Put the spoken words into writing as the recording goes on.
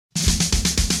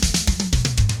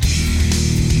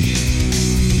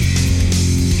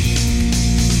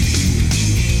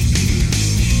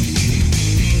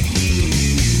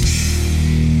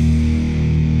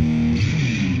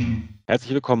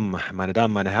Herzlich willkommen, meine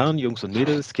Damen, meine Herren, Jungs und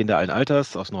Mädels, Kinder allen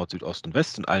Alters aus Nord, Süd, Ost und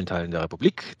West und allen Teilen der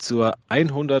Republik zur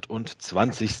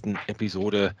 120.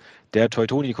 Episode der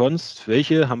Teutonicons,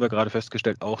 welche, haben wir gerade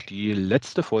festgestellt, auch die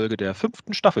letzte Folge der 5.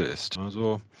 Staffel ist.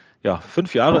 Also ja,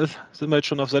 5 Jahre sind wir jetzt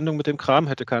schon auf Sendung mit dem Kram,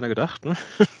 hätte keiner gedacht. Ne?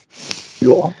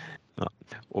 Ja. Ja.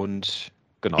 Und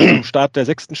genau, zum Start der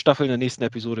 6. Staffel in der nächsten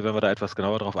Episode werden wir da etwas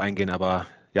genauer drauf eingehen, aber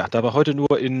ja, da wir heute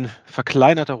nur in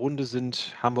verkleinerter Runde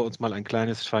sind, haben wir uns mal ein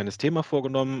kleines, feines Thema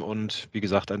vorgenommen und wie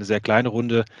gesagt, eine sehr kleine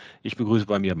Runde. Ich begrüße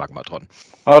bei mir Magmatron.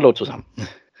 Hallo zusammen.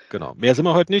 Genau, mehr sind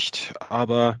wir heute nicht,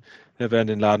 aber wir werden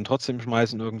den Laden trotzdem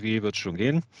schmeißen irgendwie, wird es schon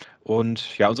gehen.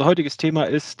 Und ja, unser heutiges Thema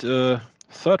ist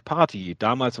Third Party,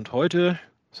 damals und heute.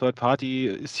 Third Party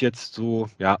ist jetzt so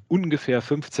ja ungefähr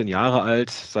 15 Jahre alt,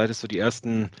 seit es so die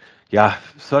ersten ja,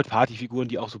 Third-Party-Figuren,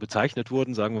 die auch so bezeichnet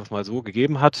wurden, sagen wir es mal so,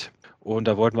 gegeben hat. Und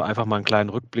da wollten wir einfach mal einen kleinen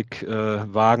Rückblick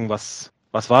wagen, was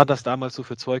war das damals so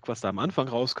für Zeug, was da am Anfang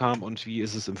rauskam und wie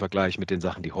ist es im Vergleich mit den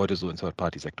Sachen, die heute so im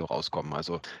Third-Party-Sektor rauskommen.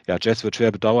 Also ja, Jess wird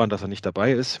schwer bedauern, dass er nicht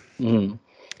dabei ist.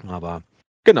 Aber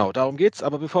genau, darum geht's.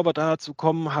 Aber bevor wir dazu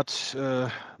kommen, hat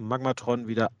Magmatron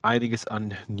wieder einiges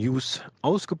an News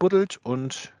ausgebuddelt.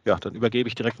 Und ja, dann übergebe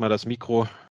ich direkt mal das Mikro.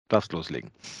 Darfst loslegen.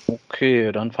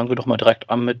 Okay, dann fangen wir doch mal direkt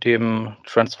an mit dem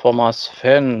Transformers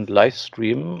Fan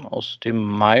Livestream aus dem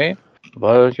Mai.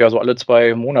 Weil ja so alle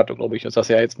 2 Monate, glaube ich, ist das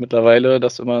ja jetzt mittlerweile,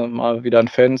 dass immer mal wieder ein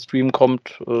Fanstream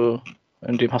kommt,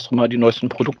 in dem hast du mal die neuesten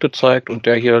Produkte zeigt. Und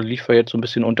der hier lief ja jetzt so ein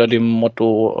bisschen unter dem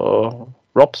Motto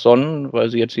Robson, weil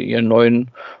sie jetzt hier ihren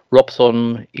neuen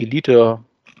Robson Elite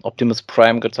Optimus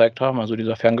Prime gezeigt haben, also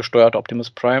dieser ferngesteuerte Optimus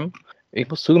Prime. Ich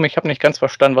muss zugeben, ich habe nicht ganz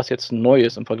verstanden, was jetzt neu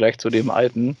ist im Vergleich zu dem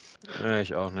alten.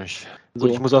 Ich auch nicht. So.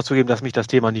 Gut, ich muss auch zugeben, dass mich das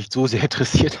Thema nicht so sehr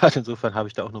interessiert hat. Insofern habe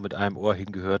ich da auch nur mit einem Ohr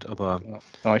hingehört. Aber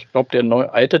ja, ich glaube,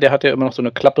 der alte, der hat ja immer noch so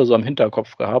eine Klappe so am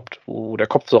Hinterkopf gehabt, wo der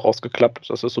Kopf so rausgeklappt ist.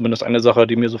 Das ist zumindest eine Sache,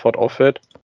 die mir sofort auffällt.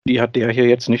 Die hat der hier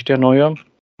jetzt nicht, der neue.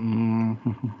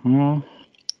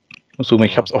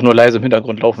 Ich habe es auch nur leise im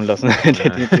Hintergrund laufen lassen,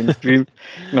 den Stream.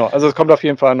 Genau, also es kommt auf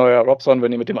jeden Fall ein neuer Robson.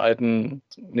 Wenn ihr mit dem alten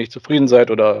nicht zufrieden seid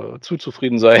oder zu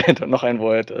zufrieden seid und noch einen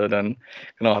wollt, dann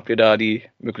genau, habt ihr da die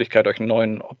Möglichkeit, euch noch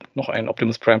einen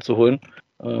Optimus Prime zu holen.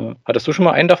 Hattest du schon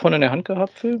mal einen davon in der Hand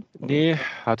gehabt, Phil? Nee,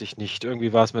 hatte ich nicht.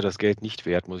 Irgendwie war es mir das Geld nicht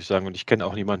wert, muss ich sagen. Und ich kenne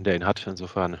auch niemanden, der ihn hat.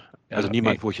 Insofern, Ja, also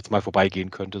niemand, wo ich jetzt mal vorbeigehen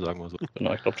könnte, sagen wir so.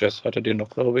 Genau, ich glaube, Jess hatte den noch,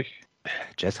 glaube ich.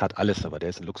 Jess hat alles, aber der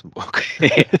ist in Luxemburg.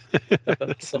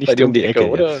 Das ist doch nicht bei dir um die Ecke,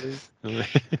 oder?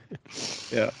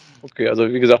 Ja, okay,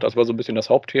 also wie gesagt, das war so ein bisschen das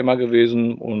Hauptthema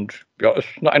gewesen und ja, ist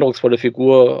eine eindrucksvolle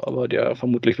Figur, aber der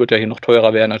vermutlich wird ja hier noch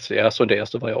teurer werden als der erste und der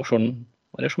erste war ja auch schon,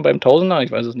 war der schon beim Tausender?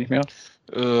 Ich weiß es nicht mehr.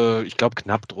 Ich glaube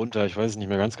knapp drunter, ich weiß es nicht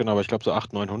mehr ganz genau, aber ich glaube so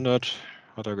 800, 900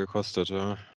 hat er gekostet.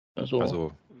 Ja.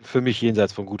 Also für mich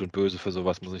jenseits von Gut und Böse für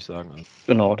sowas, muss ich sagen.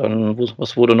 Genau, dann,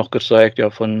 was wurde noch gezeigt?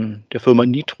 Ja, von der Firma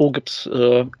Nitro gibt es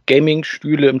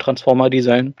Gaming-Stühle im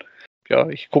Transformer-Design. Ja,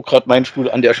 ich gucke gerade meinen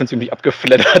Stuhl an, der ist schon ziemlich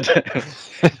abgeflattert.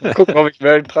 Mal gucken, ob ich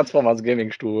mir einen Transformers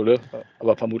Gaming-Stuhl hole,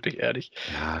 aber vermutlich eher nicht.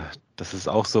 Ja, das ist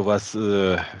auch sowas,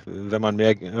 wenn man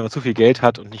zu viel Geld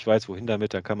hat und nicht weiß, wohin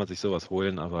damit, dann kann man sich sowas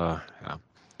holen, aber ja.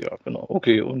 Ja, genau.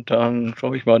 Okay, und dann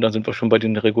schaue ich mal, dann sind wir schon bei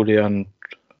den regulären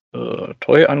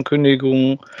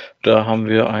Toy-Ankündigungen. Da haben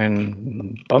wir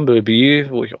ein Bumblebee,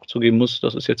 wo ich auch zugeben muss,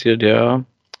 das ist jetzt hier der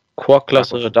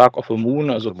Core-Klasse Dark of the Moon,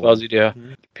 also quasi der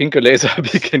pinke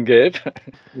Laserbeak in Gelb.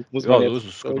 Muss man jetzt, so ist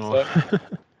es, genau. Sagen.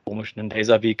 Komisch, einen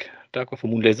Laserbeak, Dark of the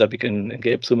Moon Laserbeak in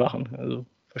Gelb zu machen. Also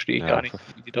verstehe ich gar nicht,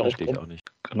 wie die darauf kommen. Auch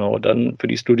nicht. Genau, dann für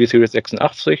die Studio Series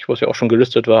 86, was ja auch schon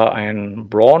gelistet war, ein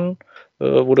Brawn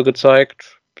wurde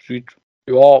gezeigt. Sieht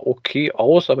ja okay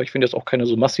aus, aber ich finde jetzt auch keine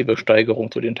so massive Steigerung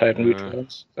zu den Titan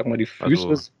Returns. Sag mal, die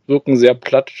Füße wirken sehr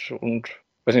platt und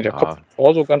weiß nicht, der Kopf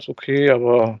war so ganz okay,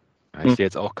 aber. Ja, ich sehe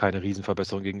jetzt auch keine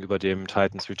Riesenverbesserung gegenüber dem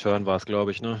Titans Return, war es,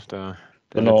 glaube ich, ne? Der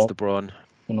letzte Brawn.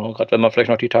 Genau, gerade wenn man vielleicht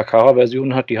noch die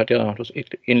Takara-Version hat, die hat ja das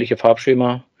ähnliche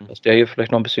Farbschema. Ist der hier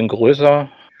vielleicht noch ein bisschen größer.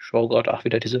 Ich schaue gerade,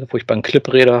 wieder diese furchtbaren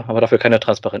Clipräder, aber dafür keine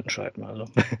transparenten Scheiben. Also.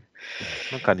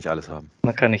 Man kann nicht alles haben.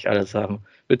 Man kann nicht alles haben.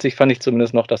 Witzig fand ich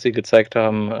zumindest noch, dass sie gezeigt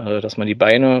haben, dass man die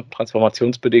Beine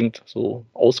transformationsbedingt so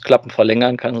ausklappen,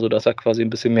 verlängern kann, sodass er quasi ein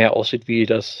bisschen mehr aussieht wie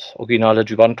das originale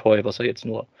G1-Toy, was er jetzt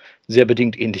nur sehr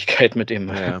bedingt Ähnlichkeit mit dem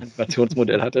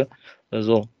Animationsmodell hatte.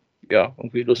 Also ja,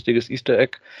 irgendwie lustiges Easter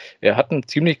Egg. Er hat ein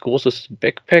ziemlich großes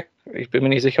Backpack. Ich bin mir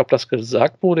nicht sicher, ob das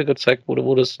gezeigt wurde,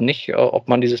 wurde es nicht, ob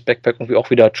man dieses Backpack irgendwie auch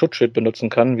wieder als Schutzschild benutzen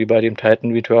kann, wie bei dem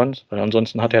Titan Returns. Weil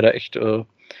ansonsten hat er da echt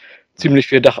ziemlich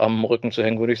viel Dach am Rücken zu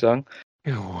hängen, würde ich sagen.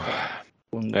 Jo.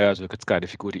 Und Naja, also jetzt keine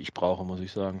Figur, die ich brauche, muss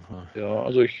ich sagen. ja,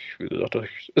 also wie gesagt,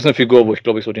 ist eine Figur, wo ich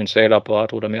glaube ich so den Sale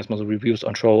abwarte oder mir erstmal so Reviews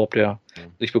anschaue, ob der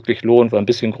sich wirklich lohnt, weil ein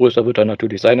bisschen größer wird er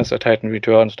natürlich sein als der Titan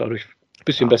Returns, dadurch ein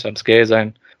bisschen besser im Scale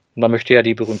sein. Und man möchte ja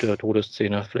die berühmte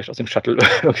Todesszene vielleicht aus dem Shuttle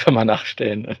irgendwann mal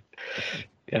nachstellen. Ne?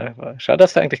 Ja, schade,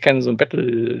 dass da eigentlich keinen so einen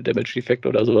Battle-Damage-Effekt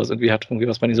oder sowas irgendwie hat, irgendwie,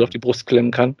 was man nicht so auf die Brust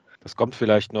klemmen kann. Das kommt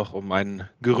vielleicht noch, um ein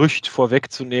Gerücht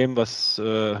vorwegzunehmen, was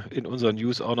in unseren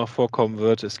News auch noch vorkommen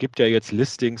wird. Es gibt ja jetzt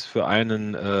Listings für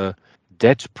einen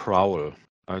Dead Prowl.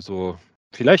 Also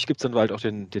vielleicht gibt es dann bald auch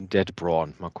den Dead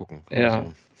Brawn. Mal gucken. Ja.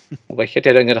 Also. Aber ich hätte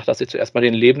ja dann gedacht, dass sie zuerst mal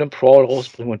den lebenden Prowl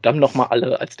rausbringen und dann nochmal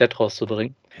alle als Dead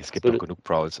rauszubringen. Es gibt noch genug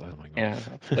Prowls. Also ja,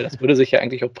 weil das würde sich ja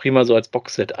eigentlich auch prima so als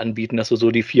Boxset anbieten, dass du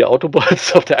so die 4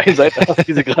 Autobots auf der einen Seite hast,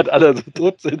 wie sie gerade alle so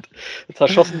tot sind,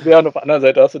 zerschossen werden. Auf der anderen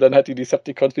Seite hast du dann halt die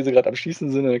Decepticons, wie sie gerade am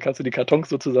Schießen sind. Und dann kannst du die Kartons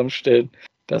so zusammenstellen.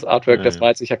 Das Artwork, das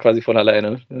malt sich ja quasi von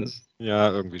alleine.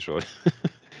 Ja, irgendwie schon.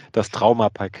 Das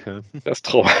Trauma-Pack. Das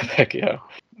Trauma-Pack, ja.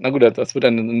 Na gut, das wird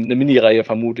dann eine Mini-Reihe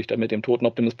vermutlich, dann mit dem toten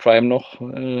Optimus Prime noch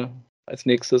als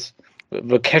nächstes.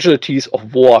 The Casualties of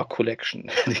War Collection,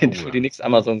 für die nächste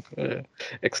Amazon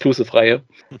Exclusive-Reihe.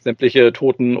 Sämtliche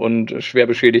toten und schwer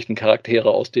beschädigten Charaktere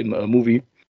aus dem Movie.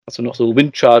 Hast du noch so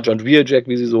Windcharger und Wheeljack,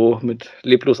 wie sie so mit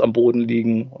leblos am Boden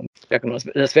liegen. Und ja, genau,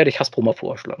 das werde ich Hasbro mal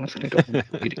vorschlagen. Das klingt auch eine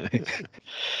gute Idee.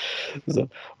 So,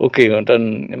 okay, und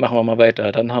dann machen wir mal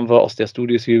weiter. Dann haben wir aus der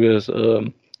Studio-Series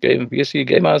wie ist die?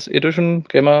 Gamers Edition?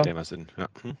 Gamers in, ja.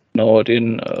 Genau,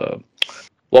 den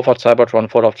Warfare Cybertron,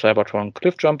 Fall of Cybertron,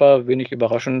 Cliffjumper, wenig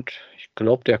überraschend. Ich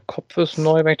glaube, der Kopf ist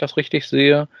neu, wenn ich das richtig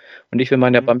sehe. Und ich will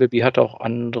meinen, der Bumblebee hat auch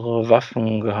andere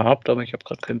Waffen gehabt, aber ich habe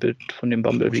gerade kein Bild von dem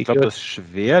Bumblebee. Ich glaube, das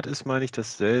Schwert ist, meine ich,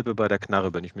 dasselbe bei der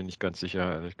Knarre, bin ich mir nicht ganz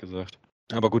sicher, ehrlich gesagt.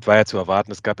 Aber gut, war ja zu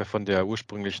erwarten. Es gab ja von der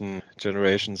ursprünglichen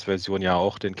Generations-Version ja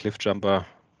auch den Cliffjumper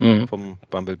vom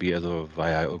Bumblebee. Also war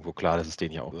ja irgendwo klar, dass es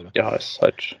den hier auch würde. Ja, ist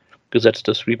halt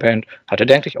gesetztes Repaint. Hatte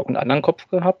der eigentlich auch einen anderen Kopf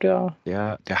gehabt? Der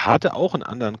hatte auch einen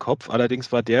anderen Kopf.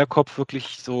 Allerdings war der Kopf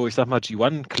wirklich so, ich sag mal,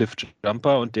 G1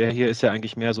 Cliffjumper und der hier ist ja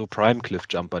eigentlich mehr so Prime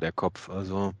Cliffjumper, der Kopf.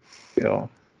 Also. Ja.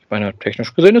 Ich meine,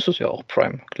 technisch gesehen ist es ja auch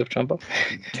Prime Cliffjumper.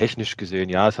 Technisch gesehen,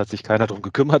 ja. Es hat sich keiner darum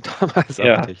gekümmert damals,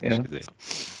 aber technisch gesehen.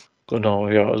 Genau,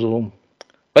 ja, also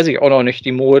weiß ich auch noch nicht.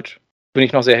 Die Mode bin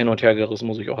ich noch sehr hin und her gerissen,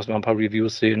 muss ich auch erstmal ein paar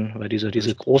Reviews sehen, weil diese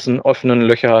großen offenen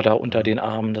Löcher da unter den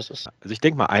Armen, das ist. Also ich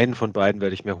denke mal, einen von beiden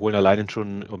werde ich mir holen, alleine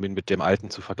schon, um ihn mit dem alten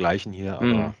zu vergleichen hier,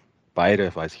 aber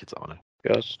beide weiß ich jetzt auch nicht.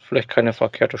 Ja, ist vielleicht keine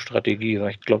verkehrte Strategie,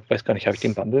 weil ich glaube, weiß gar nicht, habe ich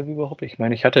den Bumblebee überhaupt? Ich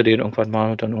meine, ich hatte den irgendwann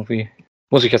mal und dann irgendwie.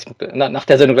 Muss ich jetzt nach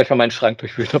der Sendung gleich mal meinen Schrank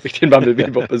durchwühlen, ob ich den Bumblebee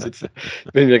überhaupt besitze.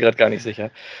 Bin mir gerade gar nicht sicher.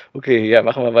 Okay, ja,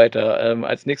 machen wir weiter.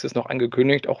 Als nächstes noch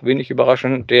angekündigt, auch wenig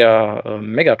überraschend, der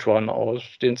Magmatron aus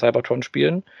den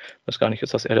Cybertron-Spielen. Ich weiß gar nicht,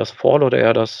 ist das eher das Fall oder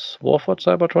eher das Warfare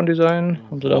Cybertron-Design?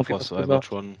 Warfare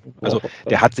Cybertron. Also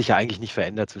der hat sich ja eigentlich nicht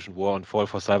verändert zwischen War und Fall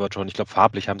for Cybertron. Ich glaube,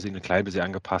 farblich haben sie ihn ein klein bisschen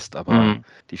angepasst, aber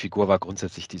die Figur war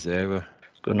grundsätzlich dieselbe.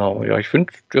 Genau, ja, ich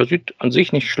finde, der sieht an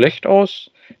sich nicht schlecht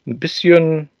aus. Ein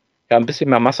bisschen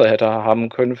mehr Masse hätte er haben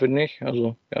können, finde ich.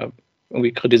 Also, ja,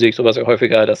 irgendwie kritisiere ich sowas ja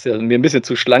häufiger, dass er mir ein bisschen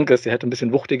zu schlank ist. Der hätte ein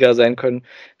bisschen wuchtiger sein können.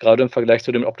 Gerade im Vergleich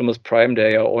zu dem Optimus Prime,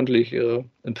 der ja ordentlich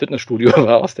im Fitnessstudio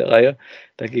war aus der Reihe.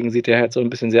 Dagegen sieht er halt so ein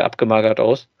bisschen sehr abgemagert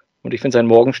aus. Und ich finde, sein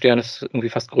Morgenstern ist irgendwie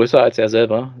fast größer als er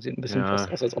selber. Sieht ein bisschen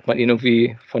fast aus, als ob man ihn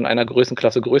irgendwie von einer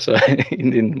Größenklasse größer in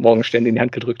den Morgenstern in die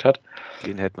Hand gedrückt hat.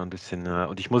 Den hätte man ein bisschen.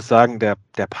 Und ich muss sagen, der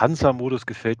Panzermodus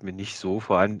gefällt mir nicht so.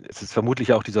 Vor allem, es ist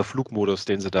vermutlich auch dieser Flugmodus,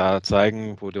 den sie da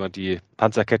zeigen, wo man die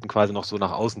Panzerketten quasi noch so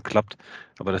nach außen klappt.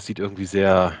 Aber das sieht irgendwie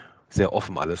sehr, sehr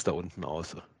offen alles da unten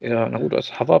aus. Ja, na gut,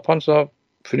 als Hoverpanzer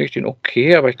finde ich den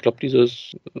okay, aber ich glaube,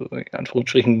 dieses in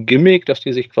Anführungsstrichen Gimmick, dass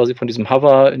die sich quasi von diesem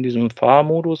Hover in diesem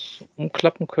Fahrmodus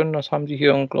umklappen können, das haben die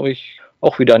hier, glaube ich,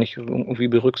 auch wieder nicht irgendwie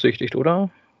berücksichtigt, oder?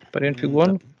 Bei den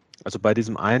Figuren? Also bei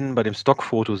dem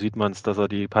Stockfoto sieht man es, dass er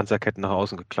die Panzerketten nach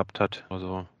außen geklappt hat.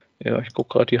 Also. Ja, ich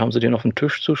gucke gerade, hier haben sie den auf dem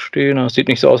Tisch zu stehen. Das sieht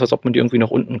nicht so aus, als ob man die irgendwie nach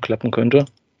unten klappen könnte.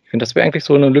 Ich finde, das wäre eigentlich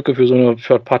so eine Lücke für so eine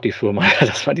Third-Party-Firma,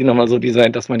 dass man die nochmal so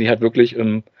designt, dass man die halt wirklich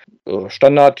im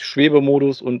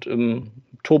Standard-Schwebemodus und im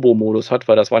Turbo-Modus hat,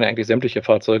 weil das waren ja eigentlich sämtliche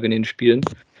Fahrzeuge in den Spielen.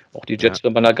 Auch die Jets,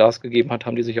 wenn man da Gas gegeben hat,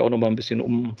 haben die sich auch nochmal ein bisschen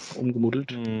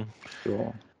umgemuddelt.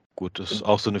 Ja. Gut, das ist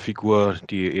auch so eine Figur,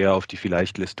 die eher auf die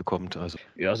Vielleicht-Liste kommt. Also.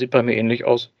 Ja, sieht bei mir ähnlich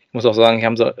aus. Ich muss auch sagen, hier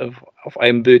haben sie auf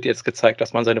einem Bild jetzt gezeigt,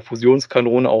 dass man seine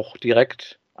Fusionskanone auch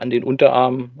direkt an den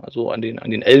Unterarm, also an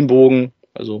den Ellenbogen,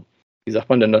 also wie sagt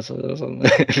man denn das?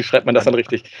 Wie schreibt man das dann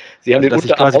richtig? Sie haben also, den dass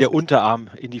sich quasi der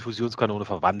Unterarm in die Fusionskanone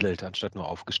verwandelt, anstatt nur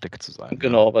aufgesteckt zu sein.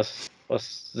 Genau, was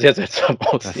sehr seltsam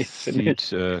aussieht. Das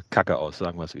sieht kacke aus,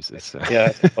 sagen wir es, wie es ist.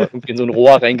 Ja, irgendwie in so ein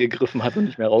Rohr reingegriffen hat und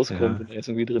nicht mehr rauskommt, wenn er jetzt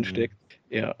irgendwie drin steckt.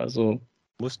 Ja, also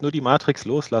Du musst nur die Matrix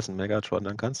loslassen, Megatron,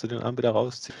 dann kannst du den Arm wieder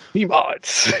rausziehen.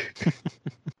 Niemals!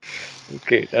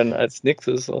 Okay, dann als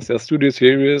nächstes aus der Studio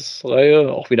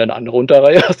Series-Reihe, auch wieder eine andere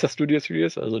Unterreihe aus der Studio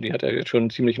Series, also die hat ja jetzt schon einen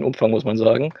ziemlichen Umfang, muss man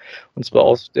sagen. Und zwar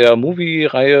aus der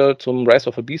Movie-Reihe zum Rise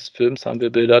of the Beast-Films haben wir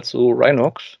Bilder zu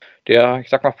Rhinox, der, ich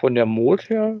sag mal, von der Mold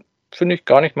her, finde ich,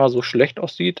 gar nicht mal so schlecht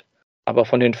aussieht, aber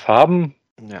von den Farben.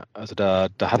 Ja, also da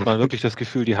hat man wirklich das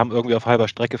Gefühl, die haben irgendwie auf halber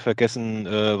Strecke vergessen,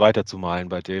 weiterzumalen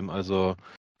bei dem. Also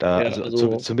da,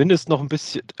 Ja, zumindest noch ein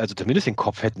bisschen, also zumindest den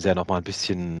Kopf hätten sie ja noch mal ein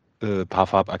bisschen paar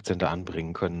Farbakzente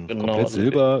anbringen können. Genau, Komplett also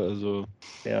Silber, also.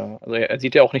 Ja, also er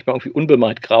sieht ja auch nicht mal irgendwie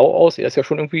unbemalt grau aus, er ist ja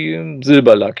schon irgendwie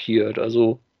silber lackiert.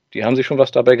 Also die haben sich schon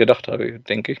was dabei gedacht,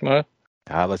 denke ich mal.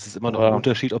 Ja, aber es ist immer noch ein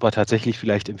Unterschied, ob er tatsächlich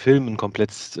vielleicht im Film einen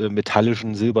komplett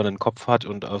metallischen, silbernen Kopf hat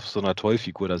und auf so einer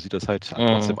Toy-Figur, da sieht das halt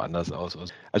trotzdem anders aus.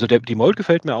 Also die Mold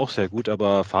gefällt mir auch sehr gut,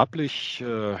 aber farblich,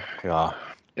 ja.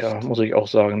 Ja, muss ich auch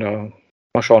sagen, da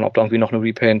mal schauen, ob da irgendwie noch eine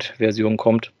Repaint-Version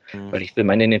kommt. Weil ich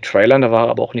meine, in den Trailern, da war er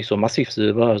aber auch nicht so massiv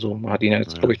Silber. Also man hat ihn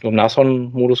jetzt, glaube ich, nur im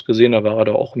Nashorn-Modus gesehen, da war er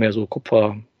da auch mehr so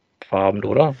kupferfarben,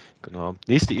 oder? Genau.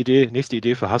 Nächste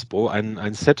Idee für Hasbro,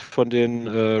 ein Set von den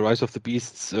Rise of the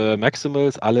Beasts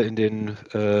Maximals, alle in den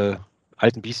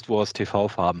alten Beast Wars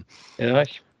TV-Farben. Ja,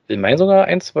 ich meine sogar,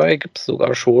 1, 2 gibt es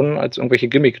sogar schon als irgendwelche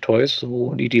Gimmick-Toys,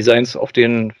 wo die Designs auf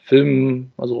den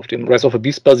Filmen, also auf dem Rise of the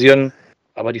Beast basieren,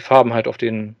 aber die Farben halt auf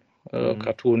den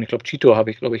Cartoon. Ich glaube, Cheeto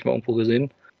habe ich, glaube ich, mal irgendwo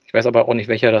gesehen. Ich weiß aber auch nicht,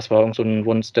 welcher das war, irgend so ein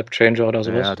One-Step-Changer oder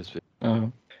sowas. Ja,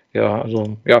 deswegen. Ja,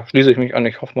 also, ja, schließe ich mich an.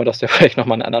 Ich hoffe mal, dass der vielleicht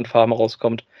nochmal in anderen Farben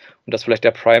rauskommt und dass vielleicht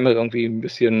der Primal irgendwie ein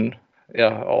bisschen,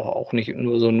 ja, auch nicht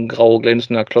nur so ein grau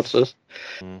glänzender Klotz ist.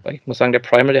 Weil ich muss sagen, der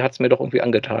Primal, der hat es mir doch irgendwie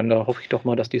angetan. Da hoffe ich doch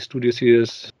mal, dass die Studio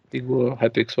Series Figur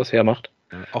halbwegs was hermacht.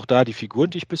 Auch da die Figuren,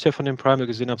 die ich bisher von dem Primal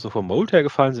gesehen habe, so vom Mold her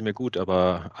gefallen sie mir gut,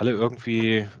 aber alle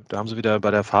irgendwie, da haben sie wieder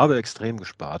bei der Farbe extrem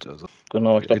gespart. Also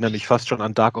Genau, ich erinnere mich fast schon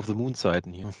an Dark of the Moon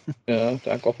Zeiten hier. Ja,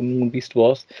 Dark of the Moon Beast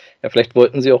Wars. Ja, vielleicht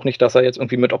wollten sie auch nicht, dass er jetzt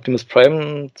irgendwie mit Optimus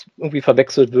Prime irgendwie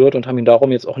verwechselt wird und haben ihn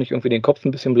darum jetzt auch nicht irgendwie den Kopf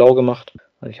ein bisschen blau gemacht.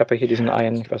 Also ich habe ja hier diesen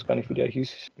einen, ich weiß gar nicht, wie der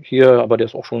hieß, hier, aber der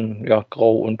ist auch schon, ja,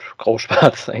 grau und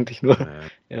grau-schwarz eigentlich nur.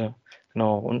 Ja,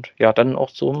 genau. Und ja, dann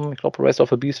auch zum, ich glaube, Rise of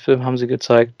the Beast Film haben sie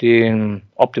gezeigt, den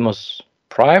Optimus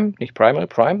Prime, nicht Primal,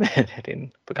 Prime,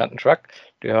 den bekannten Truck,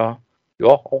 der ja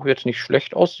auch jetzt nicht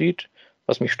schlecht aussieht.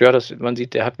 Was mich stört, ist, man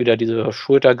sieht, der hat wieder diese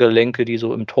Schultergelenke, die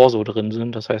so im Torso drin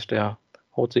sind. Das heißt, der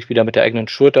haut sich wieder mit der eigenen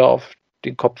Schulter auf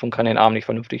den Kopf und kann den Arm nicht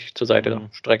vernünftig zur Seite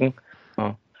strecken.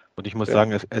 Ja. Und ich muss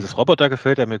sagen, das Roboter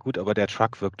gefällt er mir gut, aber der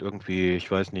Truck wirkt irgendwie,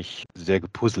 ich weiß nicht, sehr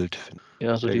gepuzzelt.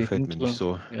 Ja, so der gefällt mir nicht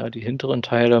so. Ja, die hinteren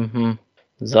Teile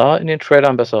sah in den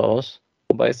Trailern besser aus.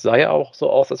 Wobei es sah ja auch so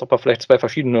aus, als ob er vielleicht 2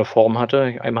 verschiedene Formen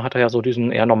hatte. Einmal hat er ja so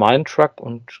diesen eher normalen Truck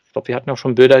und ich glaube, wir hatten ja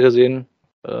schon Bilder gesehen,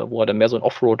 wo er dann mehr so ein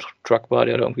Offroad-Truck war,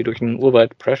 der da irgendwie durch den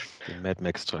Urwald prescht. Den Mad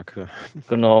Max-Truck, ja.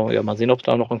 Genau, ja, mal sehen, ob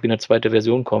da noch irgendwie eine zweite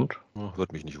Version kommt.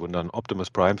 Würde mich nicht wundern. Optimus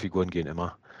Prime-Figuren gehen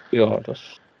immer. Ja, das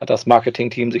hat das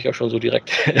Marketing-Team sich ja schon so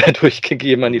direkt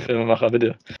durchgegeben an die Filmemacher.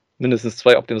 Bitte mindestens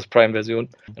 2 Optimus Prime-Versionen.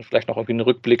 Dann vielleicht noch irgendwie eine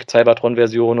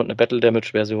Rückblick-Cybertron-Version und eine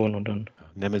Battle-Damage-Version und dann.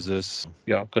 Nemesis.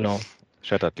 Ja, genau.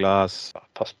 Shattered Glass. Ja,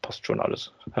 passt schon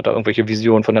alles. Hat da irgendwelche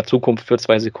Visionen von der Zukunft für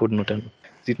 2 Sekunden und dann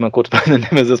sieht man kurz bei einer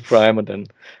Nemesis Prime und dann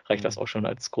reicht das auch schon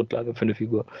als Grundlage für eine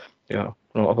Figur. Ja,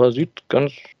 genau, aber sieht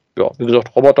ganz, ja, wie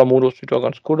gesagt, Roboter-Modus sieht da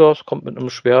ganz cool aus, kommt mit einem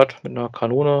Schwert, mit einer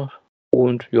Kanone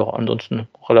und ja, ansonsten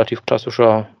relativ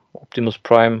klassischer Optimus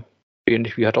Prime,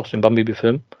 ähnlich wie halt auch den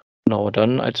Bumblebee-Film. Genau,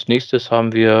 dann als nächstes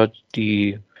haben wir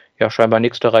die ja scheinbar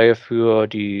nächste Reihe für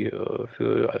die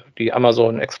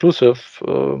Amazon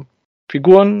Exclusive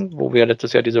Figuren, wo wir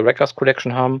letztes Jahr diese Wreckers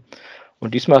Collection haben.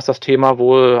 Und diesmal ist das Thema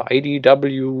wohl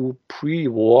IDW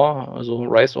Pre-War, also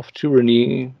Rise of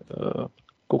Tyranny.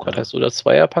 Guck grad, heißt so das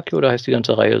Zweierpack oder heißt die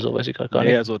ganze Reihe so? Weiß ich gerade gar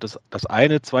nicht. Also das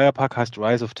eine Zweierpack heißt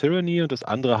Rise of Tyranny und das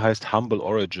andere heißt Humble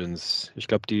Origins. Ich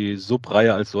glaube, die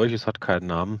Subreihe als solches hat keinen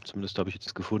Namen. Zumindest habe ich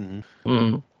jetzt gefunden.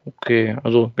 Okay,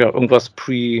 also ja, irgendwas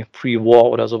Pre-War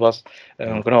oder sowas.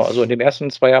 Genau, also in dem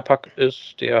ersten Zweierpack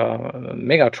ist der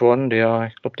Megatron,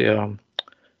 ich glaube, der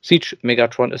Siege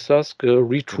Megatron ist das,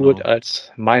 geretourt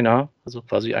als Miner, also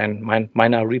quasi ein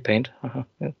Miner Repaint.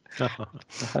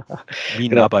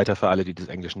 Minenarbeiter für alle, die des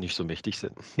Englischen nicht so mächtig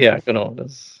sind. Ja, genau.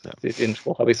 Den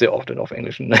Spruch habe ich sehr oft auf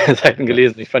englischen Seiten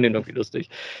gelesen. Ich fand ihn irgendwie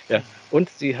lustig. Ja. Und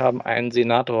sie haben einen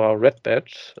Senator Red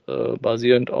Badge,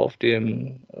 basierend auf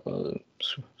dem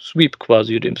Sweep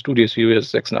quasi, dem Studio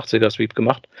Series 86er Sweep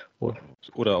gemacht.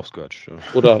 Oder auf Scourge.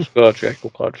 Oder auf Scourge, ja, ich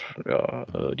gucke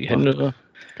gerade die Hände.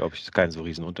 Glaube ich, ist kein so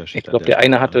riesen Unterschied. Ich glaube, der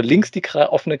eine hatte links die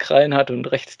offene Krallen hat und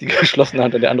rechts die geschlossene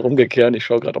Hand und der andere umgekehrt. Ich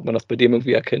schaue gerade, ob man das bei dem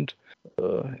irgendwie erkennt.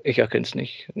 Ich erkenne es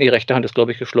nicht. Nee, rechte Hand ist,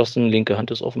 glaube ich, geschlossen, linke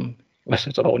Hand ist offen. Ich weiß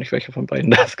jetzt aber auch nicht, welche von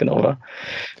beiden das genau war.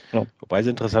 Genau. Wobei sie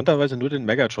interessanterweise nur den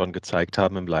Magmatron gezeigt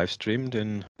haben im Livestream,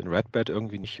 den Redbat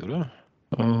irgendwie nicht, oder?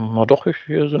 Na doch,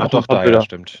 hier sind noch ein doch, paar da, Bilder. ja,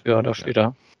 stimmt. Ja, da steht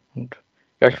er. Und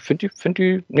ja, ich finde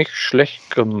die nicht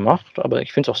schlecht gemacht, aber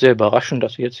ich finde es auch sehr überraschend,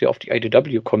 dass sie jetzt hier auf die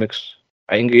IDW-Comics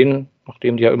eingehen,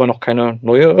 nachdem die ja immer noch keine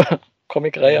neue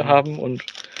Comicreihe haben und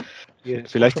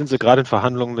vielleicht sind sie gerade in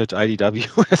Verhandlungen mit IDW,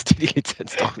 dass die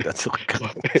Lizenz doch wieder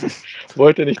zurückkriegen.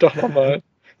 Wollte nicht doch nochmal,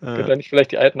 könnte er nicht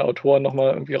vielleicht die alten Autoren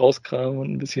nochmal irgendwie rauskramen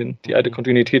und ein bisschen die alte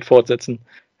Kontinuität fortsetzen.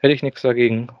 Hätte ich nichts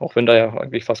dagegen, auch wenn da ja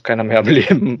eigentlich fast keiner mehr am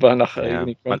Leben war nach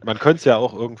man könnte es ja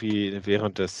auch irgendwie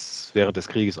während des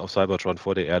Krieges auf Cybertron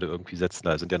vor der Erde irgendwie setzen.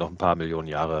 Da sind ja noch ein paar Millionen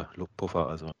Jahre Luftpuffer.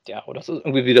 Also. Ja, oder das ist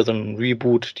irgendwie wieder so ein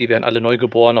Reboot. Die werden alle neu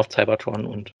geboren auf Cybertron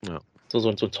und so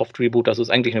ein Soft-Reboot, dass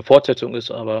es eigentlich eine Fortsetzung ist,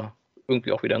 aber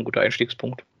irgendwie auch wieder ein guter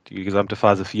Einstiegspunkt. Die gesamte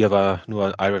Phase 4 war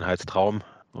nur Ironhides Traum.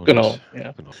 Genau,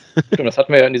 ja. Stimmt, das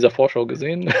hatten wir ja in dieser Vorschau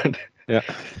gesehen. Ja.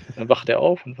 Dann wacht er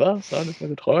auf und was? Alles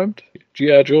nur geträumt?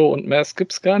 G.I. Joe und Mask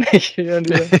gibt's gar nicht hier in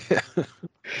dieser.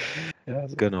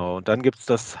 Genau, und dann gibt es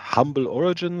das Humble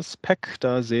Origins Pack.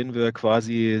 Da sehen wir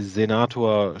quasi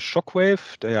Senator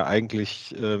Shockwave, der ja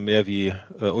eigentlich mehr wie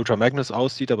Ultra Magnus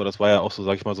aussieht, aber das war ja auch so,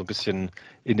 sag ich mal, so ein bisschen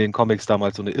in den Comics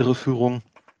damals so eine Irreführung,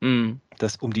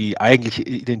 dass um die eigentliche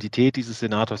Identität dieses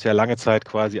Senators ja lange Zeit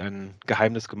quasi ein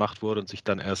Geheimnis gemacht wurde und sich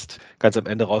dann erst ganz am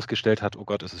Ende rausgestellt hat, oh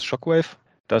Gott, es ist Shockwave.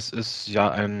 Das ist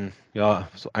ja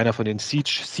so einer von den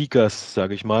Siege Seekers,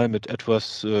 sage ich mal, mit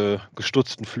etwas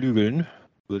gestutzten Flügeln,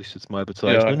 würde ich es jetzt mal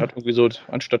bezeichnen. Ja, er hat irgendwie so,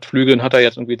 anstatt Flügeln hat er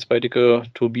jetzt irgendwie 2 dicke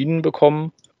Turbinen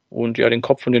bekommen. Und ja, den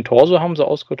Kopf und den Torso haben sie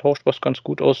ausgetauscht, was ganz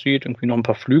gut aussieht. Irgendwie noch ein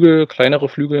paar Flügel, kleinere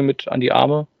Flügel mit an die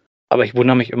Arme. Aber ich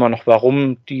wundere mich immer noch,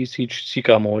 warum die Siege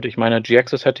Seeker Mode. Ich meine,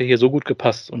 G-Axis hätte hier so gut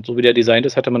gepasst. Und so wie der designt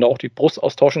ist, hätte man da auch die Brust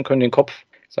austauschen können, den Kopf.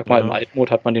 Ich sag mal, im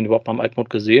Altmode, hat man den überhaupt mal im Altmode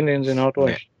gesehen, den Senator?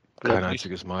 Nee, kein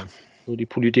einziges Mal. So die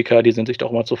Politiker, die sind sich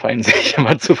doch immer zu fein, sich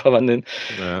immer zu verwandeln.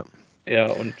 Ja.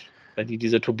 Ja, und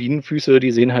diese Turbinenfüße,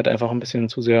 die sehen halt einfach ein bisschen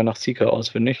zu sehr nach Seeker aus,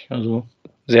 finde ich. Also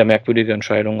sehr merkwürdige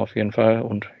Entscheidung auf jeden Fall.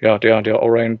 Und ja, der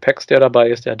Orion Pax, der dabei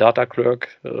ist, der Data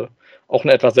Clerk, auch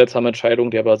eine etwas seltsame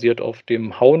Entscheidung, der basiert auf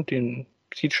dem Hound, den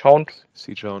Siege Hound.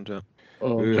 Siege Hound, ja.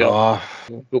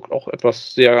 Wirkt auch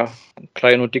etwas sehr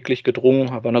klein und dicklich gedrungen,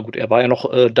 aber na gut, er war ja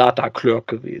noch Data Clerk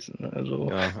gewesen. Also,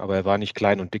 ja, aber er war nicht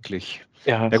klein und dicklich.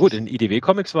 Ja gut, in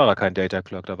IDW-Comics war er kein Data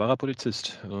Clerk, da war er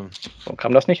Polizist. Und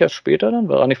kam das nicht erst später dann?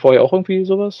 War er nicht vorher auch irgendwie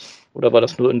sowas? Oder war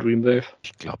das nur in Dreamwave?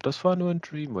 Ich glaube, das war nur in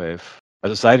Dreamwave.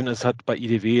 Also es sei denn, es hat bei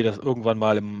IDW, dass irgendwann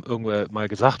mal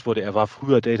gesagt wurde, er war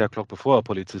früher Data Clock, bevor er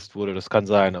Polizist wurde. Das kann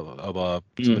sein, aber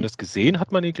zumindest gesehen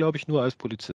hat man ihn, glaube ich, nur als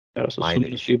Polizist. Ja, das ist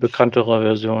zumindest die bekanntere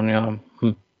Version, ja.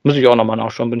 Muss ich auch nochmal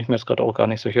nachschauen, bin ich mir jetzt gerade auch gar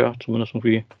nicht sicher. Zumindest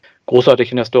irgendwie großartig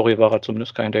in der Story war er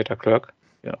zumindest kein Data Clerk.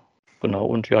 Ja, genau.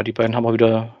 Und ja, die beiden haben auch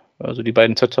wieder, also die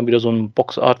beiden Sets haben wieder so ein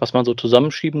Boxart, was man so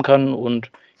zusammenschieben kann. Und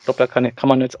ich glaube, da kann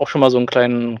man jetzt auch schon mal so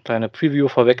kleine Preview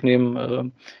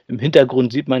vorwegnehmen. Im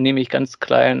Hintergrund sieht man nämlich ganz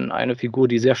klein eine Figur,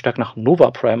 die sehr stark nach Nova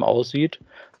Prime aussieht,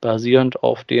 basierend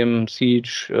auf dem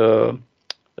Siege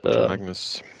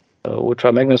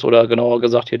Ultra Magnus oder genauer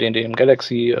gesagt hier den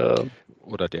Galaxy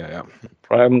oder der, ja.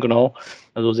 Prime, genau.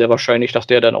 Also sehr wahrscheinlich, dass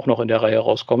der dann auch noch in der Reihe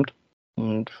rauskommt.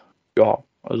 Und ja,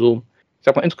 also ich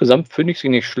sag mal, insgesamt finde ich sie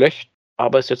nicht schlecht,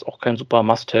 aber ist jetzt auch kein super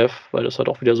Must-Have, weil das halt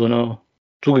auch wieder so eine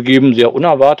zugegeben sehr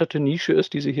unerwartete Nische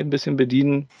ist, die sie hier ein bisschen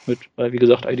bedienen. Weil wie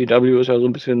gesagt, IDW ist ja so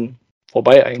ein bisschen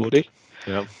vorbei eigentlich.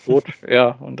 Tot, ja.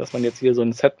 Und dass man jetzt hier so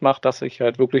ein Set macht, das sich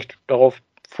halt wirklich darauf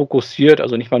fokussiert,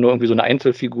 also nicht mal nur irgendwie so eine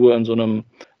Einzelfigur in so einem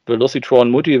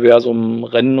Velocitron-Multiversum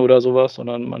rennen oder sowas,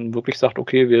 sondern man wirklich sagt,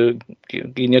 okay, wir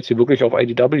gehen jetzt hier wirklich auf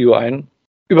IDW ein.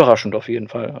 Überraschend auf jeden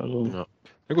Fall. Also,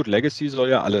 ja gut, Legacy soll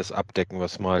ja alles abdecken,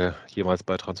 was mal jemals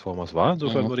bei Transformers war.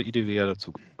 Insofern würde IDW ja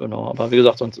dazu. Genau, aber wie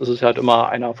gesagt, sonst ist es halt immer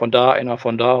einer von da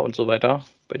und so weiter.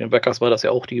 Bei den Wreckers war das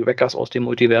ja auch die Wreckers aus dem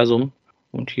Multiversum.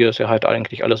 Und hier ist ja halt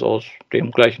eigentlich alles aus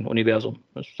dem gleichen Universum.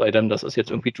 Es sei denn, das ist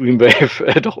jetzt irgendwie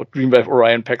Dreamwave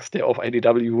Orion Pax, der auf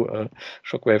IDW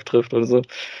Shockwave trifft oder so.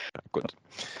 Ja, gut.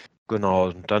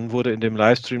 Genau, dann wurde in dem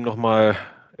Livestream nochmal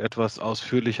etwas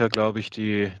ausführlicher, glaube ich,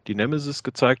 die Nemesis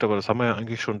gezeigt, aber das haben wir ja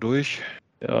eigentlich schon durch.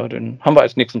 Ja, den haben wir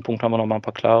als nächsten Punkt, haben wir nochmal ein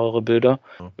paar klarere Bilder.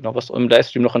 Genau, was im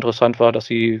Livestream noch interessant war, dass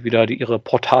sie wieder ihre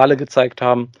Portale gezeigt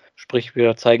haben. Sprich,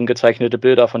 wir zeigen gezeichnete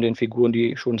Bilder von den Figuren,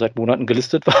 die schon seit Monaten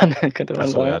gelistet waren. Könnte man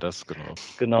sagen. Ja, das genau.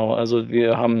 Genau, also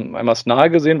wir haben einmal Snarl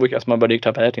gesehen, wo ich erstmal überlegt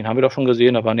habe, den haben wir doch schon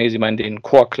gesehen, aber nee, sie meinen den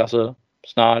Core-Klasse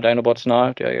Snarl, Dinobot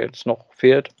Snarl, der jetzt noch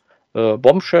fehlt.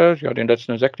 Bombshell, ja, den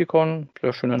letzten Insecticon,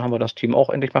 sehr schön, dann haben wir das Team auch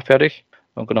endlich mal fertig.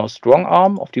 Und genau, Strong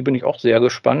Arm, auf die bin ich auch sehr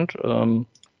gespannt.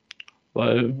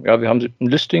 weil, ja, wir haben ein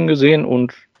Listing gesehen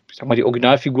und ich sag mal, die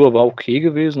Originalfigur war okay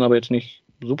gewesen, aber jetzt nicht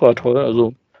super toll.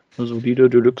 Also eine solide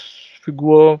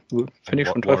Deluxe-Figur, finde ich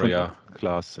schon toll. Warrior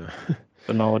Class.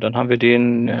 Genau, dann haben wir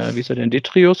den, wie ist er denn,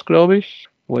 Detrius, glaube ich,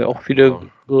 wo ja auch viele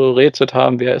gerätselt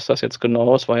haben, wer ist das jetzt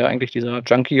genau? Es war ja eigentlich dieser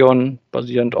Junkion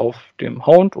basierend auf dem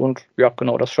Hound und ja,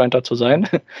 genau, das scheint da zu sein.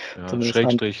 Ja,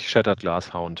 Schrägstrich Shattered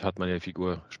Glass Hound hat man ja die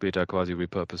Figur später quasi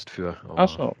repurposed für.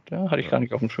 Achso, ja, hatte ich gar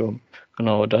nicht auf dem Schirm.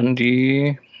 Genau, dann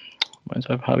die,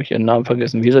 deshalb habe ich ihren Namen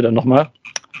vergessen, wie ist er denn nochmal?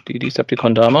 Die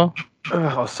Decepticon-Dame.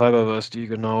 Aus Cyberverse, die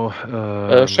genau.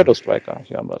 Shadow Striker,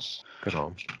 hier haben wir es.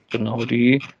 Genau. Genau,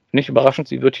 die, nicht überraschend,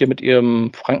 sie wird hier mit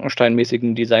ihrem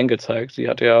Frankenstein-mäßigen Design gezeigt. Sie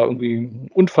hatte ja irgendwie einen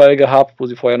Unfall gehabt, wo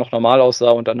sie vorher noch normal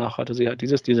aussah und danach hatte sie halt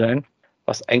dieses Design,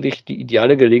 was eigentlich die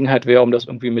ideale Gelegenheit wäre, um das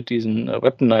irgendwie mit diesen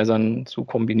Weaponizern zu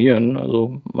kombinieren.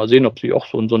 Also mal sehen, ob sie auch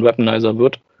so ein Weaponizer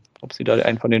wird, ob sie da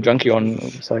einen von den Junkion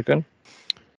recyceln.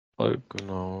 Weil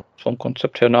genau. vom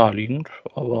Konzept her naheliegend,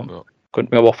 aber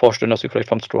könnte mir aber auch vorstellen, dass sie vielleicht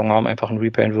vom Strongarm einfach ein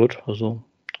Repaint wird. Also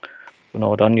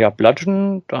genau, dann ja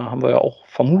Bludgeon, da haben wir ja auch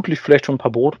vermutlich vielleicht schon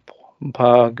ein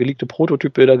paar geleakte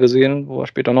Prototypbilder gesehen, wo wir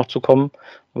später noch zu kommen.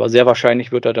 Aber sehr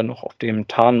wahrscheinlich wird er dann noch auf dem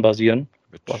Tarn basieren.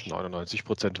 Mit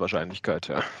 99% Wahrscheinlichkeit,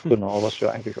 ja. Genau, was ja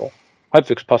eigentlich auch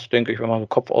halbwegs passt, denke ich, wenn man den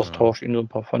Kopf austauscht, ihnen so ein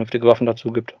paar vernünftige Waffen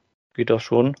dazu gibt, geht das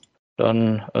schon.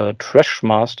 Dann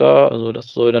Trashmaster, also das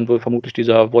soll dann wohl vermutlich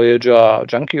dieser Voyager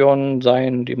Junkion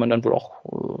sein, die man dann wohl auch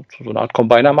zu so einer Art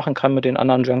Combiner machen kann mit den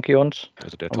anderen Junkions.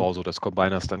 Also der Torso des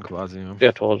Combiners dann quasi. Ja.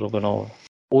 Der Torso, genau.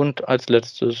 Und als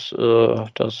letztes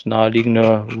das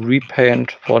naheliegende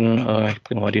Repaint von, ich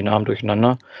bringe mal die Namen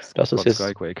durcheinander. Das ist jetzt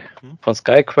Skyquake. von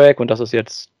Skyquake und das ist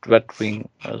jetzt Dreadwing,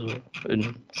 also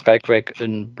in Skyquake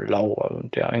in Blau, also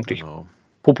der eigentlich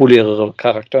populärere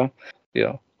Charakter.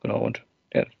 Ja, genau. Und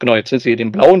ja, genau, jetzt sind sie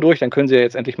den blauen durch, dann können sie ja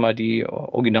jetzt endlich mal die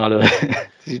originale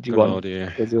die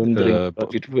One-Version bringen.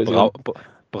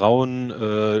 Braun,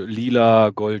 lila,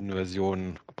 golden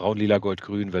Version, braun, lila, gold,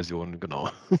 grün Version, genau.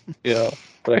 Ja,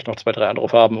 vielleicht noch 2, 3 andere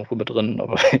Farben irgendwo mit drin,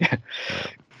 aber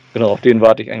genau, auf den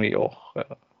warte ich eigentlich auch.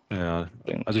 Ja,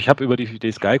 also ich habe über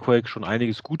die Skyquake schon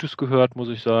einiges Gutes gehört, muss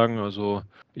ich sagen. Also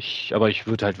aber ich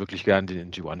würde halt wirklich gerne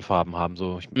den G1-Farben haben.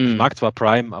 So, ich mag zwar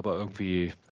Prime, aber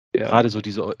irgendwie gerade so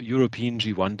diese European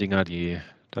G1-Dinger,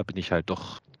 da bin ich halt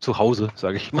doch zu Hause,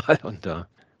 sage ich mal. Und da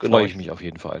freue ich mich auf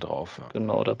jeden Fall drauf. Ja.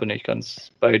 Genau, da bin ich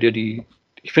ganz bei dir.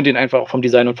 Ich finde den einfach auch vom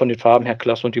Design und von den Farben her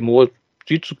klasse und die Mold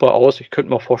sieht super aus. Ich könnte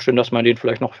mir auch vorstellen, dass man den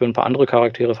vielleicht noch für ein paar andere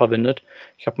Charaktere verwendet.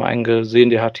 Ich habe mal einen gesehen,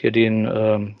 der hat hier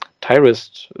den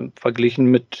Tyrist verglichen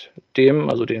mit dem,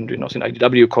 also den aus den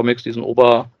IDW-Comics, diesen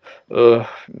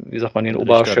wie sagt man, den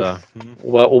Oberchef,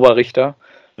 Oberrichter.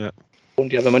 Ja.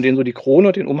 Und ja, wenn man den so die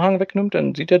Krone, den Umhang wegnimmt,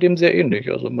 dann sieht er dem sehr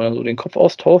ähnlich. Also wenn man so den Kopf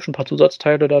austauscht, ein paar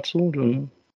Zusatzteile dazu, dann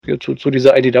hier zu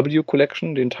dieser IDW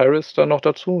Collection, den Tyrus dann noch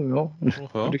dazu, ja,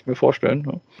 würde ich mir vorstellen.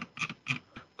 Ja.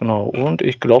 Genau, und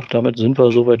ich glaube, damit sind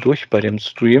wir soweit durch bei dem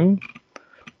Stream.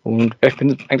 Und ich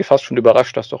bin eigentlich fast schon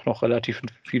überrascht, dass doch noch relativ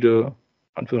viele,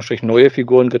 Anführungsstrichen, neue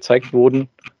Figuren gezeigt wurden.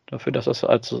 Dafür, dass das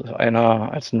als ein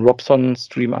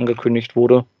Robson-Stream angekündigt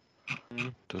wurde.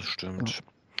 Das stimmt.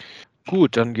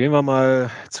 Gut, dann gehen wir mal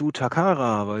zu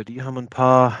Takara, weil die haben ein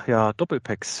paar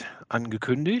Doppelpacks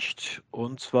angekündigt.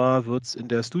 Und zwar wird es in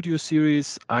der Studio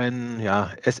Series ein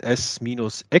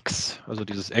SS-X, also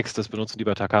dieses X, das benutzen die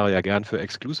bei Takara ja gern für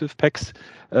Exclusive Packs,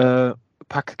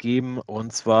 Pack geben.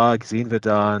 Und zwar sehen wir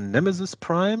da Nemesis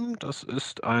Prime. Das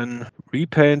ist ein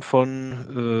Repaint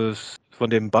von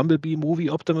dem Bumblebee-Movie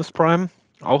Optimus Prime,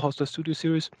 auch aus der Studio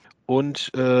Series.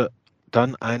 Und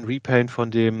dann ein Repaint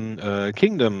von dem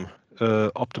Kingdom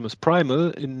Optimus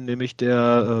Primal, nämlich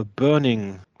der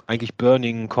Burning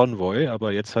Convoy,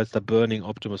 aber jetzt heißt er Burning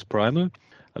Optimus Primal,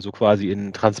 also quasi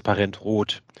in transparent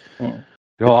rot.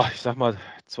 Ja, ich sag mal,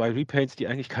 2 Repaints, die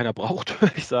eigentlich keiner braucht,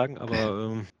 würde ich sagen,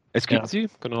 aber es gibt sie,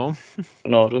 genau.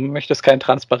 Genau, du möchtest keinen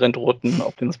transparent roten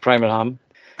Optimus Primal haben.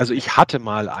 Also ich hatte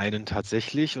mal einen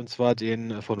tatsächlich, und zwar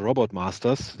den von Robot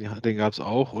Masters, den gab es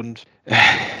auch, und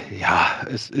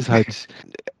es ist halt,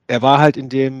 er war halt in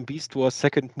dem Beast Wars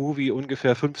Second Movie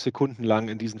ungefähr 5 Sekunden lang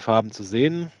in diesen Farben zu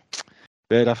sehen.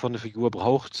 Wer davon eine Figur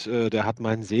braucht, der hat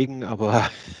meinen Segen, aber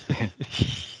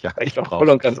reicht auch voll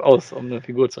und ganz aus, um eine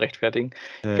Figur zu rechtfertigen.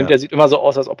 Ich finde, der sieht immer so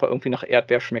aus, als ob er irgendwie nach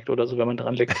Erdbeer schmeckt oder so, wenn man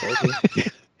dran leckt.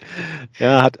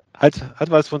 Ja, hat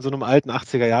was von so einem alten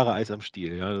 80er-Jahre-Eis am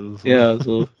Stiel. Ja,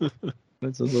 so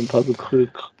ein paar so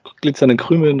glitzernde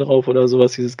Krümel drauf oder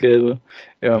sowas, dieses Gelbe.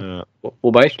 Ja.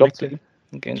 Wobei ich glaube,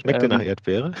 schmeckt der nach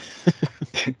Erdbeere?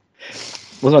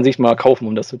 Muss man sich mal kaufen,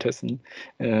 um das zu testen.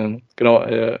 Genau,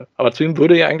 aber zu ihm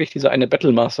würde ja eigentlich dieser eine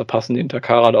Battlemaster passen, den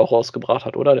Takara da auch rausgebracht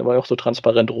hat, oder? Der war ja auch so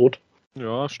transparent rot.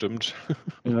 Ja, stimmt.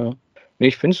 Ja. Nee,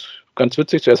 ich finde es ganz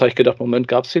witzig. Zuerst habe ich gedacht, Moment,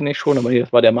 gab es den nicht schon, aber hier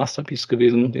war der Masterpiece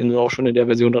gewesen, den sie auch schon in der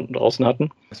Version draußen hatten.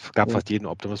 Es gab fast jeden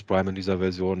Optimus Prime in dieser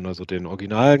Version. Also den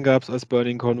Originalen gab es als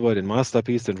Burning Convoy, den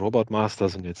Masterpiece, den Robot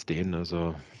Masters und jetzt den.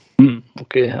 Also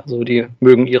Okay, also die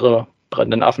mögen ihre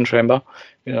brennenden Affen scheinbar.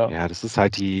 ja, das ist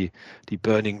halt die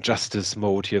Burning Justice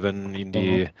Mode hier, wenn ihnen Ja.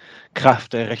 die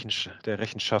Kraft der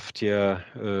Rechenschaft hier,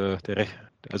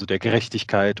 also der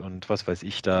Gerechtigkeit und was weiß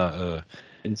ich da,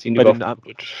 Benzin bei den,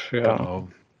 überflutet. Ja. genau,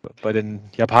 bei den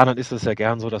Japanern ist es ja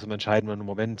gern so, dass im entscheidenden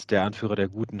Moment der Anführer der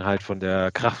Guten halt von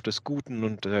der Kraft des Guten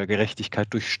und der Gerechtigkeit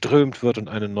durchströmt wird und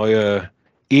eine neue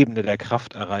Ebene der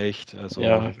Kraft erreicht. Also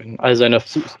Ja, wenn all seine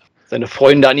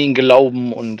Freunde an ihn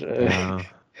glauben und ja,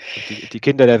 und die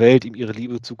Kinder der Welt ihm ihre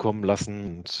Liebe zukommen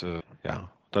lassen. Und ja,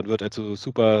 dann wird er zu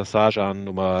Super Saiyan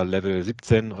Nummer Level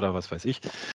 17 oder was weiß ich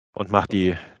und macht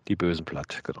die Bösen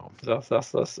platt. Genau.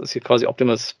 das ist hier quasi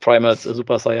Optimus Prime als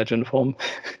Super Saiyajin Form.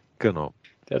 Genau.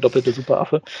 Der doppelte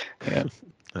Superaffe. Ja.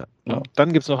 Ja. Ja. Und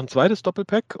dann gibt es noch ein zweites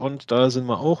Doppelpack und da sind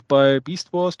wir auch bei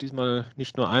Beast Wars. Diesmal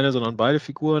nicht nur eine, sondern beide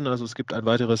Figuren. Also es gibt ein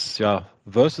weiteres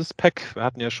Versus-Pack. Wir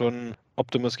hatten ja schon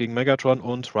Optimus gegen Megatron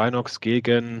und Rhinox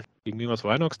gegen wie war's?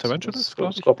 Rhinox? Tarantulas,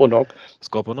 glaube ich. Scorponok.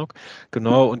 Scorponok.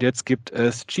 Genau, und jetzt gibt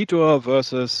es Cheetor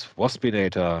versus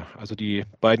Waspinator. Also die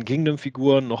beiden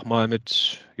Kingdom-Figuren nochmal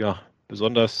mit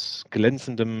besonders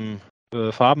glänzendem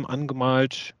Farben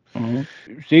angemalt. Mhm.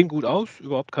 Sehen gut aus,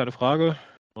 überhaupt keine Frage.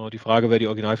 Die Frage, wer die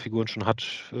Originalfiguren schon hat,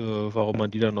 warum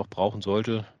man die dann noch brauchen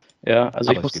sollte. Ja,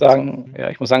 also Aber ich es muss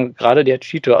gibt's. sagen, gerade der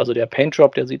Cheetor, also der Paint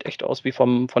Job, der sieht echt aus wie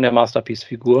von der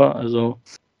Masterpiece-Figur. Also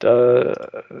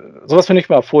sowas finde ich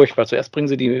mal furchtbar. Zuerst bringen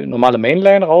sie die normale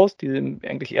Mainline raus, die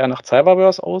eigentlich eher nach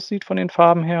Cyberverse aussieht von den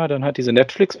Farben her. Dann hat diese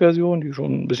Netflix-Version, die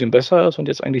schon ein bisschen besser ist. Und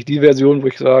jetzt eigentlich die Version, wo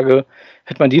ich sage,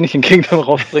 hätte man die nicht in Kingdom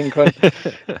rausbringen können.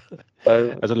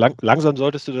 Weil, Also langsam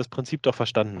solltest du das Prinzip doch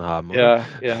verstanden haben, oder?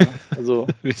 ja, also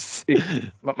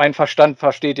mein Verstand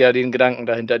versteht ja den Gedanken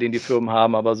dahinter, den die Firmen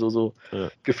haben, aber so Ja.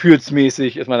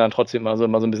 gefühlsmäßig ist man dann trotzdem immer so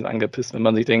ein bisschen angepisst, wenn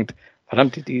man sich denkt,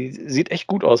 verdammt, die sieht echt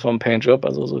gut aus vom Paintjob.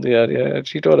 Also so der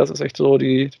Cheetor, das ist echt so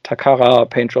die Takara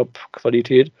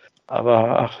Paintjob-Qualität.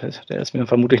 Aber ach, der ist mir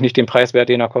vermutlich nicht den Preis wert,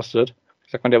 den er kostet.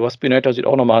 Ich sag mal, der Waspinator sieht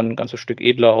auch nochmal ein ganzes Stück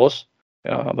edler aus.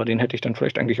 Ja, aber den hätte ich dann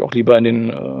vielleicht eigentlich auch lieber in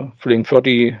den Fling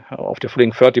 30, auf der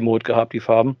Fling 30 Mode gehabt, die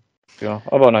Farben. Ja,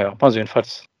 aber naja, mal sehen,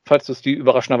 falls es die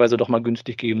überraschenderweise doch mal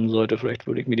günstig geben sollte, vielleicht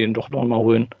würde ich mir den doch noch mal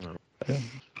holen. Ja.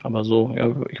 Aber so,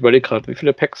 ja, ich überlege gerade, wie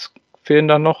viele Packs fehlen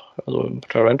dann noch? Also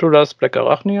Tarantulas, Black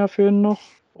Arachnia fehlen noch.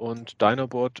 Und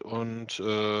Dinobot und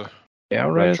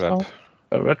Air Red Racer,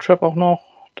 Trap. Red Trap auch noch.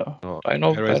 Genau.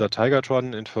 Dino, Air Racer,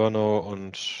 Tigertron, Inferno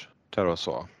und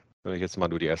Terrorsaur. Wenn ich jetzt mal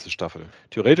nur die erste Staffel.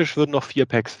 Theoretisch würden noch 4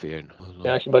 Packs fehlen. Also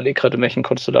ja, ich überlege gerade, in welchen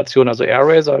Konstellationen. Also Air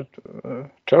Racer,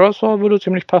 Terrorsaur würde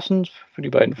ziemlich passen für die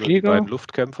beiden die Flieger. beiden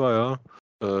Luftkämpfer,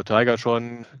 ja.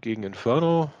 Tigertron gegen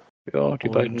Inferno. Ja, die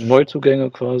Und beiden Neuzugänge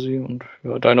quasi. Und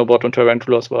ja, Dinobot und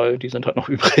Tarantulas, weil die sind halt noch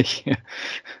übrig.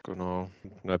 genau.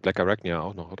 Black Arachnia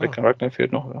auch noch, oder? Black Arachnia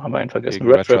fehlt noch, haben wir einen vergessen.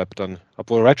 Gegen Red Trap dann.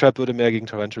 Obwohl Red Trap würde mehr gegen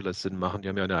Tarantulas Sinn machen. Die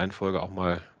haben ja in der einen Folge auch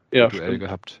mal Ja, Duell stimmt.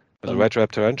 gehabt. Also Red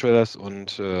Trap, Tarantulas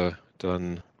und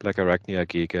dann Black Arachnia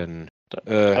gegen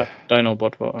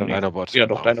Dinobot war. Dinobot. Ja,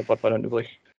 doch, Genau. Dinobot war dann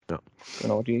übrig. Ja.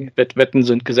 Genau, die Wetten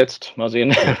sind gesetzt. Mal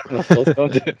sehen, was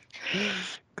rauskommt.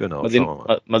 Genau, Mal schauen sehen, wir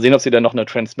mal. mal sehen, ob sie dann noch eine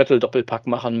Transmetal-Doppelpack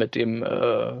machen mit dem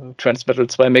Transmetal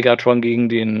 2 Megatron gegen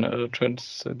den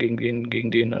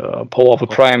gegen den Power of the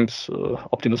Primes,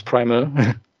 Optimus Primal.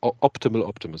 Optimal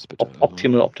Optimus, bitte.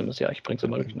 Optimal Optimus, ja, ich bring's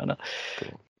immer durcheinander.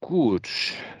 Genau. Gut,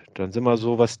 dann sind wir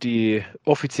so, was die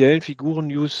offiziellen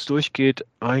Figuren-News durchgeht,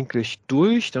 eigentlich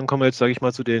durch. Dann kommen wir jetzt, sage ich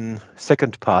mal, zu den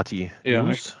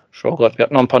Second-Party-News. Ich schau grad. Wir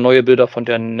hatten noch ein paar neue Bilder von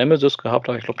der Nemesis gehabt,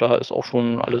 aber ich glaube, da ist auch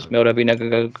schon alles mehr oder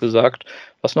weniger gesagt.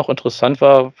 Was noch interessant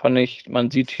war, fand ich,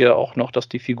 man sieht hier auch noch, dass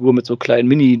die Figur mit so kleinen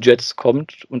Mini-Jets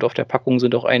kommt und auf der Packung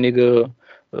sind auch einige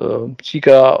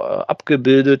Sieger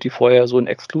abgebildet, die vorher so in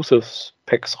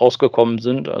Exclusives-Packs rausgekommen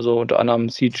sind. Also unter anderem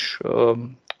Siege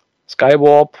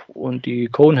Skywarp und die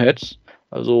Coneheads.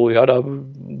 Also ja, da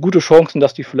gute Chancen,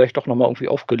 dass die vielleicht doch nochmal irgendwie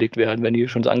aufgelegt werden, wenn die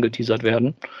schon so angeteasert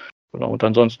werden. Genau, und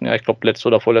ansonsten, ja, ich glaube, letzte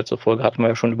oder vorletzte Folge hatten wir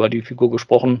ja schon über die Figur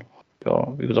gesprochen.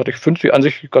 Ja, wie gesagt, ich finde sie an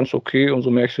sich ganz okay.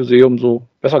 Umso mehr ich sie sehe, umso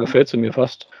besser gefällt sie mir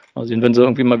fast. Mal sehen, wenn sie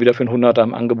irgendwie mal wieder für einen 100er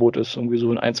im Angebot ist, irgendwie so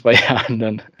in 1, 2 Jahren,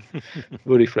 dann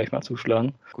würde ich vielleicht mal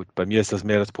zuschlagen. Gut, bei mir ist das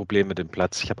mehr das Problem mit dem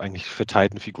Platz. Ich habe eigentlich für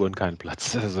Titan-Figuren keinen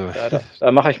Platz. Also, Ja,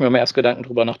 da mache ich mir mal erst Gedanken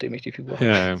drüber, nachdem ich die Figur habe.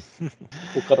 ja.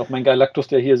 Ich gucke gerade auf meinen Galactus,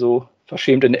 der hier so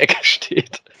verschämt in der Ecke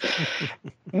steht.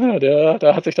 Ja,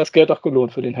 da hat sich das Geld auch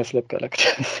gelohnt für den Haslab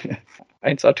Galactus.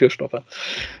 1A Türstopper.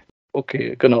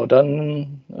 Okay, genau,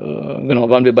 dann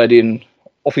waren wir bei den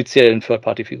offiziellen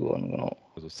Third-Party-Figuren, genau.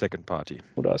 Also Second Party.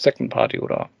 Oder Second Party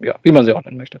oder ja, wie man sie auch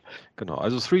nennen möchte. Genau,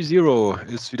 also 3-0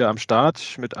 ist wieder am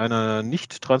Start mit einer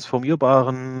nicht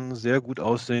transformierbaren, sehr gut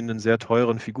aussehenden, sehr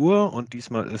teuren Figur und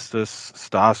diesmal ist es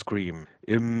Starscream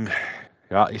im,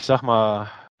 ja, ich sag mal,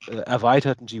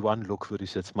 erweiterten G1-Look würde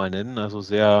ich es jetzt mal nennen, also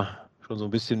sehr, schon so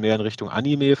ein bisschen mehr in Richtung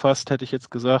Anime fast, hätte ich jetzt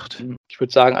gesagt. Ich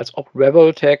würde sagen, als ob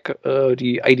Revoltech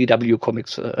die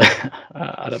IDW-Comics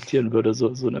adaptieren würde, so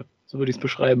würde ich es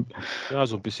beschreiben. Ja,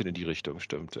 so ein bisschen in die Richtung,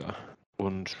 stimmt, ja.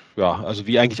 Und ja, also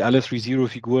wie eigentlich alle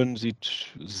 3-0-Figuren,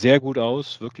 sieht sehr gut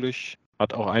aus, wirklich.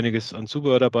 Hat auch einiges an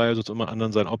Zubehör dabei, also zum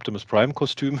anderen sein Optimus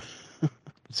Prime-Kostüm.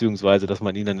 Beziehungsweise, dass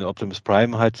man ihn an den Optimus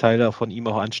Prime halt Teile von ihm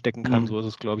auch anstecken kann, so ist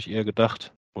es, glaube ich, eher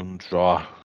gedacht. Und ja,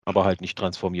 aber halt nicht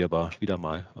transformierbar, wieder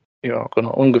mal. Ja,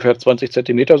 genau, ungefähr 20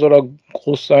 Zentimeter soll er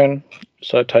groß sein.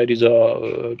 Ist halt Teil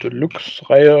dieser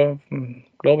Deluxe-Reihe,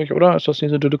 glaube ich, oder? Ist das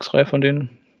diese Deluxe-Reihe von den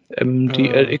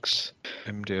MDLX?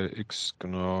 MDLX,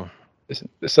 genau.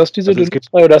 Ist das diese Also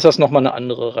Deluxe-Reihe oder ist das nochmal eine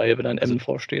andere Reihe, wenn ein M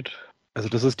vorsteht? Also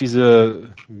das ist diese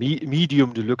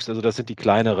Medium Deluxe, also das sind die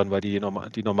kleineren, weil die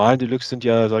normalen Deluxe sind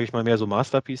ja, sage ich mal, mehr so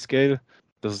Masterpiece-Scale.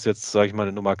 Das ist jetzt, sage ich mal,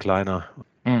 eine Nummer kleiner.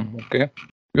 Okay.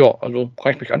 Ja, also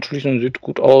kann ich mich anschließen, sieht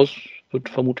gut aus, wird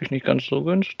vermutlich nicht ganz so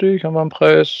günstig, haben wir einen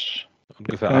Preis.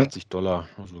 Ungefähr $80,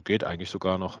 also geht eigentlich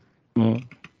sogar noch.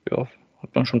 Ja,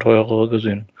 hat man schon teurere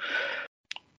gesehen.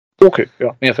 Okay,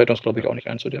 ja, mehr fällt uns, glaube ich, auch nicht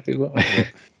ein zu der Figur. Nee.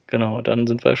 Genau, dann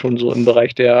sind wir schon so im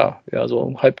Bereich der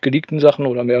so halb geleakten Sachen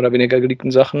oder mehr oder weniger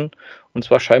geleakten Sachen. Und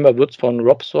zwar scheinbar wird es von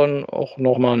Robson auch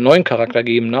nochmal einen neuen Charakter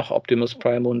geben nach Optimus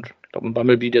Prime und ich glaube, ein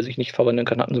Bumblebee, der sich nicht verwandeln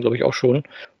kann, hatten sie, glaube ich, auch schon.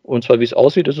 Und zwar, wie es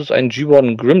aussieht, ist es ein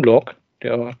G1 Grimlock,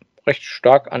 der recht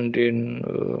stark an den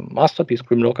Masterpiece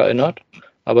Grimlock erinnert.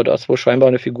 Aber da ist wohl scheinbar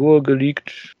eine Figur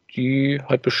geleakt, die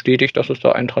halt bestätigt, dass es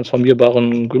da einen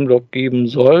transformierbaren Grimlock geben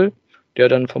soll, der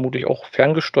dann vermutlich auch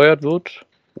ferngesteuert wird.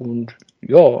 Und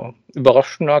ja,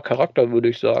 überraschender Charakter, würde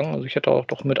ich sagen. Also ich hätte auch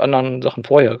doch mit anderen Sachen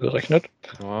vorher gerechnet.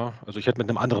 Ja, also ich hätte mit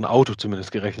einem anderen Auto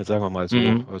zumindest gerechnet, sagen wir mal so.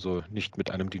 Also nicht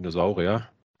mit einem Dinosaurier.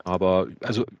 Aber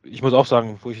also ich muss auch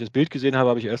sagen, wo ich das Bild gesehen habe,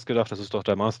 habe ich erst gedacht, das ist doch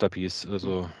der Masterpiece.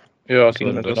 Also ja, was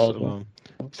soll denn das? Aber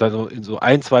ist also in so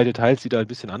ein, zwei Details sieht er ein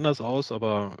bisschen anders aus,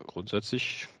 aber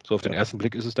grundsätzlich, so auf den ersten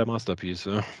Blick ist es der Masterpiece.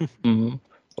 Ja.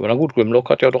 Aber na gut,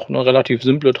 Grimlock hat ja doch eine relativ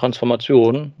simple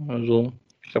Transformation. Also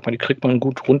ich sag mal, die kriegt man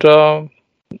gut runter,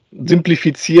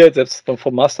 simplifiziert, selbst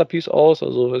vom Masterpiece aus.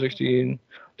 Also weiß ich,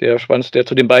 der Schwanz, der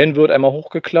zu den Beinen wird, einmal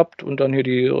hochgeklappt und dann hier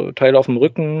die Teile auf dem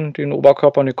Rücken, den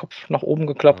Oberkörper und den Kopf nach oben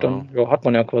geklappt, dann hat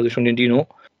man ja quasi schon den Dino.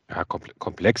 Ja,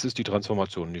 komplex ist die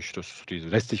Transformation nicht. Die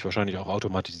lässt sich wahrscheinlich auch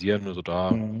automatisieren. Also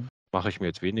da mache ich mir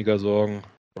jetzt weniger Sorgen.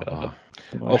 Aber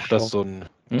auch das so ein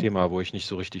Thema, wo ich nicht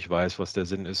so richtig weiß, was der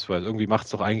Sinn ist, weil irgendwie macht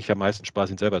es doch eigentlich am meisten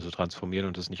Spaß, ihn selber zu transformieren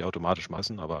und das nicht automatisch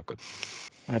machen, aber gut.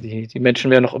 Ja, die Menschen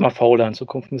werden noch immer fauler. In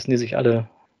Zukunft müssen die sich alle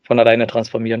von alleine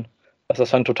transformieren. Das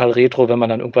ist dann total retro, wenn man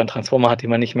dann irgendwann einen Transformer hat, den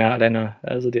man nicht mehr alleine,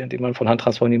 also den man von Hand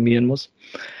transformieren muss.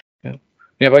 Ja,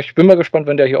 aber ich bin mal gespannt,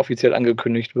 wenn der hier offiziell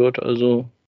angekündigt wird. Also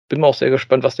bin mal auch sehr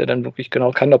gespannt, was der dann wirklich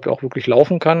genau kann, ob er auch wirklich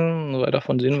laufen kann. Weil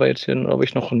davon sehen wir jetzt hier, glaube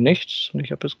ich, noch nichts. Und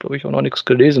ich habe jetzt, glaube ich, auch noch nichts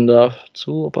gelesen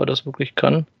dazu, ob er das wirklich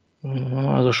kann.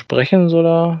 Also sprechen soll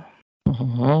er.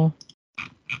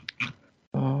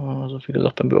 Also wie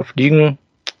gesagt, beim Überfliegen.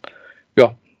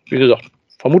 Ja, wie gesagt,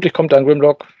 vermutlich kommt da ein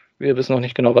Grimlock. Wir wissen noch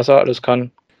nicht genau, was er alles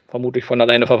kann. Vermutlich von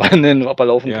alleine verwandeln, ob er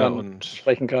laufen kann und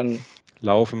sprechen kann.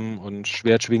 Laufen und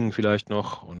Schwert schwingen vielleicht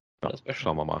noch. Und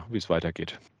schauen wir mal, wie es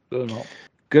weitergeht.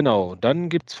 Genau, dann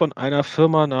gibt es von einer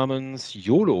Firma namens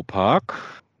YOLO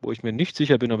Park, wo ich mir nicht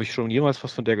sicher bin, ob ich schon jemals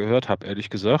was von der gehört habe, ehrlich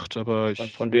gesagt. Aber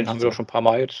von denen haben wir auch schon ein paar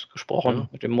Mal jetzt gesprochen,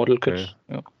 mit dem Model Kit.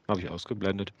 Okay. Ja. Habe ich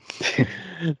ausgeblendet.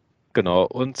 Genau,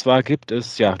 und zwar gibt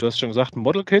es, ja, du hast schon gesagt,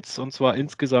 Model Kits, und zwar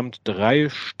insgesamt 3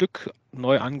 Stück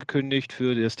neu angekündigt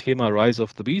für das Thema Rise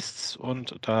of the Beasts.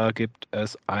 Und da gibt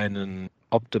es einen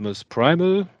Optimus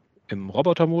Primal im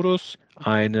Robotermodus,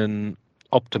 einen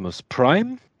Optimus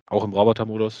Prime, auch im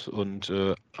Robotermodus, und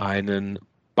einen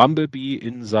Bumblebee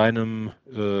in seinem,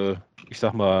 ich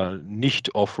sag mal,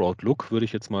 nicht Offroad-Look, würde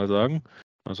ich jetzt mal sagen.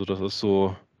 Also das ist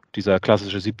so dieser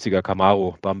klassische 70er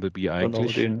Camaro Bumblebee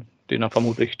eigentlich. Genau, den er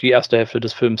vermutlich die erste Hälfte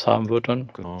des Films haben wird, dann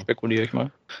spekuliere ich mal.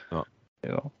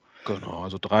 Ja. Genau,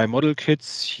 also 3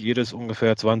 Model-Kits, jedes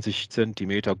ungefähr 20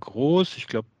 Zentimeter groß. Ich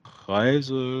glaube,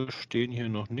 Preise stehen hier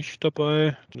noch nicht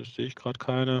dabei. Das sehe ich gerade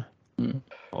keine.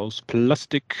 Aus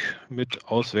Plastik mit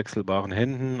auswechselbaren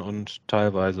Händen und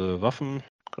teilweise Waffen.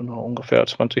 Genau, ungefähr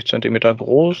 20 Zentimeter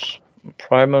groß.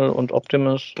 Primal und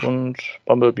Optimus und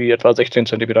Bumblebee etwa 16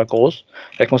 cm groß.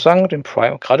 Ja, ich muss sagen,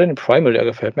 gerade den Primal, der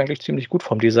gefällt mir eigentlich ziemlich gut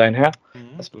vom Design her.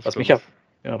 Was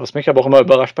mich aber auch immer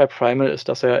überrascht bei Primal ist,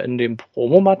 dass er in dem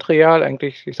Promomaterial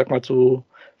eigentlich, ich sag mal, zu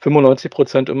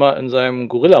 95% immer in seinem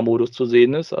Gorilla-Modus zu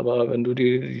sehen ist. Aber wenn du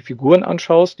die Figuren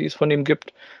anschaust, die es von ihm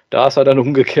gibt, da ist er dann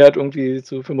umgekehrt irgendwie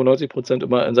zu 95%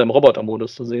 immer in seinem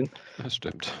Roboter-Modus zu sehen. Das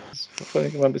stimmt. Das fand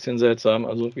ich immer ein bisschen seltsam.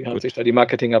 Also wie hat sich da die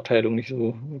Marketingabteilung nicht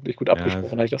so wirklich gut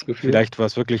abgesprochen, habe ich das Gefühl. Vielleicht war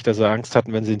es wirklich, dass sie Angst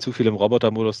hatten, wenn sie ihn zu viel im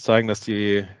Roboter-Modus zeigen, dass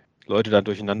die Leute dann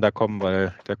durcheinander kommen,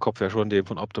 weil der Kopf ja schon dem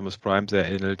von Optimus Prime sehr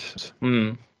ähnelt.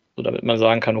 So, damit man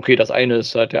sagen kann, okay, das eine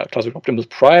ist halt der klassische Optimus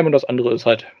Prime und das andere ist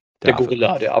halt der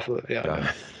Gorilla, der Affe. Ja.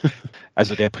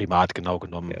 Also der Primat, genau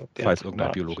genommen, falls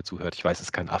irgendein Primat. Biologe zuhört. Ich weiß, es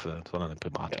ist kein Affe, sondern ein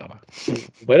Primat. Ja.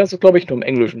 Wobei das ist, glaube ich, nur im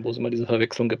Englischen, wo es immer diese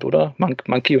Verwechslung gibt, oder?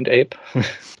 Monkey und Ape.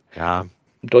 Ja.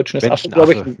 Im Deutschen ist Affe,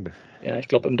 glaube ich. Ja, ich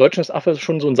glaube, im Deutschen ist Affe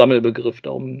schon so ein Sammelbegriff.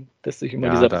 Darum lässt sich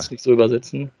immer dieser Witz nicht so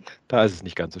übersetzen. Da ist es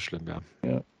nicht ganz so schlimm,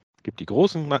 ja. Es gibt die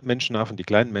großen Menschenaffen, die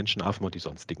kleinen Menschenaffen und die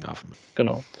sonstigen Affen.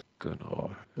 Genau.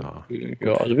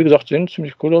 Ja, also wie gesagt, sehen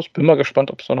ziemlich cool aus. Bin mal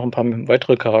gespannt, ob es da noch ein paar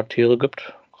weitere Charaktere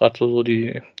gibt. Gerade so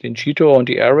den Cheetor und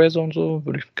die Air Racer und so.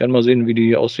 Würde ich gerne mal sehen, wie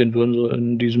die aussehen würden, so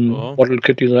in diesem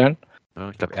Model-Kit-Design. Ja,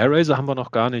 ich glaube, Air Racer haben wir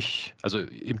noch gar nicht, also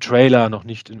im Trailer noch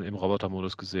nicht im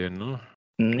Roboter-Modus gesehen, ne?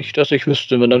 Nicht, dass ich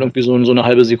wüsste, wenn dann irgendwie so eine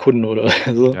halbe Sekunde oder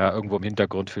so. Ja, irgendwo im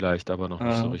Hintergrund vielleicht, aber noch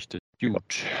nicht so richtig.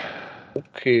 Gut.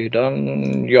 Okay,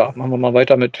 dann machen wir mal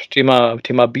weiter mit Thema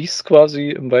Beast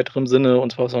quasi im weiteren Sinne.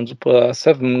 Und zwar von Super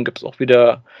 7 gibt es auch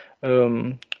wieder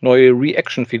neue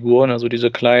Reaction-Figuren, also diese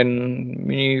kleinen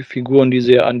Mini-Figuren, die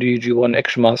sehr an die G1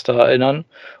 Action Master erinnern.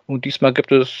 Und diesmal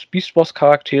gibt es Beast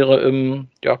Wars-Charaktere im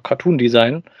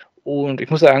Cartoon-Design. Und ich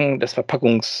muss sagen, das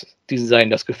Verpackungsdesign,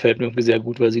 das gefällt mir irgendwie sehr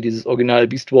gut, weil sie dieses Original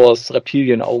Beast Wars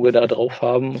Reptilienauge da drauf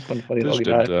haben von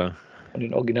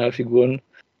den Originalfiguren.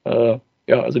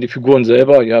 Also die Figuren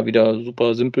selber, wieder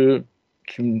super simpel,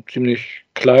 ziemlich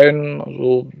klein,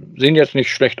 also sehen jetzt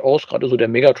nicht schlecht aus, gerade so der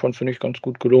Megatron finde ich ganz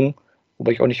gut gelungen,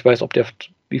 wobei ich auch nicht weiß,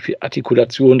 wie viel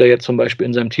Artikulation der jetzt zum Beispiel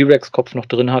in seinem T-Rex-Kopf noch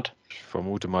drin hat. Ich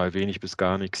vermute mal wenig bis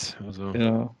gar nichts. Also.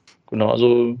 Ja, genau,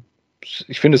 also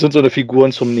ich finde, es sind so eine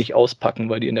Figuren zum Nicht-Auspacken,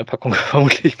 weil die in der Packung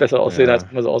vermutlich besser aussehen, als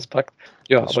wenn man sie auspackt.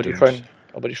 Ja,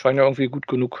 aber die scheinen ja irgendwie gut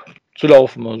genug zu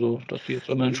laufen, also dass die jetzt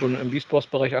immerhin schon im Beast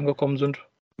Wars-Bereich angekommen sind.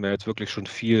 Wir haben jetzt wirklich schon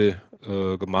viel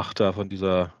gemacht da von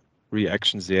dieser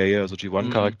Reaction-Serie, also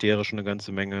G1-Charaktere schon eine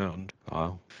ganze Menge und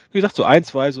wie gesagt, so ein,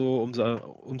 zwei so,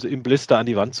 um sie im Blister an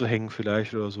die Wand zu hängen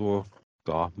vielleicht oder so.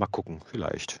 Ja, mal gucken,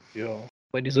 vielleicht. Ja,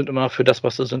 weil die sind immer für das,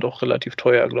 was sie sind, auch relativ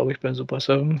teuer, glaube ich, bei Super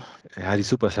 7. Ja, die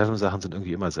Super 7-Sachen sind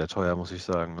irgendwie immer sehr teuer, muss ich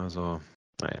sagen. Also,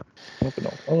 naja. Ja,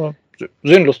 genau. Aber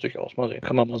sehen lustig aus, mal sehen.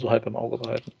 Kann man mal so halb im Auge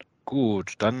behalten.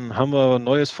 Gut, dann haben wir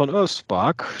Neues von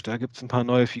Earthspark. Da gibt es ein paar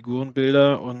neue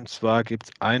Figurenbilder. Und zwar gibt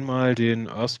es einmal den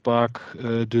Earthspark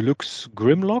Deluxe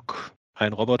Grimlock.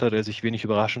 Ein Roboter, der sich wenig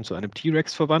überraschend zu einem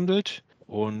T-Rex verwandelt.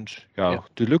 Und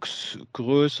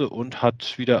Deluxe-Größe und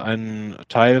hat wieder einen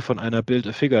Teil von einer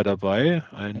Build-A-Figure dabei.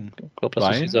 Ich glaube,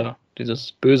 das ist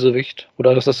dieses Bösewicht.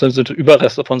 Oder das sind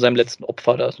Überreste von seinem letzten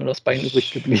Opfer. Da ist nur das Bein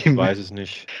übrig geblieben. Ich weiß es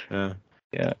nicht. Ja.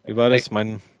 Ja, wie war das?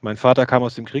 Mein Vater kam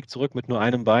aus dem Krieg zurück mit nur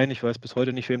einem Bein. Ich weiß bis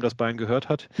heute nicht, wem das Bein gehört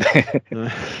hat.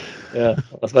 Ja,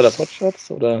 was war das,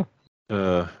 Hotshots? Oder?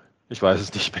 Ich weiß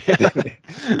es nicht mehr.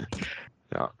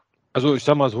 Ja. Also ich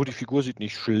sag mal so, die Figur sieht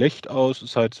nicht schlecht aus.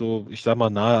 Ist halt so, ich sag mal,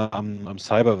 nahe am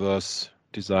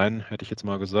Cyberverse-Design, hätte ich jetzt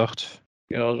mal gesagt.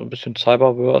 Ja, so ein bisschen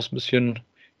Cyberverse, ein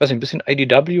bisschen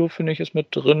IDW, finde ich, ist mit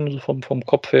drin, so vom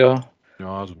Kopf her.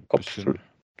 Ja, so ein bisschen.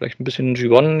 Vielleicht ein bisschen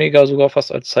G1-Neger sogar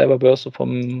fast als Cyberverse, so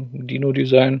vom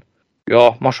Dino-Design.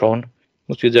 Ja, mal schauen.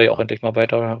 Muss die Serie auch endlich mal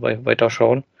weiter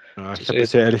schauen. Ja, ich habe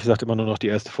bisher ehrlich gesagt immer nur noch die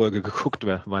erste Folge geguckt,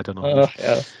 weiter noch nicht.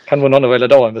 Ja, kann wohl noch eine Weile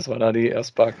dauern, bis wir da die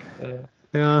Earthspark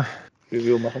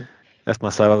Review machen.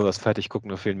 Erstmal Cyberverse fertig gucken,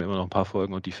 da fehlen mir immer noch ein paar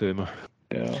Folgen und die Filme.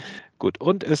 Ja. Gut,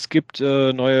 und es gibt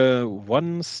neue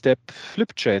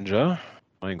One-Step-Flip-Changer.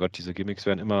 Mein Gott, diese Gimmicks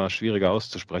werden immer schwieriger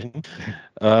auszusprechen.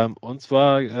 Und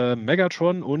zwar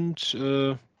Magmatron und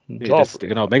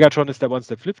Magmatron ist der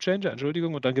One-Step-Flip-Changer,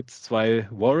 Entschuldigung. Und dann gibt es zwei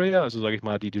Warrior, also sage ich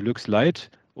mal die Deluxe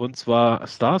Light. Und zwar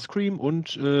Starscream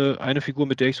und eine Figur,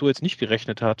 mit der ich so jetzt nicht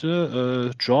gerechnet hatte,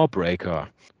 Jawbreaker.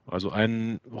 Also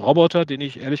ein Roboter, den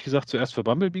ich ehrlich gesagt zuerst für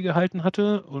Bumblebee gehalten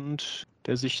hatte und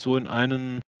der sich so in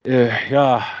einen,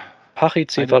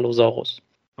 Pachycephalosaurus.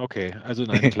 Okay, also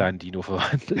in einen kleinen Dino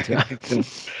verwandelt, ja.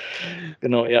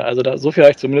 Genau, ja, also da so viel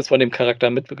habe ich zumindest von dem Charakter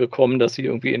mitbekommen, dass sie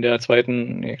irgendwie in der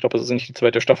zweiten, ich glaube, das ist nicht die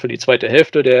zweite Staffel, die zweite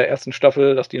Hälfte der ersten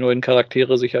Staffel, dass die neuen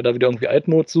Charaktere sich ja da wieder irgendwie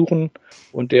Altmod suchen.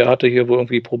 Und der hatte hier wohl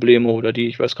irgendwie Probleme, oder die,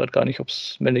 ich weiß gerade gar nicht, ob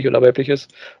es männlich oder weiblich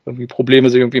ist, irgendwie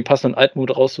Probleme, sich irgendwie einen passenden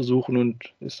Altmod rauszusuchen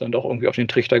und ist dann doch irgendwie auf den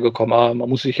Trichter gekommen, man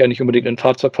muss sich ja nicht unbedingt in ein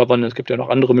Fahrzeug verwandeln, es gibt ja noch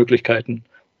andere Möglichkeiten.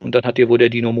 Und dann hat ihr wohl der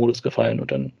Dino-Modus gefallen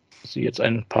und dann ist sie jetzt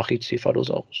ein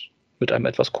Pachycephalosaurus. Mit einem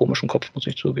etwas komischen Kopf, muss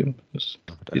ich zugeben. Das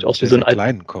sieht aus wie so ein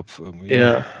kleinen Kopf irgendwie.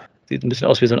 Ja, sieht ein bisschen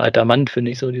aus wie so ein alter Mann,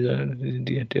 finde ich, so der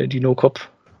Dino-Kopf.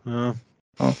 Ja.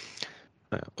 Ja.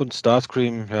 Und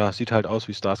Starscream, ja, sieht halt aus,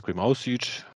 wie Starscream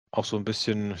aussieht. Auch so ein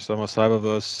bisschen, ich sag mal,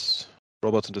 Cyberverse,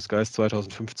 Robots in Disguise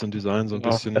 2015 Design, so ein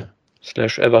bisschen.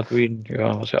 Slash Evergreen,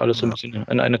 ja, was ja alles so ein bisschen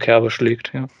in eine Kerbe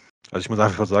schlägt, ja. Also ich muss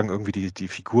einfach sagen, irgendwie die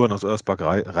Figuren aus Earthspark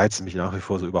reizen mich nach wie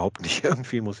vor so überhaupt nicht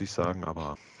irgendwie, muss ich sagen.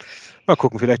 Aber mal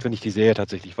gucken, vielleicht, wenn ich die Serie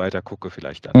tatsächlich weiter gucke,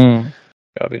 vielleicht dann.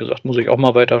 Ja, wie gesagt, muss ich auch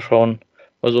mal weiterschauen.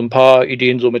 Also ein paar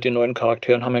Ideen so mit den neuen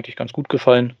Charakteren haben mir eigentlich ganz gut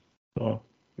gefallen. Ja,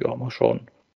 mal schauen.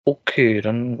 Okay,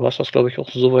 dann war es das, glaube ich, auch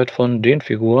soweit von den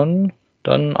Figuren.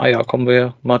 Dann, kommen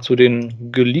wir mal zu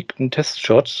den geleakten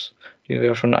Testshots, die wir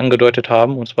ja schon angedeutet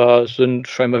haben. Und zwar sind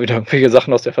scheinbar wieder irgendwelche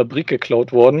Sachen aus der Fabrik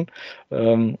geklaut worden.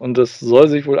 Und es soll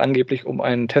sich wohl angeblich um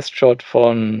einen Testshot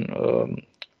von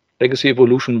Legacy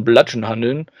Evolution Bludgeon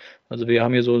handeln. Also wir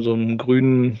haben hier so einen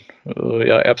grünen,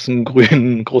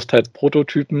 erbsengrünen großteils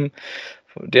Prototypen,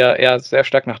 der eher sehr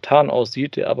stark nach Tarn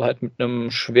aussieht, der aber halt mit einem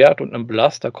Schwert und einem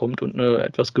Blaster kommt und eine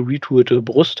etwas geretoolte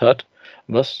Brust hat,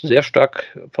 was sehr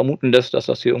stark vermuten lässt, dass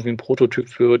das hier irgendwie ein Prototyp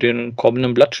für den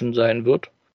kommenden Bludgeon sein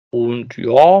wird. Und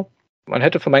ja, man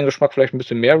hätte für meinen Geschmack vielleicht ein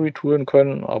bisschen mehr retoolen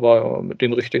können, aber mit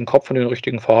dem richtigen Kopf und den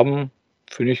richtigen Farben,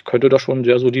 finde ich, könnte das schon einen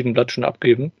sehr soliden Bludgeon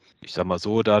abgeben. Ich sag mal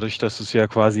so, dadurch, dass es ja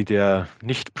quasi der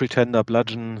Nicht-Pretender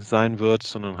Bludgeon sein wird,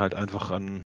 sondern halt einfach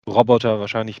ein Roboter,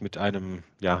 wahrscheinlich mit einem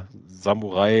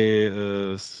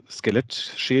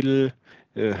Samurai-Skelettschädel,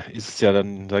 ist es ja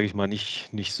dann, sage ich mal, nicht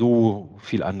so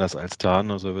viel anders als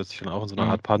Tarn. Also er wird sich dann auch in so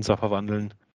eine Art Panzer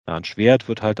verwandeln. Ja, ein Schwert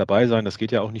wird halt dabei sein, das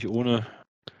geht ja auch nicht ohne.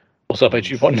 Außer bei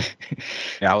G1.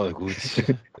 Ja, aber gut.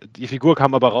 Die Figur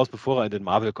kam aber raus, bevor er in den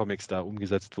Marvel-Comics da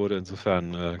umgesetzt wurde.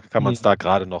 Insofern kann man es da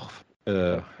gerade noch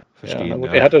verstehen. Ja,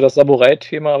 gut. Er hatte das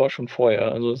Samurai-Thema aber schon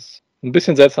vorher. Also ein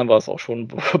bisschen seltsam war es auch schon,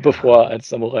 bevor er als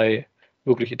Samurai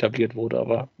wirklich etabliert wurde.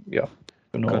 Aber ja,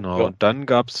 genau. Ja. Und dann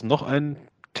gab es noch einen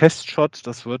Testshot.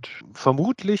 Das wird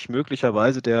vermutlich,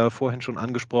 möglicherweise der vorhin schon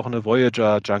angesprochene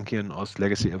Voyager Junkion aus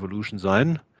Legacy Evolution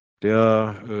sein.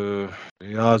 Der,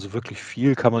 so wirklich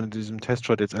viel kann man in diesem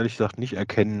Testshot jetzt ehrlich gesagt nicht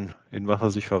erkennen, in was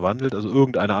er sich verwandelt. Also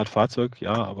irgendeine Art Fahrzeug,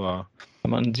 ja, aber.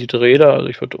 Man sieht Räder, also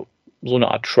ich würde so eine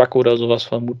Art Truck oder sowas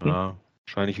vermuten. Ja,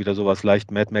 wahrscheinlich wieder sowas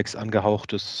leicht Mad Max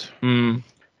angehauchtes.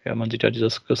 Ja, man sieht ja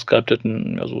dieses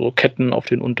gesculpteten, also Ketten auf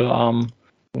den Unterarmen.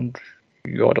 Und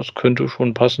ja, das könnte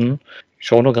schon passen. Ich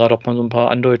schaue nur gerade, ob man so ein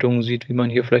paar Andeutungen sieht, wie man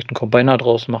hier vielleicht einen Combiner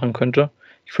draus machen könnte.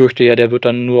 Ich fürchte ja, der wird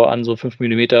dann nur an so 5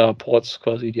 mm Ports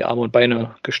quasi die Arme und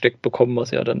Beine gesteckt bekommen, was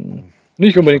ja dann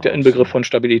nicht unbedingt der Inbegriff von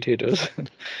Stabilität ist.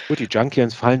 Gut, die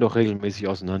Junkions fallen doch regelmäßig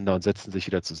auseinander und setzen sich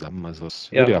wieder zusammen. Also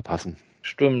es würde ja passen.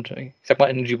 Stimmt. Ich sag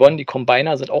mal, in G1, die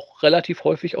Combiner sind auch relativ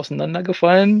häufig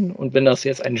auseinandergefallen. Und wenn das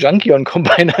jetzt ein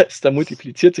Junkion-Combiner ist, dann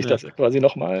multipliziert sich das ja quasi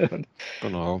nochmal.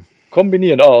 Genau.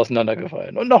 Kombinieren,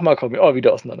 auseinandergefallen. Und nochmal kombinieren,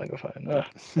 wieder auseinandergefallen.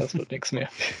 Das wird nichts mehr.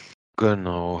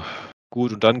 Genau.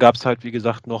 Gut, und dann gab es halt, wie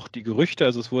gesagt, noch die Gerüchte.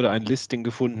 Also es wurde ein Listing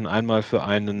gefunden, einmal für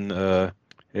einen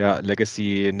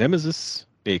Legacy Nemesis.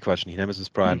 Nee, Quatsch, nicht Nemesis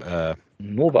Prime.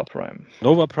 Nova Prime.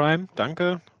 Nova Prime,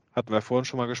 danke. Hatten wir vorhin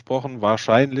schon mal gesprochen.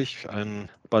 Wahrscheinlich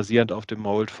basierend auf dem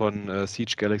Mold von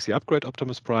Siege Galaxy Upgrade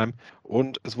Optimus Prime.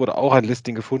 Und es wurde auch ein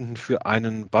Listing gefunden für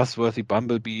einen Buzzworthy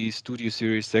Bumblebee Studio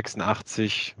Series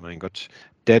 86. Mein Gott.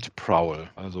 Dead Prowl.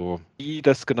 Also wie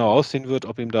das genau aussehen wird,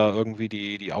 ob ihm da irgendwie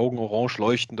die Augen orange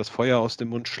leuchten, das Feuer aus dem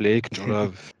Mund schlägt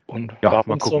oder. Und ja,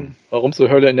 mal gucken. Warum zur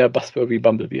Hölle in der Buzzworthy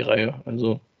Bumblebee-Reihe?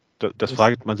 Also. Das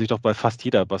fragt man sich doch bei fast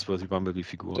jeder Buzzworthy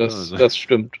Bumblebee-Figur. Das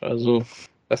stimmt. Also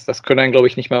das können dann, glaube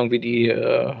ich, nicht mal irgendwie die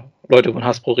Leute von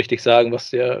Hasbro richtig sagen,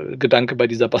 was der Gedanke bei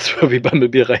dieser Buzzworthy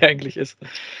Bumblebee-Reihe eigentlich ist.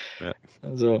 Ja.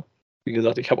 Also, wie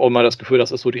gesagt, ich habe auch mal das Gefühl,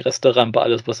 das ist so die Resterampe,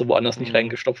 alles, was sie woanders nicht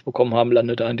reingestopft bekommen haben,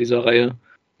 landet da in dieser Reihe.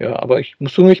 Ja, aber ich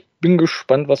bin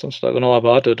gespannt, was uns da genau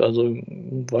erwartet. Also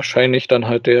wahrscheinlich dann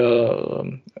halt der,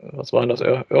 was war denn das,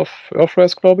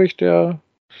 Earthrise, glaube ich, der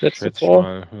letzte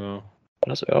Tor. War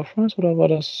das Earthrise oder war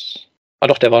das...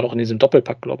 doch, der war doch in diesem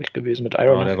Doppelpack, glaube ich, gewesen mit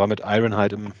Ironhide. Ja, der war mit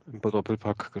Ironhide im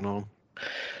Doppelpack, genau.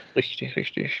 Richtig.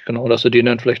 Genau, dass sie den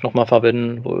dann vielleicht nochmal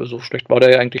verwenden. So schlecht war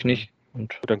der ja eigentlich nicht.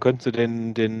 Und dann könnten sie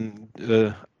den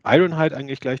Ironhide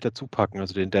eigentlich gleich dazu packen,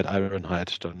 also den Dead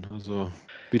Ironhide dann. Also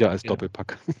wieder als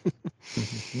Doppelpack.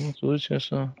 So ist es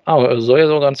ja. Aber soll ja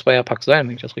sogar ein Zweierpack sein,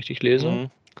 wenn ich das richtig lese.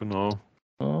 Genau.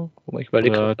 Ja, ich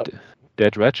überlege oder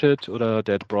Dead Ratchet oder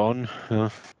Dead Brawn.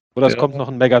 Ja. Oder es kommt noch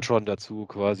ein Megatron dazu,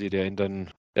 quasi, der ihn dann.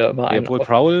 Ja, immer Obwohl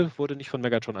Prowl wurde nicht von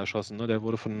Megatron erschossen, ne? Der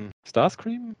wurde von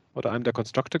Starscream oder einem der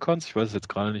Constructicons. Ich weiß es jetzt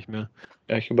gerade nicht mehr.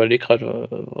 Ja, ich überlege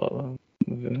gerade.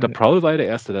 Der Prowl war ja der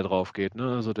Erste, der drauf geht,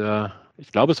 ne? Also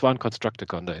ich glaube, es war ein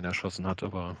Constructicon, der ihn erschossen hat,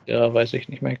 aber. Ja, weiß ich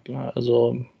nicht mehr klar.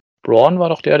 Also Brawn war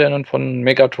doch der dann von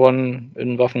Megatron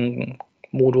in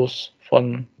Waffenmodus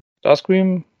von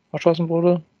Starscream erschossen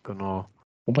wurde. Genau.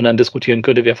 Wo man dann diskutieren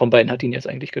könnte, wer von beiden hat ihn jetzt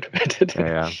eigentlich getötet.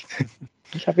 Ja.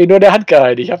 Ich habe ihn nur in der Hand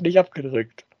gehalten, ich habe nicht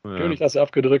abgedrückt. Ja. Natürlich hast du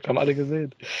abgedrückt, haben alle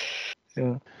gesehen.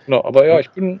 Ja. Genau, aber ja, ich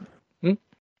bin.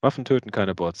 Waffen töten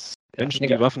keine Bots. Ja, Menschen,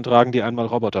 die Waffen tragen, die einmal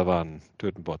Roboter waren,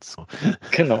 töten Bots.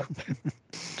 Genau.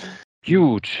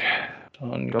 Gut.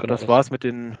 Dann, ich glaube, das war's mit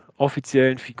den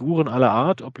offiziellen Figuren aller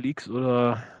Art, ob Leaks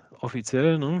oder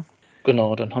offiziell, ne?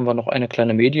 Genau, dann haben wir noch eine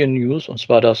kleine Medien-News, und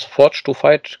zwar das Forge to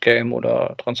Fight Game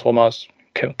oder Transformers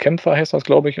Kämpfer heißt das,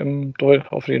 glaube ich, in Deutsch.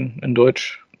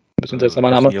 Ein bisschen seltsamer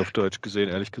Name. Ich habe nie auf Deutsch gesehen,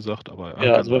 ehrlich gesagt, aber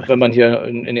ja, also wenn man hier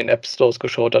in den App Stores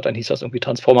geschaut hat, dann hieß das irgendwie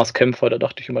Transformers Kämpfer, da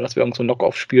dachte ich immer, das wäre irgend so ein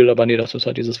Knock-Off-Spiel, aber nee, das ist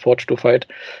halt dieses Forge to Fight.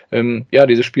 Ja,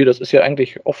 dieses Spiel, das ist ja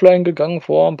eigentlich offline gegangen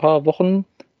vor ein paar Wochen,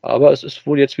 aber es ist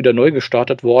wohl jetzt wieder neu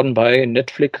gestartet worden bei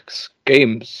Netflix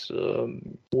Games,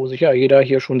 wo sicher jeder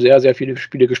hier schon sehr, sehr viele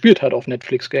Spiele gespielt hat auf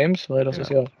Netflix Games, weil das ist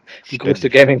ja die größte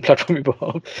Gaming-Plattform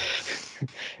überhaupt.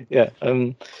 Ja,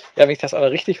 wenn ich das aber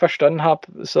richtig verstanden habe,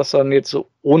 ist das dann jetzt so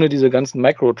ohne diese ganzen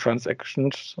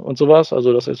Microtransactions und sowas.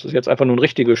 Also das ist jetzt einfach nur ein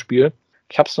richtiges Spiel.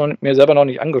 Ich habe es mir selber noch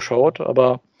nicht angeschaut,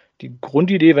 aber die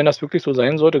Grundidee, wenn das wirklich so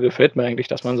sein sollte, gefällt mir eigentlich,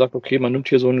 dass man sagt, okay, man nimmt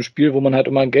hier so ein Spiel, wo man halt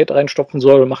immer Geld reinstopfen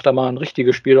soll und macht da mal ein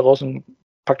richtiges Spiel raus und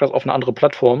packt das auf eine andere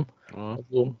Plattform. Ja.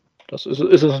 Also das ist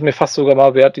es mir fast sogar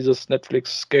mal wert, dieses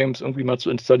Netflix Games irgendwie mal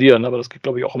zu installieren, aber das geht,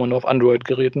 glaube ich, auch immer nur auf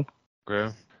Android-Geräten. Okay.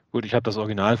 Gut, ich habe das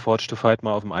Original Forge to Fight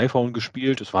mal auf dem iPhone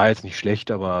gespielt. Es war jetzt nicht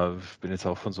schlecht, aber ich bin jetzt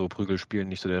auch von so Prügelspielen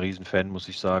nicht so der Riesenfan, muss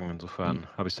ich sagen. Insofern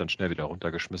habe ich es dann schnell wieder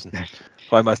runtergeschmissen.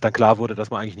 Vor allem, als dann klar wurde, dass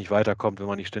man eigentlich nicht weiterkommt, wenn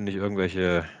man nicht ständig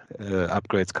irgendwelche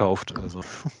Upgrades kauft. Also.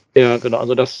 Ja, genau.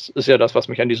 Also das ist ja das, was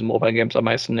mich an diesen Mobile Games am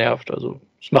meisten nervt. Also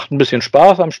es macht ein bisschen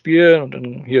Spaß am Spielen und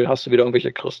dann hier hast du wieder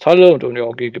irgendwelche Kristalle und dann, ja,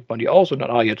 okay, gibt man die aus und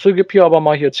dann, jetzt gib hier aber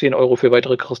mal hier 10 Euro für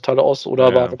weitere Kristalle aus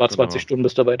oder warte mal 20 Stunden,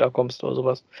 bis du weiterkommst oder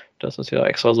sowas. Das ist ja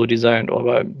extra so designt.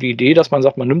 Aber die Idee, dass man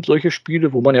sagt, man nimmt solche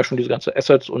Spiele, wo man ja schon diese ganze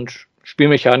Assets und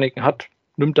Spielmechaniken hat,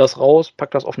 nimmt das raus,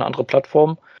 packt das auf eine andere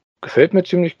Plattform, gefällt mir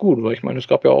ziemlich gut. Weil ich meine, es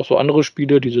gab ja auch so andere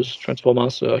Spiele, dieses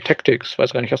Transformers Tactics,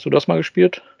 weiß gar nicht, hast du das mal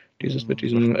gespielt? Dieses mit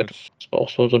diesem, das war auch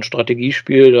so ein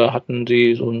Strategiespiel, da hatten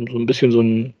sie so ein bisschen so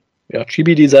ein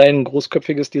Chibi-Design,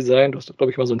 großköpfiges Design. Du hast,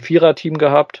 glaube ich, mal so ein Vierer-Team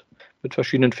gehabt mit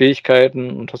verschiedenen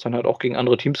Fähigkeiten und hast dann halt auch gegen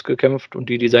andere Teams gekämpft und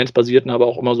die Designs basierten aber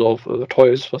auch immer so auf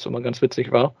Toys, was immer ganz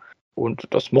witzig war. Und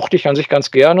das mochte ich an sich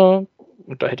ganz gerne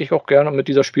und da hätte ich auch gerne mit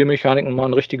dieser Spielmechanik mal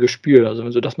ein richtiges Spiel. Also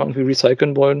wenn sie das mal irgendwie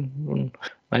recyceln wollen, dann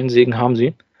einen Segen haben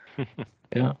sie.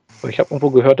 Ja, aber ich habe irgendwo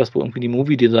gehört, dass wohl irgendwie die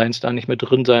Movie-Designs da nicht mit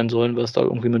drin sein sollen, weil es da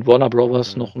irgendwie mit Warner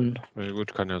Brothers noch ein... Ja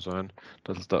gut, kann ja sein,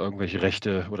 dass es da irgendwelche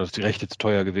Rechte oder dass die Rechte zu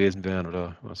teuer gewesen wären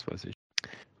oder was weiß ich.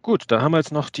 Gut, dann haben wir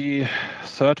jetzt noch die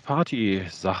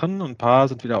Third-Party-Sachen. Ein paar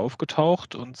sind wieder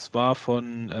aufgetaucht und zwar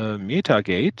von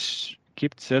Metagate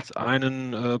gibt es jetzt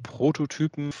einen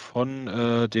Prototypen von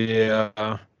der,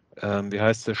 wie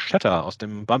heißt es, Shatter aus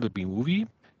dem Bumblebee-Movie,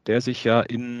 der sich ja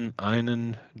in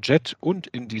einen Jet und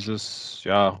in dieses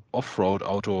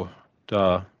Offroad-Auto,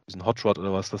 da diesen Hot Rod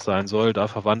oder was das sein soll, da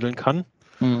verwandeln kann.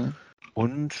 Mhm.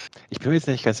 Und ich bin mir jetzt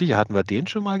nicht ganz sicher, hatten wir den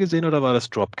schon mal gesehen oder war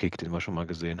das Dropkick, den wir schon mal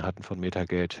gesehen hatten von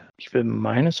Metagate? Ich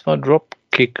meine, es war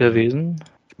Dropkick gewesen.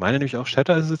 Ich meine nämlich auch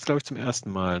Shatter ist es jetzt, glaube ich, zum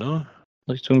ersten Mal, ne?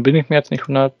 Richtung bin ich mir jetzt nicht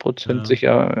 100%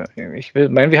 sicher. Ich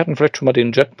meine, wir hatten vielleicht schon mal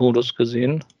den Jet-Modus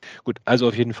gesehen. Gut, also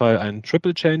auf jeden Fall ein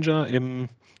Triple Changer im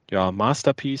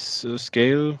Masterpiece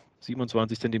Scale,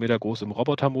 27 cm groß im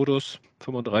Roboter-Modus,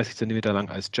 35 cm lang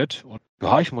als Jet. Und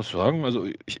ja, ich muss sagen, also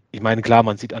ich meine, klar,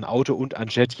 man sieht an Auto und an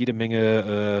Jet jede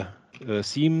Menge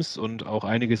Seams und auch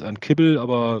einiges an Kibbel,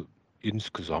 aber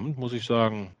insgesamt muss ich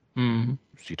sagen,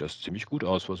 sieht das ziemlich gut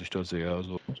aus, was ich da sehe.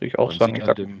 Also muss ich auch sagen.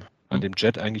 Sieht an dem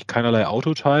Jet eigentlich keinerlei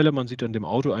Autoteile, man sieht an dem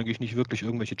Auto eigentlich nicht wirklich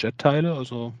irgendwelche Jet-Teile,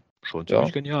 also schon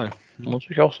ziemlich genial. Muss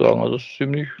ich auch sagen, also es ist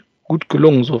ziemlich gut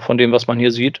gelungen, so von dem, was man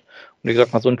hier sieht. Und ich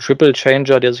sag mal, so ein Triple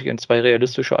Changer, der sich in 2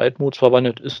 realistische Altmodes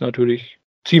verwandelt, ist natürlich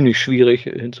ziemlich schwierig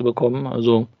hinzubekommen.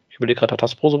 Also ich überlege gerade, hat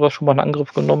Hasbro sowas schon mal in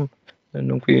Angriff genommen?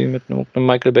 Irgendwie mit einem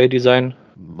Michael Bay Design?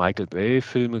 Michael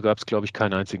Bay-Filme gab es, glaube ich,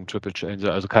 keinen einzigen Triple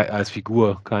Changer, also als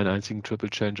Figur keinen einzigen Triple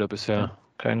Changer bisher.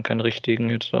 Keinen richtigen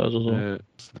jetzt, also so.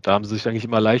 Da haben sie sich eigentlich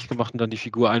immer leicht gemacht und dann die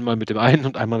Figur einmal mit dem einen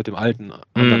und einmal mit dem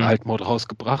anderen Altmod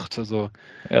rausgebracht. Also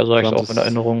ja, so habe ich es auch in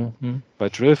Erinnerung. Bei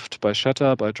Drift, bei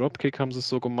Shatter, bei Dropkick haben sie es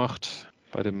so gemacht.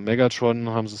 Bei dem Megatron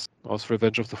haben sie es aus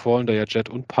Revenge of the Fallen, der ja Jet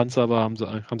und Panzer war, haben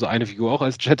sie eine Figur auch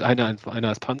als Jet, eine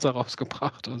als Panzer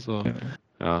rausgebracht. Also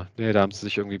da haben sie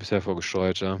sich irgendwie bisher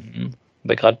vorgescheut, ja.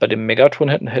 Weil gerade bei dem Megatron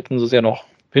hätten sie es ja noch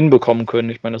hinbekommen können.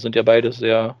 Ich meine, das sind ja beides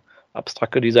sehr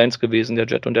abstrakte Designs gewesen, der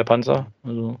Jet und der Panzer.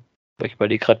 Also, ich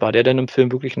überlege gerade, war der denn im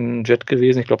Film wirklich ein Jet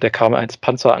gewesen? Ich glaube, der kam als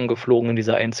Panzer angeflogen in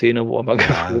dieser einen Szene, wo er mal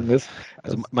geflogen ist.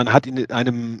 Also man hat ihn in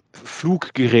einem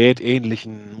Fluggerät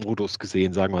ähnlichen Modus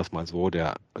gesehen, sagen wir es mal so,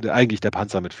 der eigentlich der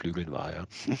Panzer mit Flügeln war, ja.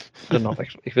 Genau,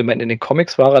 ich will meinen, in den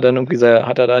Comics war er dann irgendwie,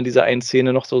 hat er da in dieser einen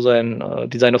Szene noch so sein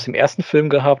Design aus dem ersten Film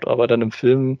gehabt, aber dann im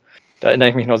Film, da erinnere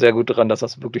ich mich noch sehr gut dran, dass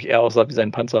das wirklich eher aussah wie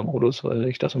sein Panzermodus, weil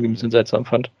ich das irgendwie ein bisschen seltsam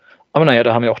fand. Aber naja,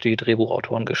 da haben ja auch die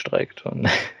Drehbuchautoren gestreikt. Und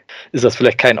ist das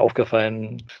vielleicht keinen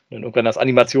aufgefallen? Dann irgendwann das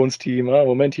Animationsteam,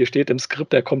 Moment, hier steht im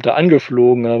Skript, der kommt da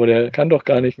angeflogen, aber der kann doch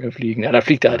gar nicht mehr fliegen. Ja, da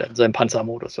fliegt er halt in seinem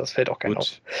Panzermodus, das fällt auch keinem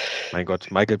auf. Mein Gott,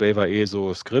 Michael Bay war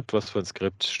so Skript, was für ein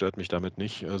Skript, stört mich damit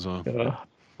nicht. Also. Ja,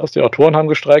 die Autoren haben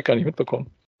gestreikt, gar nicht mitbekommen.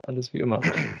 Alles wie immer.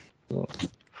 So.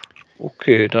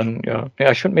 Okay, dann ja.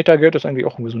 Ja, ich finde Metagate ist eigentlich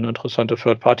auch irgendwie so eine interessante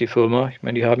Third-Party-Firma. Ich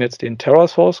meine, die haben jetzt den Terror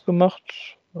Source gemacht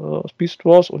aus Beast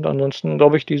Wars und ansonsten,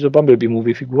 glaube ich, diese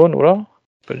Bumblebee-Movie-Figuren, oder?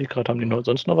 Weil die gerade haben die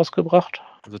sonst noch was gebracht.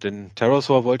 Also den Terror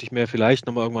wollte ich mir vielleicht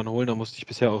nochmal irgendwann holen, da musste ich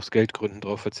bisher aus Geldgründen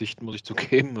drauf verzichten, muss ich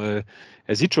zugeben. Weil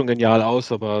er sieht schon genial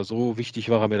aus, aber so wichtig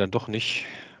war er mir dann doch nicht.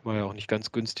 War ja auch nicht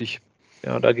ganz günstig.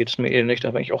 Ja, da geht es mir ähnlich.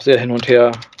 Da bin ich auch sehr hin und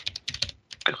her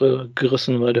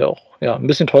gerissen, weil der auch ein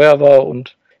bisschen teuer war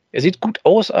und er sieht gut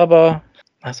aus, aber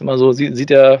das ist immer so, sieht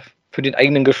er für den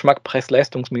eigenen Geschmack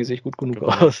preis-leistungsmäßig gut genug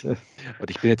aus. Und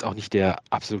ich bin jetzt auch nicht der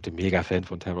absolute Mega-Fan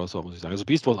von Terror, muss ich sagen. Also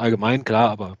Beast Wars allgemein, klar,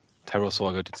 aber Terror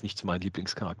gehört jetzt nicht zu meinen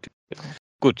Lieblingscharakter. Ja.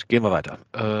 Gut, gehen wir weiter.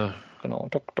 Genau,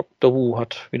 Dr. Who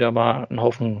hat wieder mal einen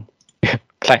Haufen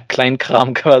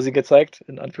Kleinkram quasi gezeigt,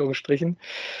 in Anführungsstrichen.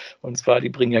 Und zwar, die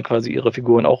bringen ja quasi ihre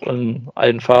Figuren auch in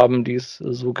allen Farben, die es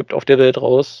so gibt auf der Welt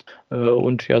raus.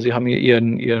 Und ja, sie haben hier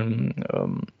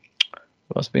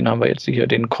wen haben wir jetzt hier?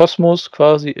 Den Kosmos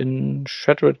quasi in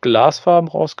Shattered Glasfarben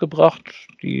rausgebracht,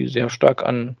 die sehr stark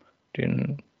an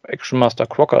den Action Master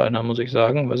Crocker erinnern, muss ich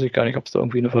sagen. Weiß ich gar nicht, ob es da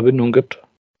irgendwie eine Verbindung gibt.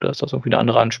 Oder ist das irgendwie eine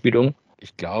andere Anspielung?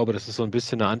 Ich glaube, das ist so ein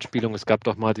bisschen eine Anspielung. Es gab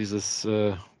doch mal dieses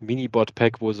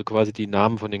Minibot-Pack, wo sie quasi die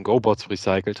Namen von den Go-Bots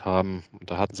recycelt haben.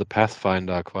 Und da hatten sie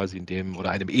Pathfinder quasi in dem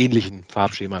oder einem ähnlichen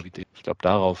Farbschema wie dem. Ich glaube,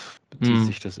 darauf bezieht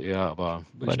sich das eher, aber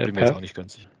ich bin mir jetzt auch nicht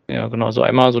ganz sicher. Ja, genau. Also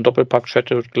einmal so ein Doppelpack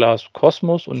Shattered Glass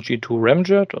Cosmos und G2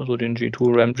 Ramjet. Also den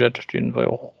G2 Ramjet, den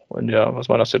wir auch in der, was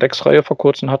war das, der Dex-Reihe vor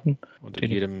kurzem hatten. Und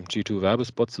in jedem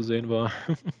G2-Werbespot zu sehen war.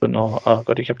 Genau. Ah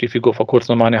Gott, ich habe die Figur vor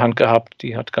kurzem nochmal in der Hand gehabt.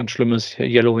 Die hat ganz schlimmes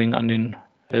Yellowing an den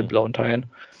hellblauen Teilen.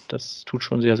 Das tut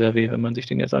schon sehr, sehr weh, wenn man sich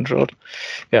den jetzt anschaut.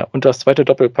 Ja, und das zweite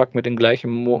Doppelpack mit den gleichen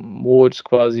Modes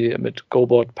quasi mit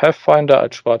Go-Board Pathfinder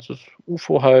als schwarzes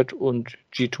UFO halt und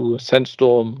G2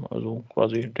 Sandstorm, also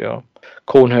quasi der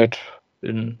Conehead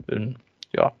in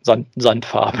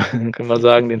Sandfarben, können wir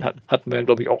sagen. Den hatten wir,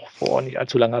 glaube ich, auch vor nicht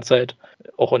allzu langer Zeit,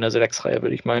 auch in der Select-Reihe,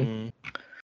 würde ich meinen.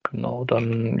 Genau,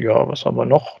 dann, was haben wir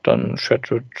noch? Dann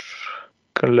Shattered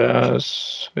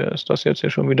Glass, wer ist das jetzt hier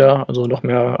schon wieder? Also noch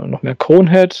mehr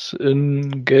Coneheads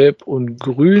in Gelb und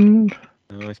Grün.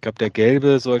 Ja, ich glaube, der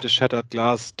gelbe sollte Shattered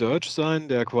Glass Dirge sein,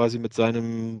 der quasi mit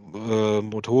seinen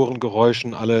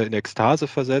Motorengeräuschen alle in Ekstase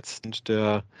versetzt. Und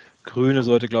der grüne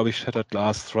sollte, glaube ich, Shattered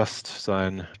Glass Thrust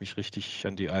sein, wenn ich mich richtig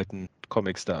an die alten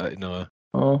Comics da erinnere.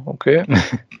 Oh, okay.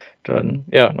 Dann,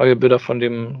 neue Bilder von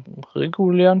dem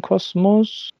regulären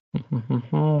Kosmos.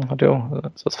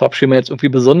 Ist das Farbschema jetzt irgendwie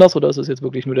besonders oder ist es jetzt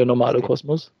wirklich nur der normale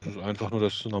Kosmos? Das ist einfach nur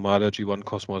das normale G1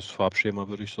 Kosmos Farbschema,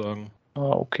 würde ich sagen.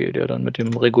 Ah, okay, der dann mit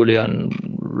dem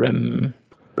regulären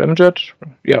Ramjet.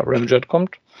 Ja, Ramjet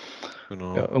kommt.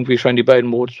 Genau. Ja, irgendwie scheinen die beiden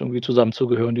Modes irgendwie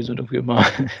zusammenzugehören. Die sind irgendwie immer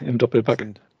im Doppelpack.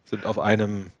 Sind auf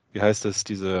einem, wie heißt das,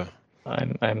 wo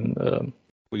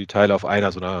die Teile auf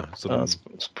einer so einem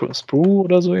Sprue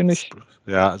oder so ähnlich.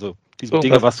 Ja, also diese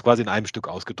Dinge, was quasi in einem Stück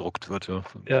ausgedruckt wird.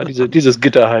 Ja, dieses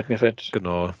Gitter halt, mir fällt.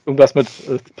 Genau. Irgendwas mit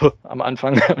am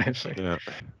Anfang. Ja.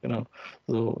 Genau.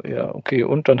 So, ja, okay.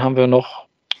 Und dann haben wir noch,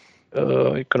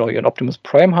 ihren Optimus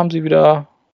Prime haben sie wieder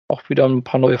ein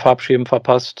paar neue Farbschemen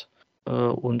verpasst.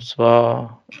 Und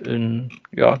zwar in,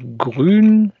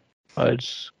 grün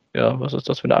als, was ist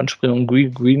das für eine Anspielung?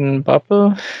 Green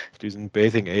Bappe? Diesen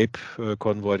Bathing Ape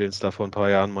Konvoi, den es da vor ein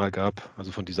paar Jahren mal gab.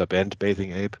 Also von dieser Band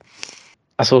Bathing Ape.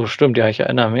 Achso, stimmt, ja, ich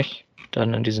erinnere mich.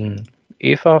 Dann in diesen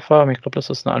Eva-Farben, ich glaube,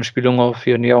 das ist eine Anspielung auf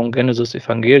hier Neon Genesis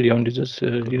Evangelion, dieses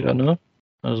Lieder, ne?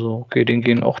 Also, okay, denen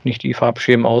gehen auch nicht die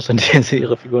Farbschemen aus, in denen sie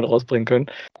ihre Figuren rausbringen können.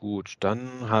 Gut,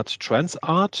 dann hat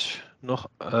Transart noch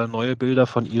neue Bilder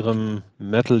von ihrem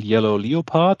Metal Yellow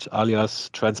Leopard alias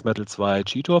Transmetal 2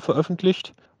 Cheetor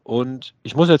veröffentlicht. Und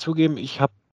ich muss ja zugeben,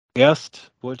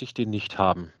 wollte ich den nicht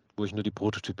haben, wo ich nur die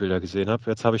Prototypbilder gesehen habe.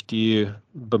 Jetzt habe ich die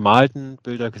bemalten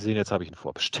Bilder gesehen, jetzt habe ich ihn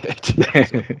vorbestellt.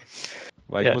 Also,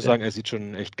 weil ich muss sagen, er sieht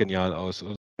schon echt genial aus.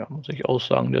 Ja, muss ich auch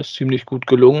sagen, der ist ziemlich gut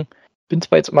gelungen. Bin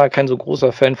zwar jetzt mal kein so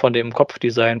großer Fan von dem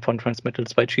Kopfdesign von Transmetal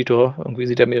 2 Cheetor. Irgendwie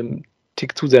sieht er mir einen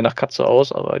Tick zu sehr nach Katze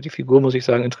aus, aber die Figur, muss ich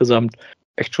sagen, insgesamt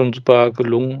echt schon super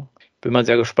gelungen. Bin mal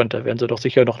sehr gespannt, da werden sie doch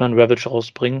sicher noch einen Ravage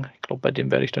rausbringen. Ich glaube, bei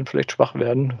dem werde ich dann vielleicht schwach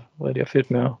werden, weil der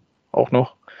fehlt mir auch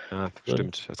noch. Ja,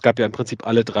 stimmt. Es gab ja im Prinzip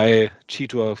alle 3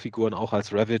 Cheetor-Figuren auch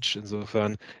als Ravage.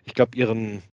 Insofern, ich glaube,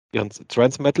 ihren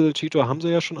Transmetal Cheetor haben sie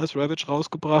ja schon als Ravage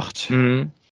rausgebracht.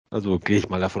 Mhm. Also gehe ich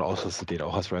mal davon aus, dass sie den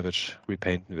auch als Ravage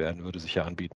repainten werden, würde sich ja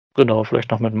anbieten. Genau, vielleicht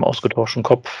noch mit einem ausgetauschten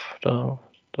Kopf,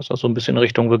 dass das so ein bisschen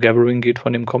Richtung The Gathering geht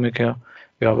von dem Comic her.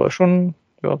 Ja, aber schon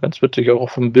ganz witzig, auch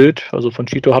vom Bild. Also von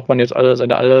Cheetor hat man jetzt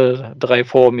alle 3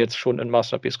 Formen jetzt schon in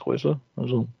Masterpiece-Größe.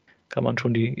 Also kann man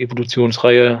schon die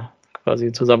Evolutionsreihe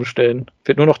quasi zusammenstellen.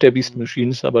 Fehlt nur noch der Beast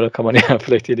Machines, aber da kann man ja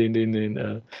vielleicht hier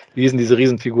wie hieß denn diese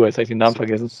Riesenfigur? Jetzt habe ich den Namen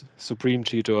vergessen. Supreme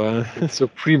Cheetor.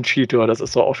 Supreme Cheetor, das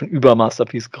ist doch auch schon über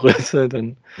Masterpiece-Größe.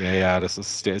 Ja,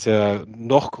 der ist ja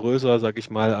noch größer, sag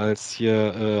ich mal, als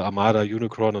hier Armada,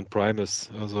 Unicron und Primus.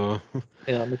 Also.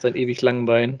 Ja, mit seinen ewig langen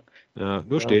Beinen. Ja,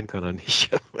 nur stehen kann er nicht.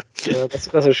 Ja,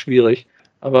 das ist schwierig.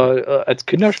 Aber als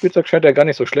Kinderspielzeug scheint er gar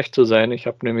nicht so schlecht zu sein. Ich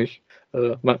habe nämlich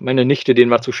meine Nichte den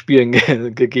mal zu spielen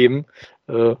gegeben.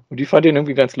 Und die fand den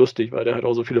irgendwie ganz lustig, weil der halt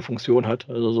auch so viele Funktionen hat.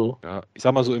 Also so. Ja, ich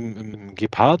sag mal so, im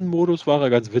Geparden-Modus war er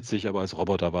ganz witzig, aber als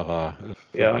Roboter war er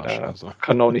für Ja, Arsch. der Also.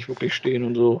 kann auch nicht wirklich stehen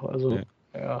und so. Also,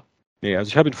 ja. Nee, also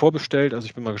ich habe ihn vorbestellt, also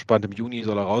ich bin mal gespannt, im Juni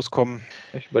soll er rauskommen.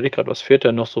 Ich überlege gerade, was fehlt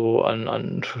denn noch so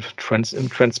im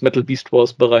Trans-Metal Beast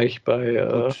Wars Bereich bei.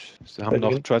 Gut, sie haben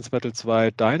noch Transmetal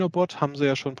 2 Dinobot, haben sie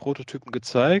ja schon Prototypen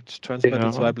gezeigt.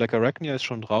 Transmetal 2 Black Arachnia ist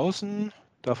schon draußen.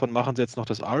 Davon machen sie jetzt noch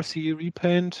das RC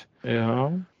Repaint.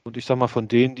 Ja. Und ich sag mal, von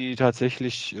denen, die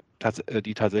tatsächlich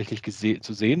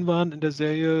zu sehen waren in der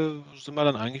Serie, sind wir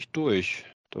dann eigentlich durch.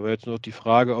 Da wäre jetzt nur die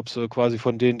Frage, ob sie quasi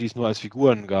von denen, die es nur als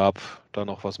Figuren gab, da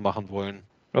noch was machen wollen.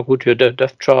 Na gut, hier der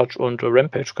Death Charge und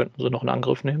Rampage könnten sie noch in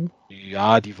Angriff nehmen.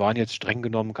 Ja, die waren jetzt streng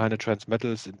genommen keine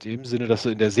Transmetals in dem Sinne, dass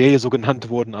sie in der Serie so genannt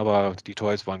wurden, aber die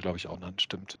Toys waren, glaube ich, auch genannt,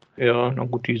 stimmt. Ja, na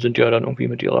gut, die sind ja dann irgendwie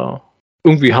mit ihrer.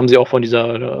 Irgendwie haben sie auch von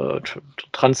dieser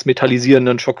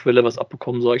transmetallisierenden Schockwelle was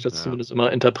abbekommen, so habe ich das zumindest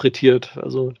immer interpretiert.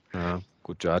 Also. Ja,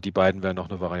 gut, ja, die beiden wären noch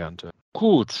eine Variante.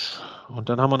 Gut, und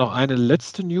dann haben wir noch eine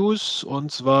letzte News,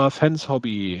 und zwar Fans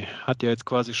Hobby hat ja jetzt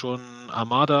quasi schon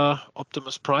Armada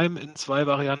Optimus Prime in 2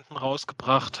 Varianten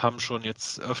rausgebracht, haben schon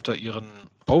jetzt öfter ihren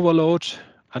Overload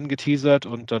angeteasert,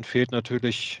 und dann fehlt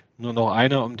natürlich nur noch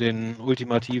einer, um den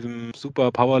ultimativen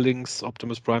Super Powerlinks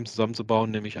Optimus Prime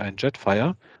zusammenzubauen, nämlich einen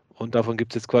Jetfire. Und davon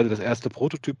gibt es jetzt quasi das erste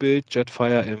Prototypbild,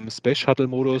 Jetfire im Space Shuttle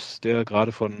Modus, der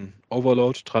gerade von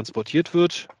Overload transportiert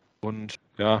wird. Und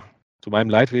ja, zu meinem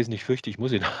Leidwesen, ich fürchte, ich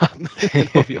muss ihn haben.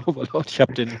 Genau wie Overlord. Ich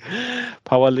habe den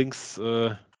Powerlinks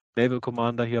Naval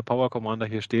Commander hier, Power Commander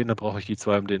hier stehen, da brauche ich die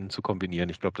 2, um den zu kombinieren.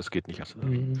 Ich glaube, das geht nicht.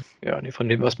 Ja, nee, von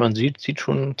dem, was man sieht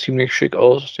schon ziemlich schick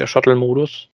aus. Der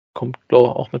Shuttle-Modus kommt, glaube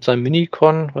ich, auch mit seinem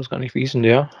Minicon. Weiß gar nicht, wie hieß denn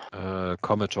der?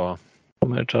 Commodore.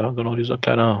 Commodore, genau, dieser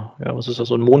kleine, ja, was ist das,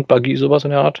 so ein Mondbuggy, sowas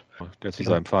in der Art? Der zu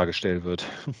seinem Fahrgestell wird.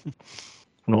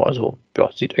 Genau, also,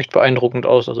 ja, sieht echt beeindruckend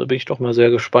aus. Also bin ich doch mal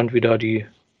sehr gespannt, wie da der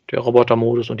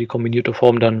Roboter-Modus und die kombinierte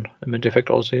Form dann im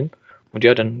Endeffekt aussehen. Und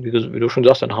ja, dann, wie du schon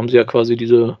sagst, dann haben sie ja quasi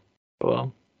diese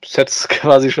Sets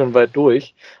quasi schon weit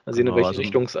durch. Also sehen, in welche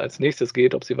Richtung es als nächstes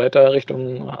geht, ob sie weiter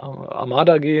Richtung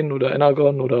Armada gehen oder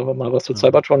Energon oder mal was zu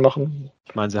Cybertron machen.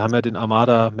 Ich meine, sie haben ja den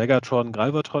Armada Megatron,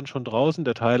 Galvatron schon draußen.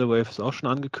 Der Tidal Wave ist auch schon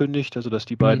angekündigt, also dass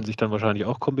die beiden sich dann wahrscheinlich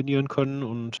auch kombinieren können.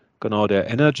 Und genau, der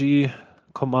Energy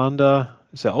Commander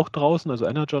ist ja auch draußen, also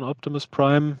Energon Optimus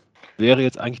Prime. Wäre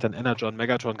jetzt eigentlich dann Energon,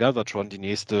 Megatron, Galvatron die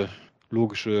nächste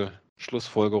logische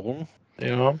Schlussfolgerung.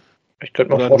 Ja, ich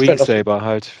könnte mir Oder ein vorstellen, Wingsaber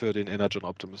halt für den Energon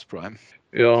Optimus Prime.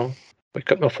 Ja, ich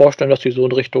könnte mir vorstellen, dass die so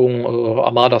in Richtung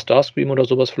Armada Starscream oder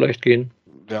sowas vielleicht gehen.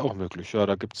 Wäre auch möglich, ja.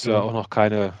 Da gibt es ja auch noch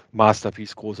keine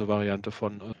Masterpiece-große Variante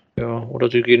von. Ja, oder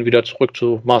sie gehen wieder zurück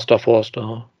zu Master Force,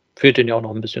 da fehlt denen ja auch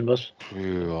noch ein bisschen was.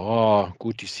 Ja,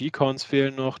 gut, die Seacons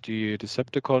fehlen noch, die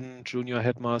Decepticon Junior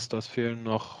Headmasters fehlen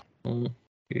noch.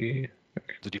 Die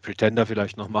Also die Pretender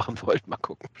vielleicht noch machen wollten, mal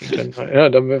gucken. Ja,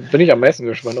 da bin ich am meisten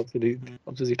gespannt, ob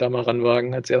sie sich da mal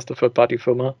ranwagen, als erste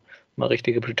Third-Party-Firma mal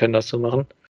richtige Pretenders zu machen.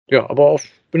 Ja, aber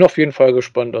bin auf jeden Fall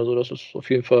gespannt. Also das ist auf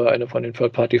jeden Fall eine von den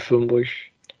Third-Party-Firmen, wo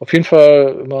ich auf jeden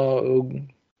Fall immer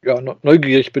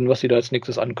neugierig bin, was sie da als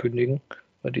nächstes ankündigen,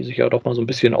 weil die sich ja doch mal so ein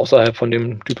bisschen außerhalb von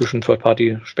dem typischen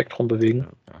Third-Party-Spektrum bewegen.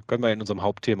 Ja, können wir in unserem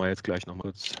Hauptthema jetzt gleich noch mal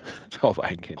kurz drauf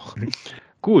eingehen.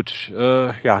 Gut,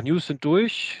 ja, News sind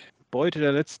durch. Beute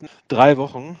der letzten 3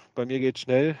 Wochen. Bei mir geht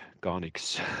schnell gar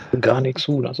nichts. Gar nichts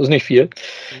zu, das ist nicht viel.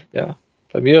 Ja,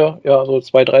 bei mir, ja, so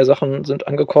 2, 3 Sachen sind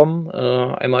angekommen.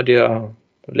 Einmal der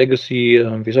Legacy,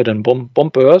 wie ist er denn,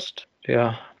 Bombburst,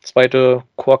 der zweite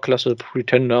Core-Klasse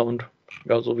Pretender und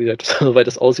ja, soweit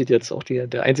es aussieht, jetzt auch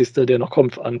der einzigste, der noch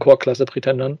kommt an Core-Klasse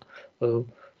Pretendern.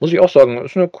 Muss ich auch sagen,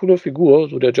 ist eine coole Figur.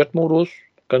 So der Jet-Modus,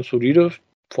 ganz solide.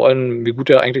 Vor allem, wie gut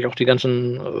er eigentlich auch die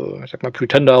ganzen, ich sag mal,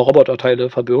 Pretender-Roboter-Teile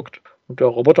verbirgt. Und der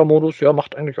Roboter-Modus, ja,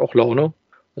 macht eigentlich auch Laune.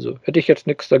 Also hätte ich jetzt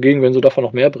nichts dagegen, wenn sie davon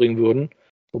noch mehr bringen würden.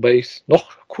 Wobei ich es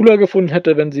noch cooler gefunden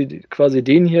hätte, wenn sie quasi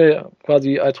den hier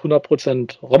quasi als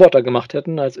 100% Roboter gemacht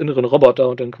hätten, als inneren Roboter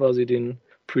und dann quasi den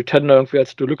Pretender irgendwie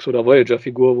als Deluxe- oder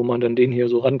Voyager-Figur, wo man dann den hier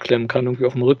so ranklemmen kann, irgendwie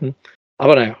auf dem Rücken.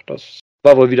 Aber naja, das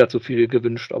war wohl wieder zu viel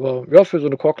gewünscht. Aber ja, für so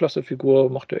eine Core-Klasse-Figur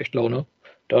macht er echt Laune.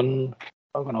 Dann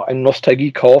genau, ein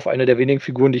Nostalgie-Kauf, eine der wenigen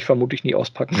Figuren, die ich vermutlich nie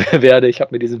auspacken werde. Ich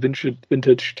habe mir diesen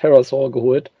Vintage Terrorsaur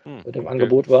geholt, der im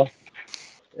Angebot war.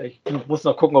 Ich muss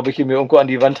noch gucken, ob ich ihn mir irgendwo an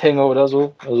die Wand hänge oder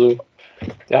so. Also,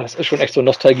 ja, das ist schon echt so ein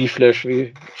Nostalgie-Flash,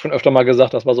 wie schon öfter mal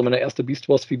gesagt. Das war so meine erste Beast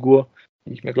Wars-Figur,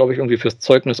 die ich mir, glaube ich, irgendwie fürs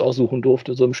Zeugnis aussuchen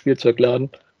durfte, so im Spielzeugladen.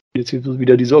 Jetzt hier so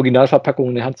wieder diese Originalverpackung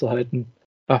in der Hand zu halten.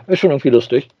 Ah, ist schon irgendwie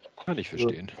lustig. Kann ich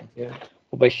verstehen. Ja.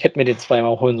 Wobei ich hätte mir den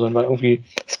zweimal holen sollen, weil irgendwie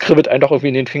es kribbelt einen doch irgendwie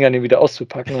in den Fingern, den wieder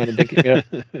auszupacken. Und dann denke ich mir,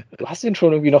 du hast den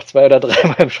schon irgendwie noch 2 oder 3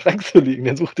 Mal im Schrank zu liegen,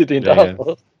 dann such dir den da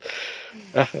raus.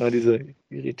 Ach ja, diese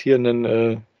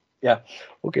irritierenden, ja,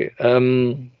 okay.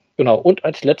 Genau, und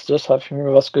als letztes habe ich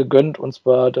mir was gegönnt, und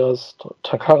zwar das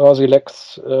Takara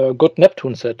Selects Good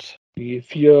Neptune Set. Die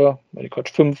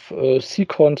 5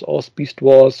 Seacons aus Beast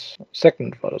Wars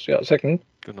Second war das, ja, Second.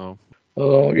 Genau.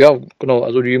 Ja, genau,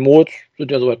 also die Mods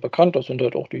sind ja soweit bekannt. Das sind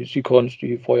halt auch die Seacons,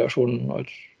 die vorher schon als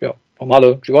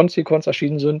normale G1-Seacons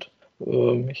erschienen sind.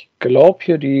 Ich glaube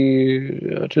hier,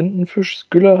 die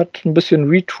Tintenfisch-Skylla hat ein bisschen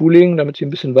Retooling, damit sie ein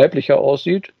bisschen weiblicher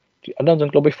aussieht. Die anderen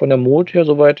sind, glaube ich, von der Mod her,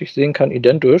 soweit ich sehen kann,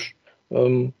 identisch.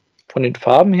 Von den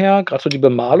Farben her, gerade so die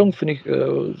Bemalung, finde ich,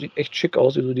 sieht echt schick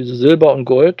aus, also diese Silber und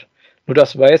Gold. Nur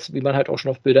das Weiß, wie man halt auch schon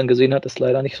auf Bildern gesehen hat, ist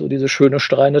leider nicht so diese schöne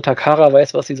strahlende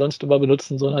Takara-Weiß, was sie sonst immer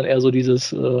benutzen, sondern eher so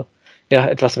dieses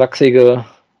etwas wachsige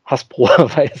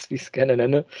Hasbro-Weiß, wie ich es gerne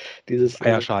nenne. Dieses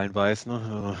Eierschalenweiß,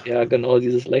 ne? Ja, genau,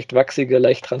 dieses leicht wachsige,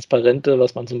 leicht transparente,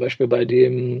 was man zum Beispiel bei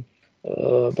dem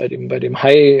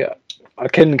Hai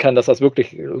erkennen kann, dass das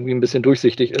wirklich irgendwie ein bisschen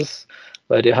durchsichtig ist,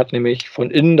 weil der hat nämlich von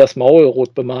innen das Maul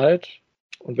rot bemalt,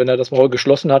 und wenn er das Maul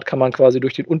geschlossen hat, kann man quasi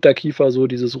durch den Unterkiefer so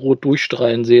dieses Rot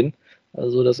durchstrahlen sehen.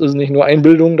 Also das ist nicht nur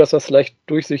Einbildung, dass das leicht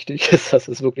durchsichtig ist, das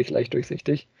ist wirklich leicht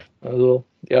durchsichtig. Also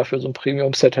ja, für so ein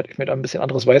Premium-Set hätte ich mir da ein bisschen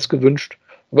anderes Weiß gewünscht.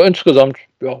 Aber insgesamt,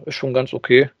 ja, ist schon ganz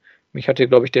okay. Mich hat hier,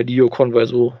 glaube ich, der Diocon, weil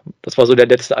das war so der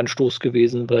letzte Anstoß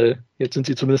gewesen, weil jetzt sind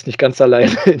sie zumindest nicht ganz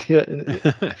allein.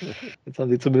 Jetzt haben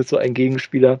sie zumindest so einen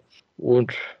Gegenspieler.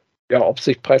 Und ja, ob es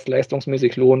sich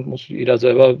preis-leistungsmäßig lohnt, muss jeder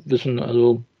selber wissen.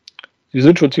 Also, sie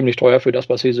sind schon ziemlich teuer für das,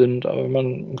 was sie sind. Aber wenn man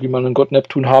irgendwie mal einen Gott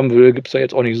Neptun haben will, gibt es da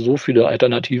jetzt auch nicht so viele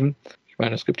Alternativen. Ich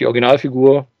meine, es gibt die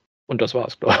Originalfigur und das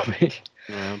war's, glaube ich.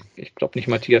 Ja. Ich glaube nicht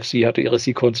mal TFC hatte ihre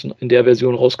Seacons in der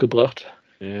Version rausgebracht.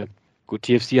 Ja. Gut,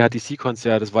 TFC hat die Seacons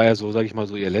ja, das war ja so, sage ich mal,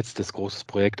 so ihr letztes großes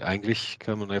Projekt. Eigentlich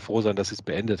kann man ja froh sein, dass sie es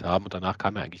beendet haben, und danach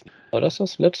kam ja eigentlich nicht. War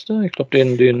das letzte? Ich glaube,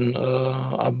 den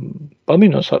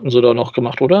Baminus hatten sie da noch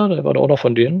gemacht, oder? Der war da auch noch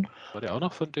von denen. War der auch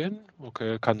noch von denen?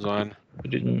 Okay, kann sein.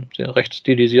 Mit diesen sehr recht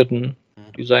stilisierten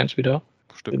Designs wieder.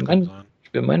 Stimmt, kann sein.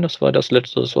 Ich will meinen, das war das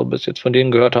letzte, was wir bis jetzt von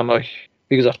denen gehört haben. Aber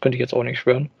wie gesagt, könnte ich jetzt auch nicht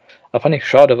schwören. Aber fand ich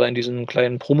schade, weil in diesen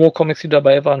kleinen Promo-Comics, die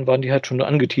dabei waren die halt schon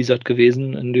angeteasert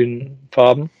gewesen in den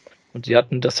Farben. Und sie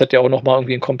hatten das Set ja auch nochmal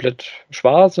irgendwie in komplett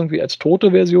schwarz, irgendwie als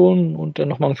tote Version, und dann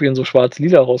nochmal irgendwie in so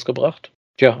schwarz-lila rausgebracht.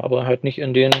 Tja, aber halt nicht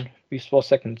in den Beast Wars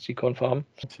Second Seacon-Farben.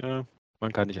 Tja,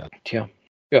 man kann nicht alles. Tja.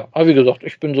 Ja, aber wie gesagt,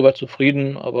 ich bin soweit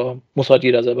zufrieden, aber muss halt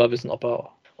jeder selber wissen,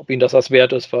 ob ihn das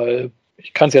wert ist, weil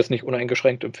ich kann es jetzt nicht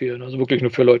uneingeschränkt empfehlen. Also wirklich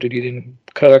nur für Leute, die den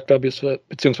Charakter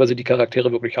beziehungsweise die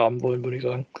Charaktere wirklich haben wollen, würde ich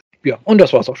sagen. Ja, und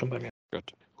das war es auch schon bei mir.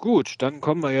 Gut, dann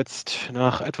kommen wir jetzt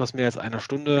nach etwas mehr als einer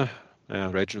Stunde Ja,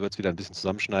 Rachel wird es wieder ein bisschen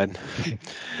zusammenschneiden.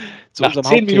 Zu Nach unserem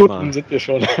 10 Hauptthema. Minuten sind wir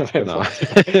schon. Genau.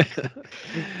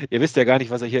 Ihr wisst ja gar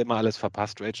nicht, was er hier immer alles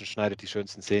verpasst. Rachel schneidet die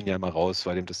schönsten Szenen ja immer raus,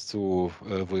 weil ihm das zu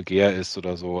vulgär ist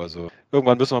oder so. Also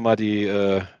irgendwann müssen wir mal die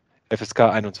FSK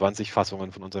 21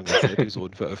 Fassungen von unseren ganzen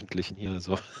Episoden veröffentlichen hier.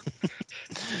 So.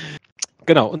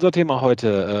 Genau, unser Thema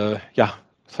heute, ja,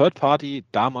 Third Party,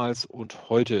 damals und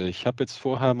heute. Ich habe jetzt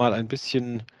vorher mal ein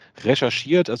bisschen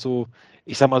recherchiert. Also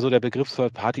ich sag mal so, der Begriff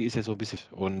Third Party ist ja so ein bisschen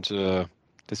und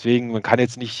deswegen, man kann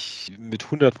jetzt nicht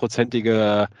mit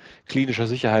hundertprozentiger klinischer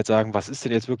Sicherheit sagen, was ist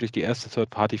denn jetzt wirklich die erste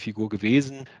Third-Party-Figur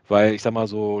gewesen, weil ich sag mal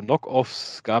so,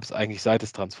 Knock-Offs gab es eigentlich seit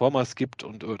es Transformers gibt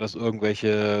und dass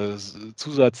irgendwelche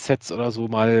Zusatzsets oder so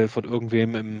mal von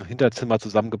irgendwem im Hinterzimmer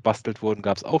zusammengebastelt wurden,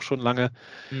 gab es auch schon lange.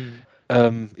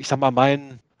 Ich sag mal,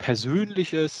 mein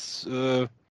persönlicher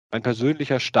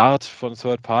Start von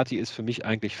Third Party ist für mich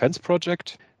eigentlich Fans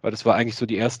Project, weil das war eigentlich so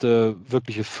die erste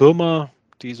wirkliche Firma,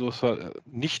 die so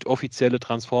nicht offizielle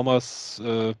Transformers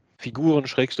Figuren,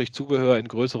 Schrägstrich Zubehör in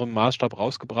größerem Maßstab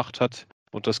rausgebracht hat.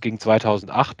 Und das ging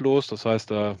 2008 los, das heißt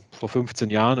vor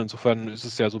 15 Jahren. Insofern ist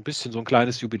es ja so ein bisschen so ein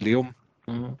kleines Jubiläum.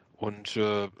 Und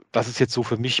das ist jetzt so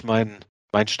für mich mein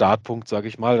Startpunkt, sage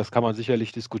ich mal. Das kann man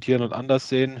sicherlich diskutieren und anders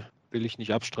sehen, will ich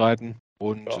nicht abstreiten.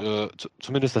 Und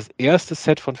zumindest das erste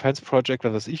Set von Fans Project,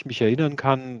 an das ich mich erinnern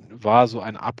kann, war so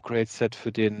ein Upgrade-Set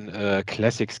für den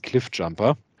Classics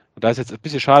Cliffjumper. Und da ist jetzt ein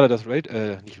bisschen schade, dass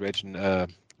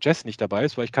Jess nicht dabei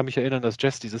ist, weil ich kann mich erinnern, dass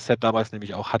Jess dieses Set damals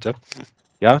nämlich auch hatte.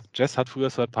 Ja, Jess hat früher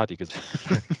Third Party gesehen.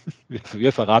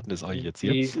 Wir verraten es euch jetzt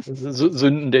hier. Die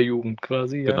Sünden der Jugend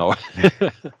quasi, ja. Genau.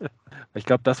 Ich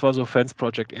glaube, das war so Fans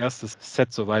Project erstes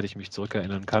Set, soweit ich mich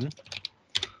zurückerinnern kann.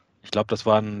 Ich glaube, das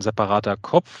war ein separater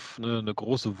Kopf, eine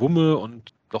große Wumme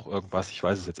und noch irgendwas. Ich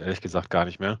weiß es jetzt ehrlich gesagt gar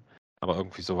nicht mehr. Aber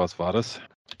irgendwie sowas war das.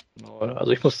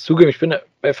 Also ich muss zugeben, ich bin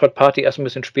bei Third Party erst ein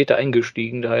bisschen später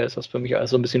eingestiegen, daher ist das für mich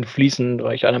alles so ein bisschen fließend,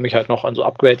 weil ich erinnere mich halt noch an so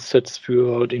Upgrade-Sets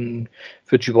für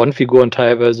G1-Figuren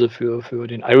teilweise, für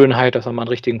den Ironhide, dass er mal einen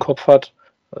richtigen Kopf hat.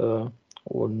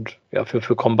 Und ja,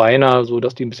 für Combiner, so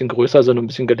dass die ein bisschen größer sind und ein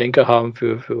bisschen Gelenke haben,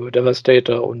 für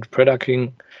Devastator und Predator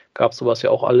King gab es sowas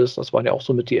ja auch alles. Das waren ja auch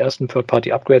so mit die ersten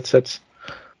Third-Party-Upgrade-Sets.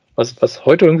 Was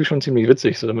heute irgendwie schon ziemlich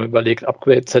witzig ist, wenn man überlegt,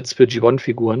 Upgrade-Sets für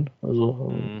G1-Figuren.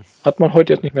 Also hat man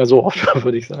heute jetzt nicht mehr so oft,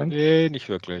 würde ich sagen. Nee, nicht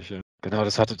wirklich. Ja. Genau,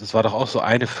 das war doch auch so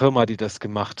eine Firma, die das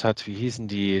gemacht hat. Wie hießen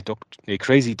die?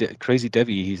 Crazy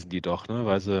Devi hießen die doch, ne?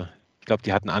 Weil ich glaube,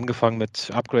 die hatten angefangen mit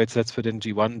Upgrade-Sets für den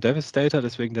G1 Devastator,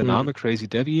 deswegen der Name Crazy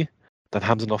Devi. Dann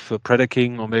haben sie noch für Predator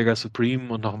King, Omega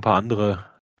Supreme und noch ein paar andere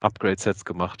Upgrade-Sets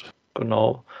gemacht.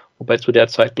 Genau. Wobei zu der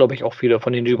Zeit, glaube ich, auch viele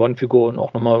von den G1-Figuren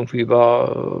auch nochmal irgendwie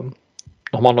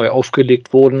nochmal neu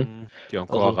aufgelegt wurden. Die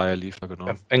Encore-Reihe lief da,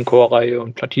 genau. Encore-Reihe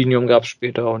und Platinium gab es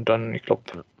später und dann, ich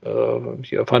glaube,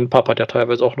 hier Funpub hat ja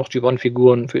teilweise auch noch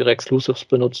G1-Figuren für ihre Exclusives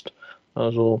benutzt.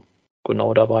 Also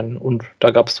genau, da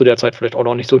gab es zu der Zeit vielleicht auch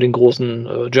noch nicht so den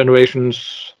großen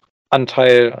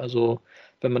Generations-Anteil. Also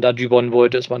wenn man da G1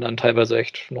 wollte, ist man dann teilweise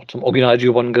echt noch zum Original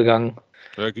G1 gegangen.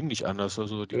 Ja, ging nicht anders.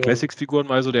 Also die Classics-Figuren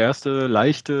war so der erste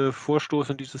leichte Vorstoß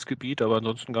in dieses Gebiet, aber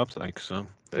ansonsten gab es eigentlich so.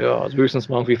 Ja, also höchstens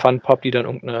mal irgendwie Funpub, die dann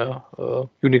irgendeine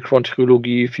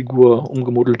Unicron-Trilogie-Figur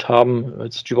umgemodelt haben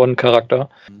als G1-Charakter.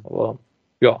 Aber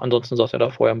ja, ansonsten sah es ja da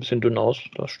vorher ein bisschen dünn aus,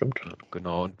 das stimmt.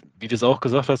 Genau, und wie du es auch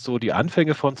gesagt hast, so die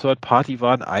Anfänge von Third Party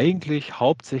waren eigentlich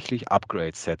hauptsächlich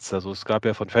Upgrade-Sets. Also es gab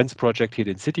ja von Fans Project hier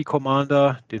den City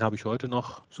Commander, den habe ich heute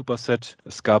noch, super Set.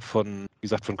 Es gab wie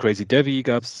gesagt, von Crazy Devi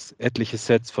gab es etliche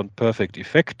Sets, von Perfect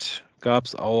Effect gab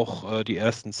es auch die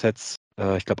ersten Sets.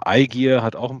 Ich glaube, iGear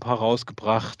hat auch ein paar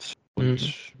rausgebracht und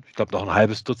ich glaube noch ein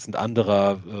halbes Dutzend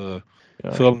anderer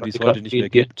Firmen, die es heute nicht mehr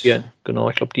gibt.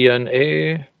 Genau, ich glaube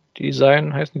DNA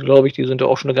Design heißen die, glaube ich, die sind ja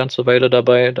auch schon eine ganze Weile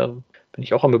dabei. Da bin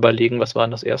ich auch am Überlegen, was war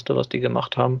denn das erste, was die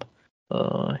gemacht haben.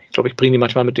 Ich glaube, ich bringe die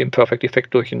manchmal mit dem Perfect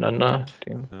Effect durcheinander.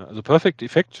 Ja, also Perfect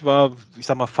Effect war, ich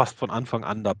sag mal, fast von Anfang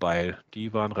an dabei.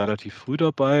 Die waren relativ früh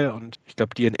dabei und ich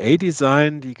glaube, DNA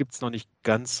Design, die gibt es noch nicht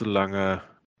ganz so lange.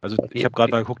 Also ich habe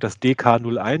gerade mal geguckt, das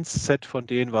DK01-Set von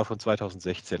denen war von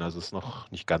 2016, also ist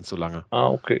noch nicht ganz so lange. Ah,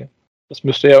 okay. Das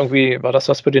müsste ja irgendwie, war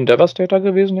das für den Devastator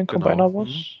gewesen, den Combiner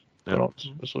Boss? Ja. Genau, das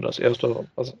ist so das erste,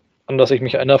 an das ich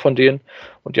mich erinnere von denen.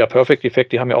 Und ja, Perfect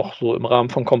Effect, die haben ja auch so im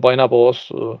Rahmen von Combiner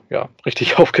Boss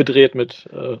richtig aufgedreht mit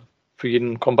für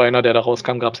jeden Combiner, der da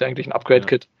rauskam, gab es ja eigentlich ein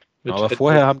Upgrade-Kit. Ja. Aber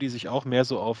vorher haben die sich auch mehr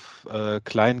so auf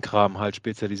Kleinkram halt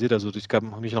spezialisiert. Also ich gab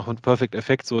mich noch mit Perfect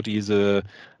Effect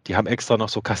die haben extra noch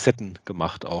so Kassetten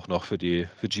gemacht, auch noch für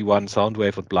G1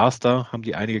 Soundwave und Blaster haben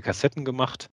die einige Kassetten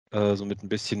gemacht, so mit ein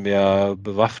bisschen mehr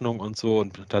Bewaffnung und so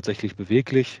und tatsächlich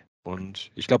beweglich. Und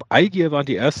ich glaube, iGear waren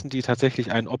die ersten, die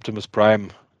tatsächlich einen Optimus Prime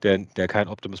der kein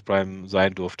Optimus Prime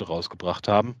sein durfte, rausgebracht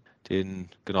haben.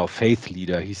 Genau, Faith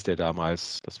Leader hieß der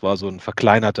damals. Das war so ein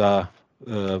verkleinerter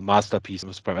Masterpiece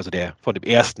Optimus Prime, also der von dem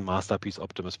ersten Masterpiece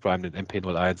Optimus Prime, den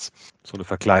MP01. So eine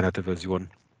verkleinerte Version.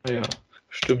 Ja,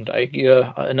 stimmt. Eigentlich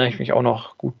erinnere ich mich auch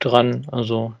noch gut dran.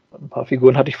 Also ein paar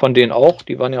Figuren hatte ich von denen auch.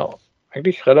 Die waren ja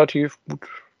eigentlich relativ gut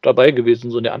dabei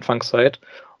gewesen, so in der Anfangszeit.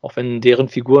 Auch wenn deren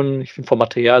Figuren, ich finde, vom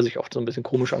Material sich oft so ein bisschen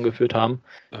komisch angefühlt haben.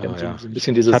 Die haben so ein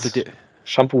bisschen dieses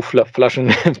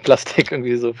Shampoo-Flaschen-Plastik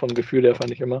irgendwie so vom Gefühl her,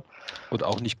 fand ich immer. Und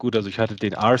auch nicht gut, also ich hatte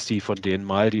den RC von denen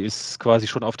mal, die ist quasi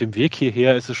schon auf dem Weg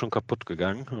hierher, ist sie schon kaputt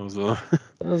gegangen. Also.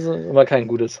 Das ist immer kein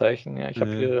gutes Zeichen. Ja, ich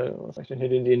habe hier, was sag ich denn hier,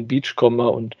 den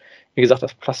Beachcomber und wie gesagt,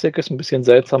 das Plastik ist ein bisschen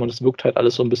seltsam und es wirkt halt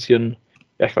alles so ein bisschen,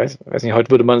 ja, ich weiß nicht,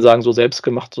 heute würde man sagen, so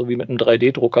selbstgemacht, so wie mit einem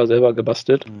 3D-Drucker selber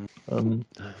gebastelt. Finde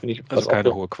ich, also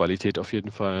keine hohe Qualität auf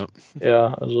jeden Fall.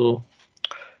 Ja, also,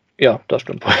 ja, das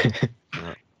stimmt.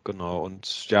 Ja, genau.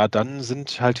 Und ja, dann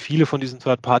sind halt viele von diesen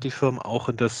Third-Party-Firmen auch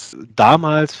in das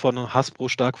damals von Hasbro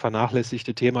stark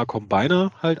vernachlässigte Thema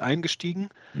Combiner halt eingestiegen.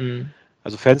 Mhm.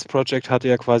 Also Fans Project hatte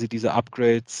ja quasi diese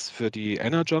Upgrades für die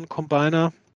Energon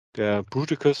Combiner. Der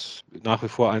Bruticus, nach wie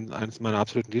vor eines meiner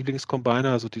absoluten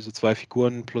Lieblingscombiner, also diese 2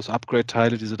 Figuren plus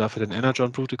Upgrade-Teile, die sie da für den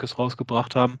Energon Bruticus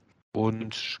rausgebracht haben.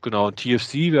 Und genau,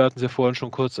 TFC, wir hatten es ja vorhin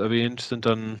schon kurz erwähnt, sind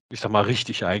dann, ich sag mal,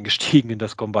 richtig eingestiegen in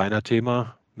das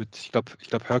Combiner-Thema. Ich glaube,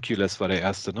 Hercules war der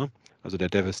erste, ne? Also der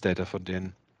Devastator von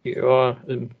denen. Ja,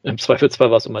 im Zweifelsfall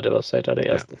war es immer Devastator, der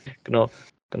erste. Ja.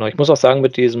 Genau. Ich muss auch sagen,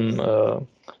 mit diesem,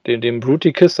 dem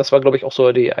Bruticus, das war, glaube ich, auch so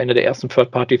eine der ersten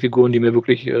Third-Party-Figuren, die mir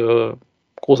wirklich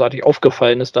großartig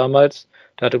aufgefallen ist damals.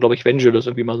 Da hatte, glaube ich, Vangelis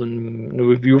irgendwie mal so eine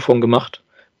Review von gemacht,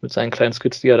 mit seinen kleinen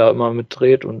Skits, die er da immer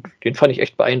mitdreht. Und den fand ich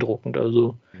echt beeindruckend.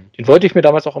 Also, den wollte ich mir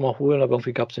damals auch immer holen, aber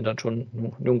irgendwie gab es den dann schon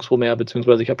nirgendwo mehr,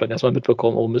 beziehungsweise ich habe dann erstmal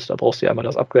mitbekommen, oh Mist, da brauchst du ja einmal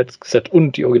das Upgrade-Set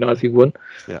und die Originalfiguren.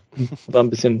 Ja. War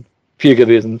ein bisschen viel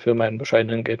gewesen für meinen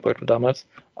bescheidenen Geldbeutel damals.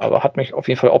 Aber hat mich auf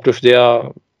jeden Fall optisch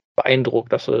sehr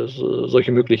beeindruckt, dass es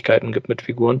solche Möglichkeiten gibt mit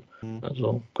Figuren.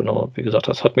 Also genau, wie gesagt,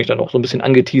 das hat mich dann auch so ein bisschen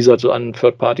angeteasert, so an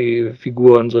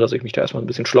Third-Party-Figuren, sodass ich mich da erstmal ein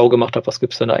bisschen schlau gemacht habe, was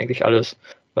gibt es denn da eigentlich alles.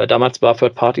 Weil damals war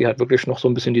Third-Party halt wirklich noch so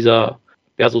ein bisschen dieser,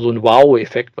 ja, so ein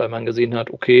Wow-Effekt, weil man gesehen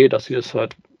hat, okay, das hier ist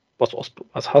halt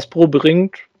was Hasbro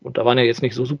bringt. Und da waren ja jetzt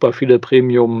nicht so super viele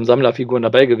Premium-Sammlerfiguren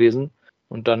dabei gewesen.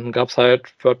 Und dann gab es halt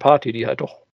Third-Party, die halt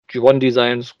doch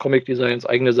G1-Designs, Comic-Designs,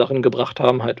 eigene Sachen gebracht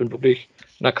haben, halt in wirklich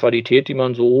einer Qualität, die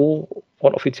man so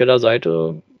von offizieller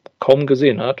Seite kaum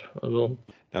gesehen hat. Also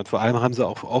ja, und vor allem haben sie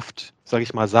auch oft, sage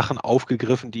ich mal, Sachen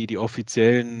aufgegriffen, die die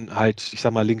Offiziellen halt, ich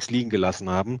sag mal, links liegen gelassen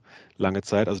haben, lange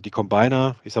Zeit. Also die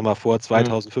Combiner, ich sag mal, vor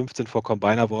 2015, vor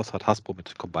Combiner Wars, hat Hasbro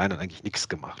mit Combinern eigentlich nichts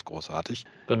gemacht, großartig.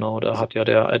 Genau, da hat ja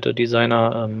der alte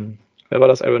Designer, wer war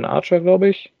das, Aaron Archer, glaube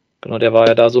ich? Genau, der war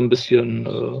ja da so ein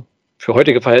bisschen für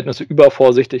heutige Verhältnisse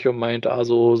übervorsichtig und meint,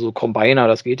 so Combiner,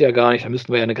 das geht ja gar nicht, da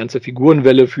müssten wir ja eine ganze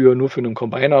Figurenwelle nur für einen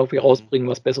Combiner irgendwie rausbringen,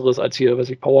 was Besseres als hier,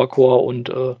 weiß ich, Powercore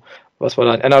und was wir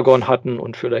da in Energon hatten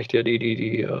und vielleicht ja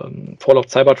die Fall of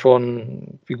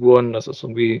Cybertron-Figuren, das ist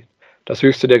irgendwie das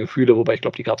höchste der Gefühle, wobei ich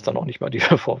glaube, die gab es dann auch nicht mal, die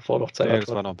Fall of Cybertron. Nee, das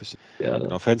war noch ein bisschen. Ja,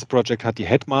 genau, Fans Project hat die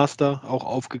Headmaster auch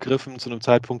aufgegriffen, zu einem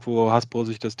Zeitpunkt, wo Hasbro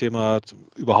sich das Thema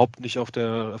überhaupt nicht auf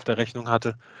der Rechnung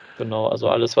hatte. Genau, also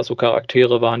alles, was so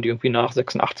Charaktere waren, die irgendwie nach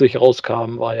 86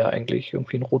 rauskamen, war ja eigentlich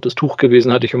irgendwie ein rotes Tuch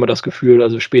gewesen, hatte ich immer das Gefühl.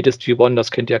 Also spätes G1, das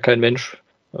kennt ja kein Mensch.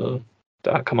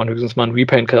 Da kann man höchstens mal einen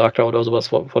Repaint-Charakter oder sowas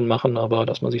von machen, aber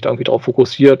dass man sich da irgendwie drauf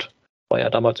fokussiert, war ja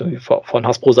damals irgendwie von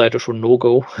Hasbro-Seite schon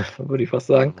No-Go, würde ich fast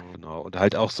sagen. Genau, und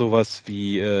halt auch sowas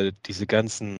wie diese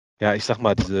ganzen, ja, ich sag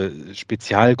mal, diese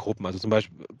Spezialgruppen, also zum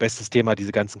Beispiel, bestes Thema,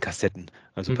 diese ganzen Kassetten.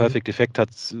 Also Perfect Effect hat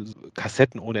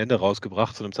Kassetten ohne Ende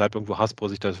rausgebracht, zu einem Zeitpunkt, wo Hasbro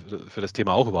sich für das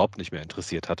Thema auch überhaupt nicht mehr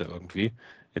interessiert hatte irgendwie.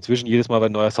 Inzwischen jedes Mal, wenn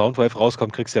ein neuer Soundwave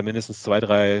rauskommt, kriegst du ja mindestens 2,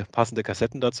 3 passende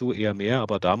Kassetten dazu, eher mehr,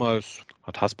 aber damals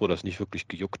hat Hasbro das nicht wirklich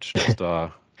gejuckt, dass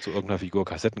da zu irgendeiner Figur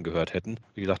Kassetten gehört hätten.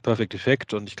 Wie gesagt, Perfect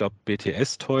Effect und ich glaube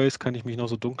BTS Toys, kann ich mich noch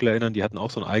so dunkel erinnern, die hatten auch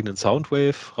so einen eigenen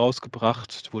Soundwave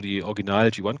rausgebracht, wo die Original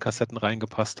G1-Kassetten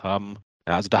reingepasst haben.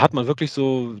 Ja, also da hat man wirklich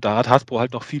so, da hat Hasbro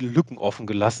halt noch viele Lücken offen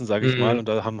gelassen, sage ich mal, und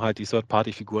da haben halt die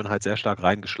Third-Party-Figuren halt sehr stark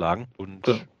reingeschlagen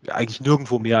und eigentlich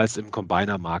nirgendwo mehr als im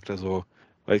Combiner-Markt. Also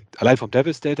weil allein vom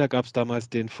Devastator gab es damals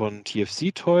den von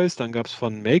TFC Toys, dann gab es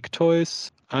von Make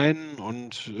Toys einen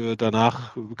und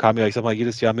danach kam ja, ich sag mal,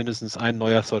 jedes Jahr mindestens ein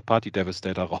neuer Third-Party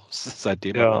Devastator raus.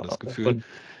 Seitdem hat man das Gefühl. Und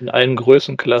in allen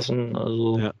Größenklassen,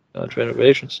 also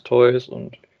Generations Toys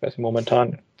und ich weiß nicht,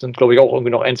 momentan sind, glaube ich, auch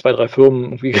irgendwie noch 1, 2, 3 Firmen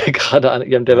irgendwie gerade an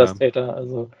ihrem Devastator.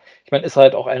 Also ich meine, ist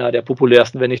halt auch einer der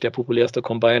populärsten, wenn nicht der populärste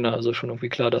Combiner. Also schon irgendwie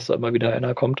klar, dass da immer wieder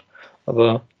einer kommt.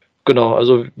 Aber Genau,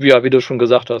 also wie du schon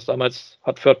gesagt hast, damals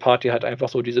hat Third Party halt einfach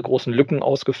so diese großen Lücken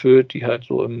ausgefüllt, die halt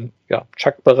so im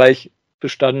Chuck-Bereich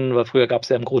bestanden, weil früher gab es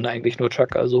ja im Grunde eigentlich nur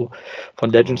Chuck, also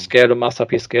von Legend Scale und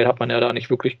Masterpiece Scale hat man ja da nicht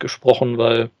wirklich gesprochen,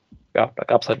 weil da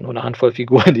gab es halt nur eine Handvoll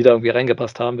Figuren, die da irgendwie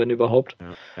reingepasst haben, wenn überhaupt.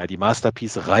 Ja, die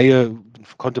Masterpiece-Reihe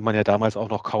konnte man ja damals auch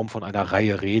noch kaum von einer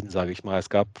Reihe reden, sage ich mal. Es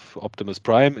gab Optimus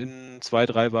Prime in 2,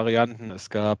 3 Varianten, es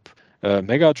gab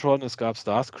Megatron, es gab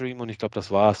Starscream und ich glaube,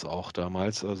 das war es auch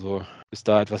damals. Also bis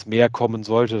da etwas mehr kommen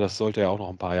sollte, das sollte ja auch noch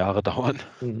ein paar Jahre dauern.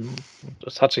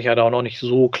 Das hat sich ja da auch noch nicht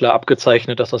so klar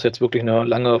abgezeichnet, dass das jetzt wirklich eine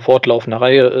lange fortlaufende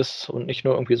Reihe ist und nicht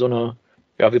nur irgendwie so eine,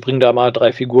 wir bringen da mal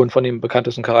 3 Figuren von den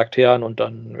bekanntesten Charakteren und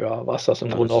dann war es das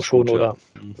im Grunde auch schon. Oder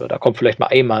da kommt vielleicht mal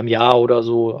einmal im Jahr oder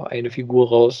so eine Figur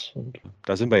raus. Und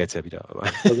da sind wir jetzt ja wieder. Aber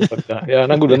da sind wir wieder. Ja,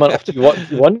 na gut, wenn man auf die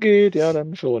One geht, ja,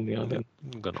 dann schon. Ja, dann.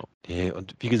 Genau. Nee,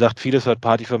 und wie gesagt, viele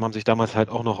Third-Party-Firmen haben sich damals halt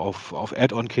auch noch auf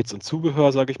Add-on-Kits und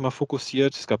Zubehör, sage ich mal,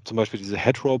 fokussiert. Es gab zum Beispiel diese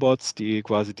Head-Robots, die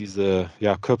quasi diese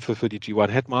Köpfe für die G1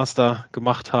 Headmaster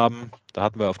gemacht haben. Da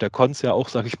hatten wir auf der Cons ja auch,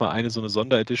 sage ich mal, so eine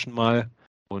Sonderedition mal.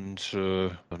 Und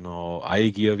genau,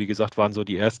 iGear, wie gesagt, waren so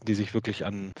die ersten, die sich wirklich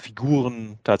an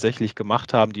Figuren tatsächlich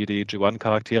gemacht haben, die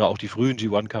G1-Charaktere, auch die frühen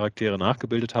G1-Charaktere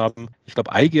nachgebildet haben. Ich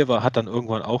glaube, iGear hat dann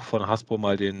irgendwann auch von Hasbro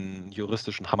mal den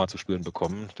juristischen Hammer zu spüren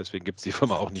bekommen. Deswegen gibt es die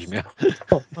Firma auch nicht mehr.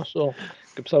 Oh, ach so.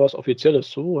 Gibt es da was Offizielles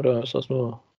zu oder ist das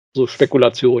nur so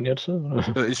Spekulation jetzt?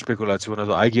 Ist Spekulation.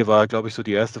 Also iGear war, glaube ich, so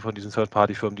die erste von diesen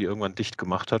Third-Party-Firmen, die irgendwann dicht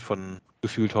gemacht hat, von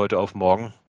gefühlt heute auf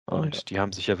morgen. Und die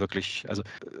haben sich ja wirklich, also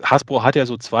Hasbro hat ja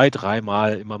so 2, 3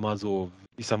 Mal immer mal so,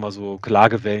 ich sag mal so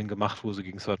Klagewellen gemacht, wo sie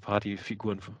gegen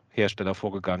Third-Party-Figurenhersteller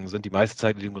vorgegangen sind. Die meiste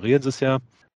Zeit ignorieren sie es ja,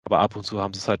 aber ab und zu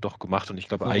haben sie es halt doch gemacht und ich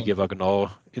glaube, iGear war genau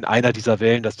in einer dieser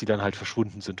Wellen, dass die dann halt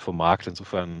verschwunden sind vom Markt.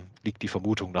 Insofern liegt die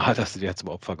Vermutung nahe, dass sie dir zum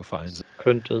Opfer gefallen sind.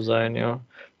 Könnte sein, ja.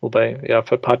 Wobei,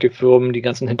 Third-Party-Firmen, die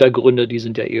ganzen Hintergründe, die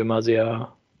sind ja immer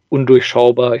sehr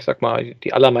undurchschaubar. Ich sag mal,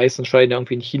 die allermeisten scheinen ja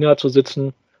irgendwie in China zu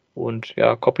sitzen. Und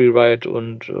Copyright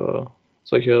und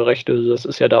solche Rechte, das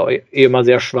ist ja da immer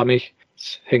sehr schwammig.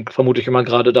 Das hängt vermutlich immer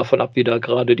gerade davon ab, wie da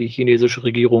gerade die chinesische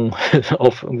Regierung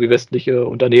auf irgendwie westliche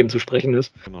Unternehmen zu sprechen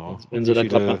ist. Genau. Wenn sie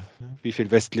wie viel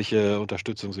westliche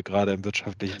Unterstützung sie gerade im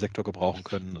wirtschaftlichen Sektor gebrauchen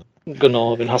können.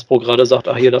 Genau, wenn Hasbro gerade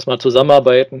sagt, hier, lass mal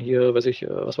zusammenarbeiten, hier, weiß ich,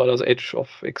 was war das, Age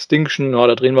of Extinction,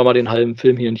 da drehen wir mal den halben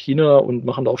Film hier in China und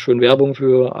machen auch schön Werbung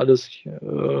für alles,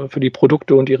 für die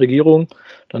Produkte und die Regierung,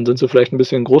 dann sind sie vielleicht ein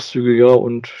bisschen großzügiger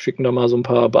und schicken da mal so ein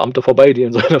paar Beamte vorbei, die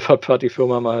in so einer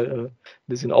Third-Party-Firma mal ein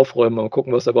bisschen aufräumen, mal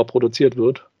gucken, was da überhaupt produziert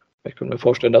wird. Ich könnte mir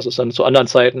vorstellen, dass es dann zu anderen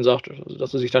Zeiten sagt,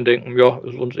 dass sie sich dann denken,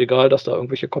 ist uns egal, dass da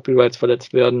irgendwelche Copyrights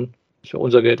verletzt werden, ist ja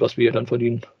unser Geld, was wir hier dann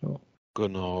verdienen. Ja.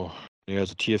 Genau. Ja,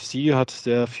 also TFC hat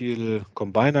sehr viel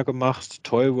Combiner gemacht,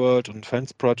 Toy World und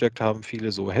Fans Project haben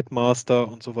viele so Headmaster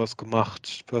und sowas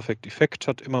gemacht. Perfect Effect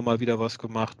hat immer mal wieder was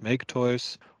gemacht, Make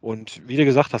Toys. Und wie du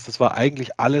gesagt hast, das war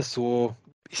eigentlich alles so,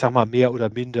 ich sag mal, mehr oder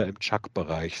minder im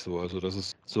Chuck-Bereich so. Also das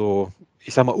ist so,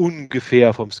 ich sag mal,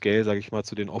 ungefähr vom Scale, sage ich mal,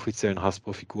 zu den offiziellen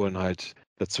Hasbro-Figuren halt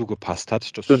dazu gepasst hat.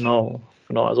 Genau.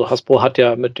 Also Hasbro hat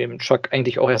ja mit dem Chuck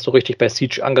eigentlich auch erst so richtig bei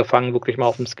Siege angefangen, wirklich mal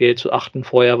auf dem Scale zu achten.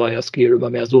 Vorher war ja Scale immer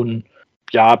mehr so ein,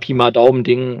 Pi mal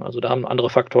Daumen-Ding. Also da haben andere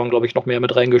Faktoren, glaube ich, noch mehr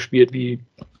mit reingespielt, wie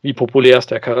populär ist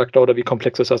der Charakter oder wie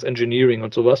komplex ist das Engineering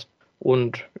und sowas.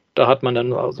 Und da hat man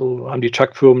dann, haben die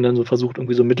Chuck-Firmen dann so versucht,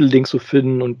 irgendwie so Mittelding zu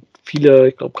finden und viele,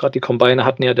 ich glaube, gerade die Combiner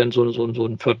hatten ja dann so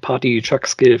ein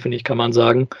Third-Party-Chuck-Scale, finde ich, kann man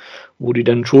sagen, wo die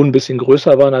dann schon ein bisschen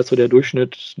größer waren als so der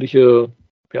durchschnittliche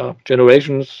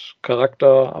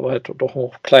Generations-Charakter, aber halt doch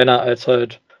noch kleiner als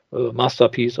halt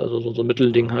Masterpiece, also so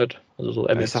Mittelding halt. Also so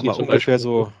ich sag MMC mal zum ungefähr Beispiel.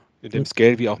 so in dem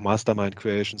Scale, wie auch Mastermind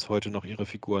Creations heute noch ihre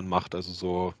Figuren macht, also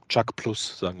so Chuck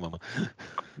Plus, sagen wir mal.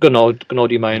 Genau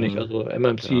die meine ich. Also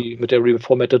MMC mit der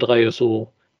Reformatted 3 ist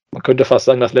so, man könnte fast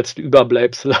sagen, das letzte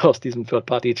Überbleibsel aus diesem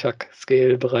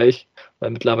Third-Party-Chuck-Scale-Bereich, weil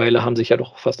mittlerweile haben sich ja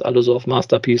doch fast alle so auf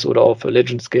Masterpiece oder auf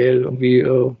Legend-Scale irgendwie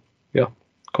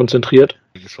konzentriert.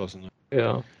 Geschossen.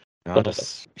 Ja. Ja,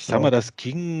 ich sag mal, das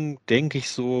ging, denke ich,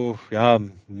 so,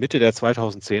 Mitte der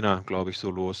 2010er, glaube ich,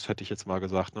 so los, hätte ich jetzt mal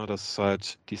gesagt, ne? Dass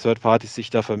halt die Third Parties sich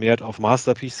da vermehrt auf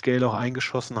Masterpiece-Scale auch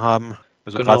eingeschossen haben.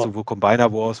 Also gerade so, wo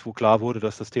Combiner Wars, wo klar wurde,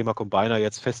 dass das Thema Combiner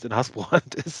jetzt fest in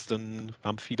Hasbro-Hand ist, dann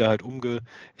haben viele halt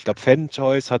ich glaube,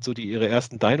 Fan-Toys hat so ihre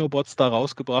ersten Dinobots da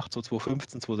rausgebracht, so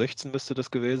 2015, 2016 müsste das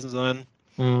gewesen sein.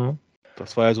 Mhm.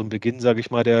 Das war ja so ein Beginn, sage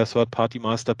ich mal, der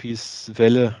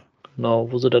Third-Party-Masterpiece-Welle.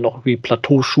 Genau, wo sie dann noch wie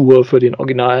Plateauschuhe für den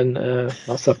originalen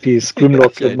Masterpiece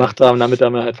Grimlock gemacht haben, damit er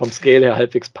mir halt vom Scale her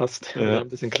halbwegs passt, weil er ein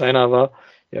bisschen kleiner war.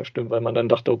 Ja, stimmt, weil man dann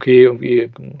dachte, okay,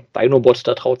 irgendwie Dinobot,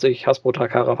 da traut sich Hasbro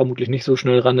Takara vermutlich nicht so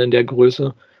schnell ran in der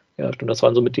Größe. Ja, stimmt, das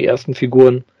waren somit die ersten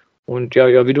Figuren. Und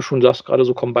ja, wie du schon sagst, gerade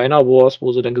so Combiner Wars,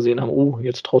 wo sie dann gesehen haben, oh,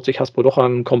 jetzt traut sich Hasbro doch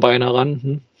an Combiner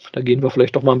ran, da gehen wir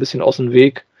vielleicht doch mal ein bisschen aus dem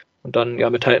Weg. Und dann, ja,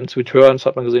 mit Titans Returns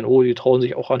hat man gesehen, oh, die trauen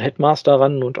sich auch an Headmaster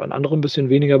ran und an andere ein bisschen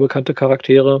weniger bekannte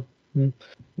Charaktere.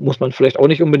 Muss man vielleicht auch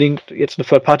nicht unbedingt jetzt eine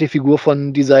Third-Party-Figur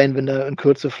von designen, wenn da in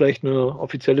Kürze vielleicht eine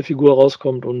offizielle Figur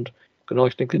rauskommt. Und genau,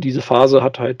 ich denke, diese Phase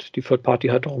hat halt die Third-Party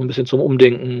halt auch ein bisschen zum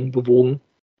Umdenken bewogen.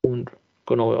 Und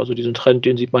genau, also diesen Trend,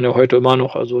 den sieht man ja heute immer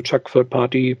noch. Also Chuck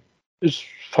Third-Party ist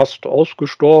fast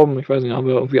ausgestorben. Ich weiß nicht, haben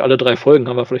wir irgendwie alle 3 Folgen,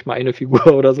 haben wir vielleicht mal eine Figur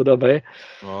oder so dabei.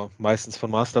 Ja, meistens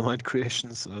von Mastermind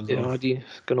Creations. Also. Ja, die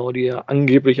ja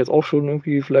angeblich jetzt auch schon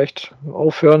irgendwie vielleicht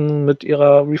aufhören mit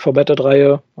ihrer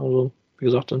Reformatted-Reihe. Also, wie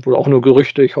gesagt, sind wohl auch nur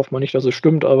Gerüchte. Ich hoffe mal nicht, dass es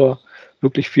stimmt, aber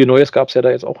wirklich viel Neues gab es ja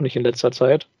da jetzt auch nicht in letzter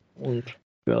Zeit. Und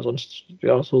ja, sonst,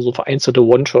 ja, so vereinzelte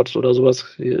One-Shots oder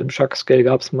sowas im Chuck-Scale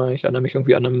gab es mal. Ich erinnere mich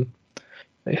irgendwie an einem,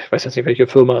 ich weiß jetzt nicht welche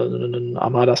Firma, einen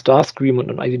Armada Starscream und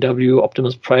einen IDW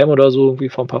Optimus Prime oder so, irgendwie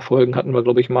vor ein paar Folgen hatten wir,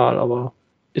 glaube ich, mal, aber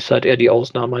ist halt eher die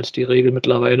Ausnahme als die Regel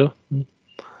mittlerweile.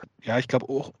 Ja, ich glaube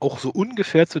auch so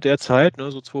ungefähr zu der Zeit, ne,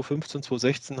 so 2015,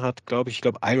 2016 hat, glaube ich,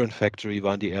 Iron Factory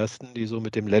waren die ersten, die so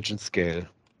mit dem Legend Scale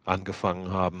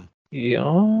angefangen haben.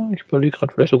 Ja, ich überlege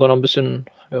gerade vielleicht sogar noch ein bisschen,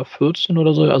 ja, 14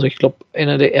 oder so. Also ich glaube,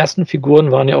 eine der ersten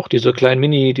Figuren waren ja auch diese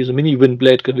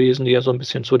Mini-Windblade gewesen, die ja so ein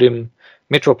bisschen zu dem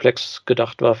Metroplex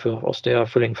gedacht war aus der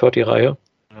Thrilling 30-Reihe.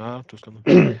 Ja, das kann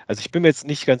man. Also ich bin mir jetzt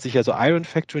nicht ganz sicher, so Iron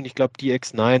Factory und ich glaube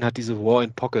DX9 hat diese War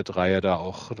in Pocket-Reihe da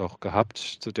auch noch gehabt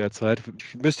zu der Zeit.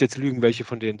 Ich müsste jetzt lügen, welche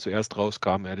von denen zuerst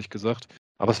rauskamen, ehrlich gesagt.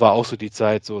 Aber es war auch so die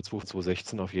Zeit, so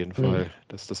 2016 auf jeden Fall,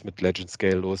 dass das mit Legend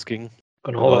Scale losging.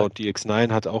 Genau,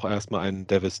 DX9 hat auch erstmal einen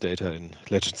Devastator in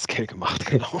Legend Scale gemacht,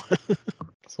 genau.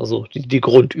 Das war so die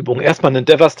Grundübung. Erstmal einen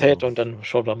Devastator und dann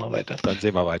schauen wir mal weiter. Dann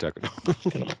sehen wir weiter, genau.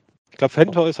 Genau. Ich glaube,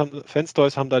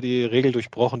 Fantoys haben da die Regel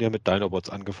durchbrochen, die haben mit Dinobots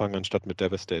angefangen, anstatt mit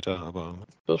Devastator, aber.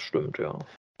 Das stimmt, ja.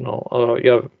 Genau. Aber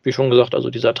ja, wie schon gesagt,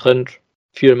 also dieser Trend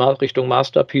viel Richtung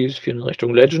Masterpiece, viel in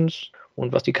Richtung Legends.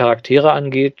 Und was die Charaktere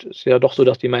angeht, ist ja doch so,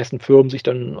 dass die meisten Firmen sich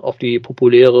dann auf die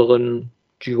populäreren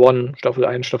G1, Staffel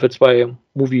 1, Staffel 2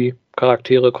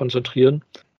 Movie-Charaktere konzentrieren.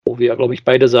 Wo wir ja, glaube ich,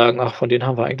 beide sagen, ach, von denen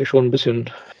haben wir eigentlich schon ein bisschen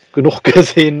genug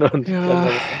gesehen und ja.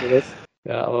 was anderes.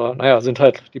 Ja, aber naja, sind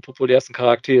halt die populärsten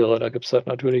Charaktere. Da gibt es halt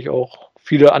natürlich auch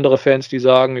viele andere Fans, die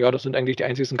sagen, ja, das sind eigentlich die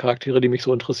einzigsten Charaktere, die mich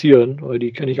so interessieren, weil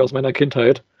die kenne ich aus meiner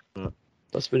Kindheit. Ja.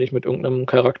 Das will ich mit irgendeinem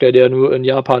Charakter, der nur in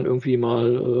Japan irgendwie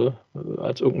mal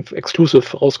als irgendein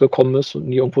Exclusive rausgekommen ist und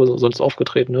nie irgendwo sonst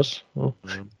aufgetreten ist. Ja.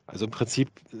 Also im Prinzip,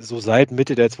 so seit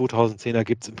Mitte der 2010er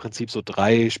gibt es im Prinzip so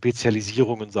 3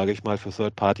 Spezialisierungen, sage ich mal, für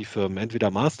Third-Party-Firmen.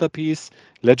 Entweder Masterpiece,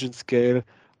 Legend Scale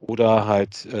oder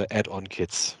halt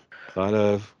Add-on-Kits.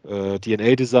 Gerade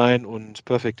DNA-Design und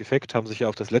Perfect Effect haben sich ja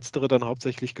auf das Letztere dann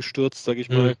hauptsächlich gestürzt, sage ich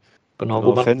mal.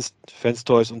 Genau,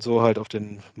 Fans-Toys und so halt auf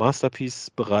den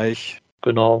Masterpiece-Bereich.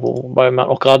 Genau, wobei man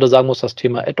auch gerade sagen muss, das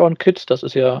Thema Add-on-Kits, das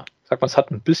ist ja, sag mal, es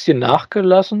hat ein bisschen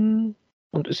nachgelassen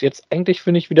und ist jetzt eigentlich,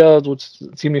 finde ich, wieder so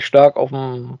ziemlich stark auf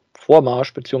dem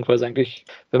Vormarsch, beziehungsweise eigentlich,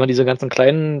 wenn man diese ganzen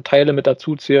kleinen Teile mit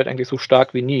dazu zählt, eigentlich so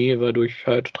stark wie nie, weil durch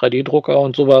halt 3D-Drucker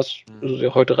und sowas ist es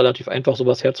ja heute relativ einfach,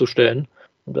 sowas herzustellen.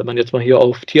 Und wenn man jetzt mal hier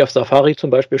auf TF Safari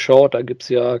zum Beispiel schaut, da gibt es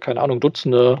ja, keine Ahnung,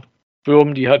 Dutzende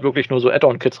Firmen, die halt wirklich nur so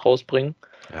Add-on-Kits rausbringen.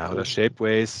 Ja, oder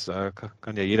Shapeways,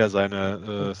 kann ja jeder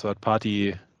seine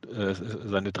Third-Party,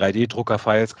 seine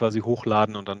 3D-Drucker-Files quasi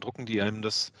hochladen und dann drucken die einem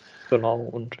das. Genau,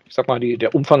 und ich sag mal,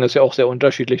 der Umfang ist ja auch sehr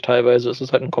unterschiedlich. Teilweise ist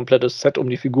es halt ein komplettes Set, um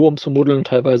die Figur umzumuddeln.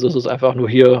 Teilweise ist es einfach nur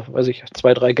hier, weiß ich,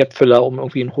 2, 3 Gap-Filler, um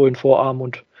irgendwie einen hohlen Vorarm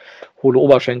und hohle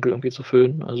Oberschenkel irgendwie zu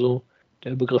füllen. Also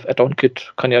der Begriff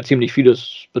Add-on-Kit kann ja ziemlich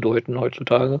vieles bedeuten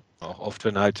heutzutage. Auch oft,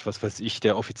 wenn halt, was weiß ich,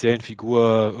 der offiziellen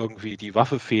Figur irgendwie die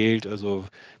Waffe fehlt. Also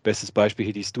bestes Beispiel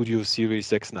hier die Studio Series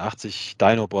 86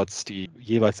 Dinobots, die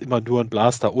jeweils immer nur einen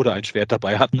Blaster oder ein Schwert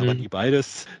dabei hatten, aber nie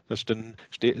beides. Das stehe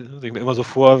ich mir immer so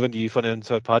vor, wenn die von den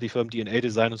Third-Party-Firmen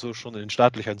DNA-Design und so schon in den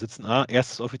Startlöchern sitzen.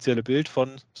 Erstes offizielle Bild von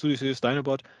Studio Series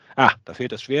Dinobot. Da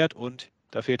fehlt das Schwert und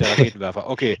da fehlt der Raketenwerfer.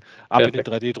 Okay, ab in den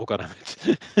 3D-Drucker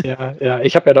damit. Ja,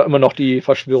 ich habe ja da immer noch die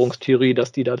Verschwörungstheorie,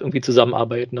 dass die da irgendwie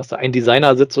zusammenarbeiten, dass da ein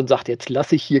Designer sitzt und sagt, jetzt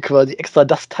lasse ich hier quasi extra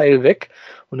das Teil weg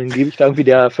und dann gebe ich da irgendwie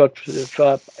der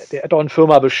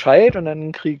Add-on-Firma Bescheid und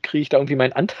dann krieg ich da irgendwie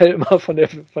meinen Anteil immer von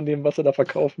dem, was sie da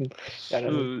verkaufen. Ja,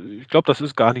 Ich glaube, das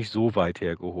ist gar nicht so weit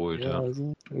hergeholt. Ja,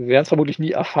 also, wir werden es vermutlich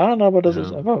nie erfahren, aber das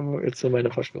ist einfach jetzt so meine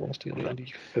Verschwörungstheorie, an die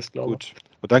ich fest glaube. Gut.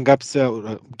 Und dann gab es ja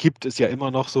oder gibt es ja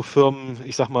immer noch so Firmen,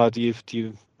 ich sag mal, die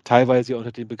teilweise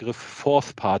unter den Begriff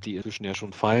Fourth Party inzwischen ja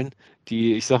schon fallen,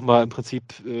 die, ich sag mal, im Prinzip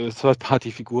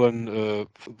Third-Party-Figuren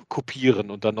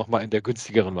kopieren und dann nochmal in der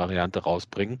günstigeren Variante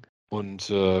rausbringen. Und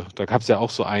da gab es ja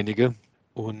auch so einige.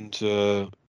 Und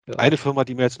Ja. Eine Firma,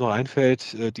 die mir jetzt noch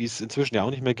einfällt, die es inzwischen ja auch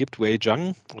nicht mehr gibt, Wei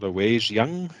Jiang oder Wei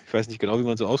Jiang, ich weiß nicht genau, wie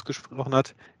man so ausgesprochen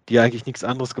hat, die eigentlich nichts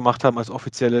anderes gemacht haben, als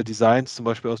offizielle Designs, zum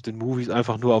Beispiel aus den Movies,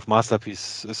 einfach nur auf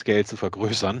Masterpiece-Scale zu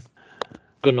vergrößern.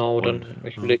 Genau, Und, dann,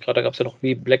 ich überlege gerade, da gab es ja noch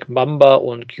wie Black Mamba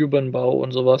und Cuban Bau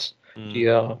und sowas, die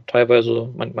ja teilweise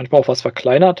manchmal auch was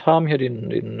verkleinert haben. Hier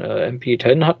den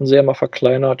MP10 hatten sie ja mal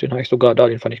verkleinert, den habe ich sogar da,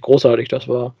 den fand ich großartig. Das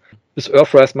war bis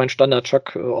Earthrise mein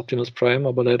Standard-Chuck Optimus Prime,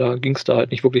 aber leider ging es da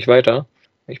halt nicht wirklich weiter.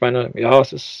 Ich meine, ja,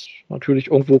 es ist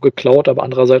natürlich irgendwo geklaut, aber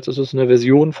andererseits ist es eine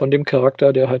Version von dem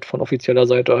Charakter, der halt von offizieller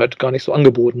Seite halt gar nicht so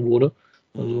angeboten wurde.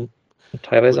 Also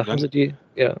teilweise haben sie die,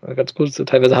 ja, ganz kurz,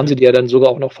 teilweise haben sie die ja dann sogar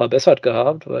auch noch verbessert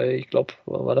gehabt, weil ich glaube,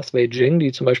 war das Wei Jing,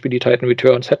 die zum Beispiel die Titan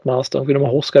Returns Headmaster irgendwie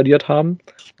nochmal hochskaliert haben.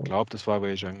 Ich glaube, das war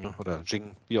Wei Jiang oder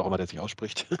Jing, wie auch immer der sich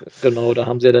ausspricht. Genau, da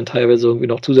haben sie ja dann teilweise irgendwie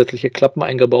noch zusätzliche Klappen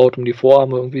eingebaut, um die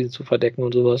Vorarme irgendwie zu verdecken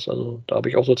und sowas. Also da habe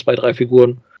ich auch so 2, 3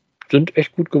 Figuren. Sind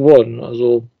echt gut geworden.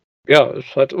 Also ja,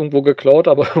 ist halt irgendwo geklaut,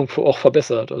 aber irgendwo auch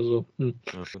verbessert. Also, Ja,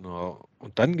 genau.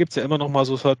 Und dann gibt es ja immer noch mal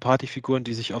so Third-Party-Figuren,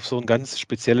 die sich auf so ein ganz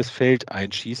spezielles Feld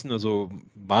einschießen. Also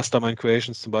Mastermind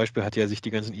Creations zum Beispiel hat ja sich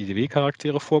die ganzen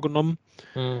IDW-Charaktere vorgenommen.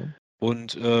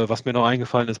 Und was mir noch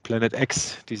eingefallen ist, Planet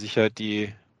X, die sich halt die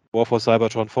War for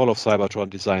Cybertron, Fall of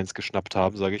Cybertron Designs geschnappt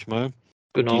haben, sage ich mal.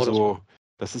 genau, Die so,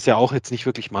 das ist ja auch jetzt nicht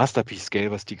wirklich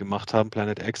Masterpiece-Scale, was die gemacht haben,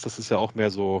 Planet X. Das ist ja auch mehr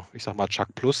so, ich sag mal, Chuck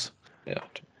Plus. ja,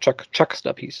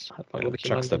 Chuckster-Piece hat man, glaube ich,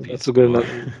 immer Chuckster-Piece, dazu genau.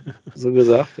 so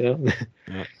gesagt, ja.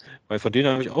 Ja. Weil von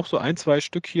denen habe ich auch so 1, 2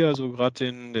 Stück hier, also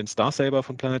gerade den Star Saber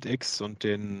von Planet X und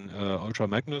den Ultra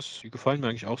Magnus, die gefallen mir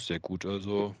eigentlich auch sehr gut.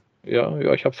 Also Ja,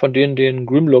 ich habe von denen den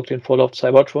Grimlock, den Fall of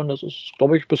Cybertron, das ist,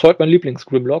 glaube ich, bis heute mein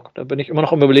Lieblings-Grimlock. Da bin ich immer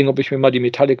noch am Überlegen, ob ich mir mal die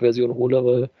Metallic-Version hole,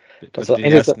 weil das also war den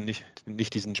eines ersten,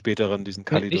 nicht diesen späteren, diesen nicht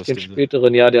Kalidos, den den sie.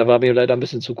 späteren, ja, der war mir leider ein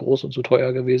bisschen zu groß und zu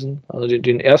teuer gewesen. Also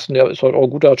den ersten, der ist halt auch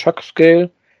ein guter Chuck-Scale.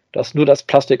 Nur das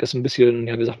Plastik ist ein bisschen,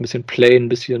 ja, wie gesagt, ein bisschen plain, ein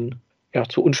bisschen, ja,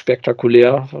 zu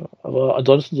unspektakulär. Aber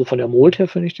ansonsten so von der Mold her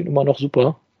finde ich den immer noch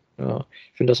super. Ja,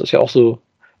 ich finde, das ist ja auch so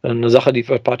eine Sache, die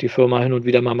Third-Party-Firma hin und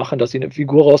wieder mal machen, dass sie eine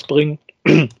Figur rausbringen,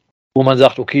 wo man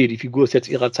sagt, okay, die Figur ist jetzt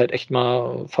ihrer Zeit echt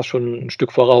mal fast schon ein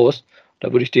Stück voraus.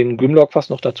 Da würde ich den Grimlock fast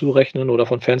noch dazu rechnen oder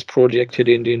von Fans Project hier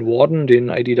den Warden, den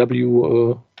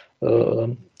IDW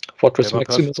Fortress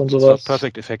Maximus und das war sowas.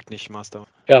 Perfect Effect, nicht Master.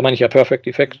 Ja, meine ich ja, Perfect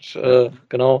Effect,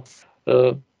 genau.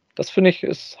 Das finde ich,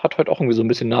 es hat halt auch irgendwie so ein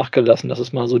bisschen nachgelassen, dass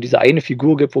es mal so diese eine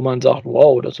Figur gibt, wo man sagt,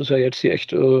 wow, das ist ja jetzt hier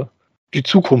echt die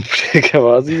Zukunft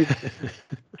quasi.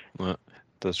 Ja,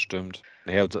 das stimmt.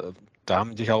 Naja, da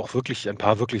haben sich auch wirklich ein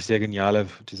paar wirklich sehr geniale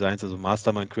Designs, also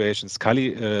Mastermind Creations,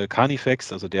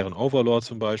 Carnifex, also deren Overlord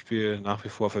zum Beispiel, nach wie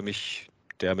vor für mich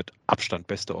der mit Abstand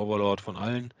beste Overlord von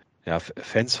allen. Ja,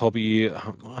 Fans Hobby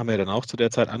haben ja dann auch zu der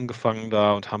Zeit angefangen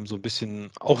da und haben so ein bisschen,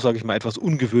 auch sage ich mal, etwas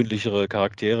ungewöhnlichere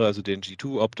Charaktere, also den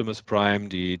G2 Optimus Prime,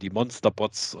 die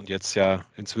Monsterbots und jetzt ja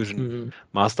inzwischen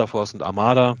Master Force und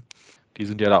Armada. Die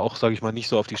sind ja da auch, sage ich mal, nicht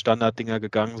so auf die Standarddinger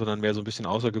gegangen, sondern mehr so ein bisschen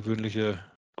außergewöhnliche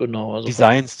Genau, also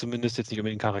Designs, zumindest jetzt nicht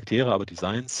unbedingt Charaktere, aber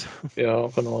Designs. ja,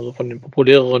 genau, also von den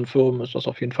populäreren Firmen ist das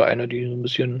auf jeden Fall eine, die so ein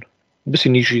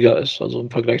bisschen nischiger ist. Also im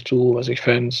Vergleich zu, was ich,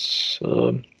 Fans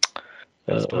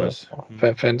Toys.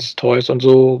 Fans Toys und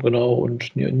so, genau,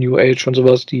 und New Age und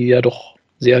sowas, die ja doch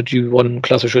sehr G1,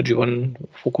 klassische G1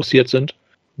 fokussiert sind.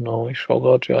 Genau, ich schaue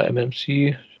gerade, ja,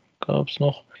 MMC gab es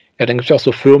noch. Ja, dann gibt es ja auch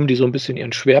so Firmen, die so ein bisschen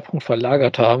ihren Schwerpunkt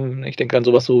verlagert haben. Ich denke an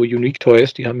sowas so Unique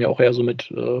Toys, die haben ja auch eher so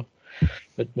mit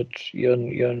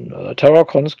ihren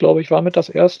Terracons, glaube ich, war mit das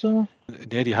erste.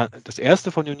 Nee, das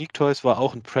erste von Unique Toys war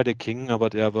auch ein Predaking,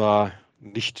 aber der war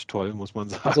nicht toll, muss man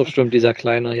Achso, sagen. stimmt, dieser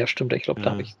kleine, ja stimmt, ich glaube,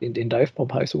 da habe Ja. ich den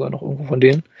Divebomb habe ich sogar noch irgendwo von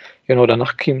denen. Genau,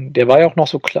 danach der war ja auch noch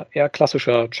so eher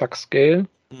klassischer Chuck Scale.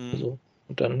 Also,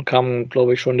 und dann kam,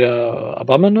 glaube ich, schon der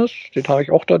Abominus, den habe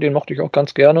ich auch da, den mochte ich auch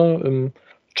ganz gerne im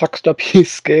Chuckster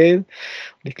Piece Scale.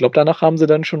 Und ich glaube, danach haben sie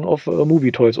dann schon auf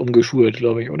Movie Toys umgeschult,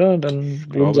 glaube ich, oder? Dann Ich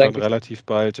wurden glaube sie dann eigentlich, relativ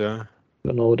bald, ja.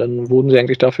 genau, dann wurden sie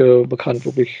eigentlich dafür bekannt,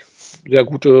 wirklich sehr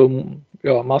gute,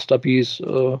 ja, Masterpiece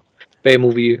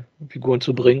Bay-Movie-Figuren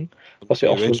zu bringen. Und Was ja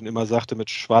wie auch so Ragen immer sagte, mit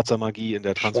schwarzer Magie in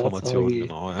der schwarze Transformation, Magie.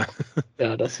 genau. Ja.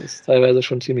 Ja, das ist teilweise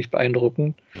schon ziemlich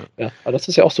beeindruckend. Ja. Ja, aber das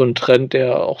ist ja auch so ein Trend,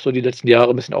 der auch so die letzten Jahre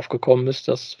ein bisschen aufgekommen ist,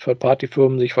 dass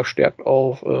Third-Party-Firmen sich verstärkt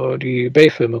auf die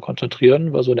Bay-Filme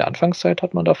konzentrieren, weil so in der Anfangszeit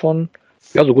hat man davon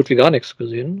ja so gut wie gar nichts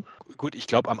gesehen. Gut, ich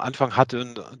glaube, am Anfang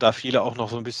hatten da viele auch noch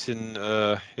so ein bisschen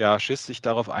ja, Schiss, sich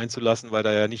darauf einzulassen, weil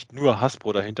da ja nicht nur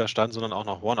Hasbro dahinter stand, sondern auch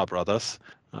noch Warner Brothers.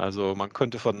 Also man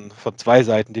könnte von 2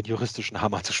 Seiten den juristischen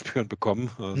Hammer zu spüren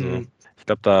bekommen. Also Mhm. ich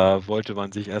glaube, da wollte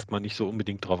man sich erstmal nicht so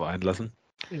unbedingt drauf einlassen.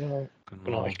 Ja.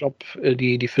 Genau, ich glaube,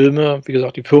 die Filme, wie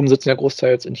gesagt, die Firmen sitzen ja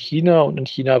großteils in China und in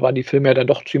China waren die Filme ja dann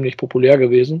doch ziemlich populär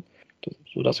gewesen,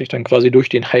 sodass sich dann quasi durch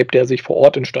den Hype, der sich vor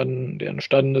Ort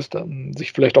entstanden ist, dann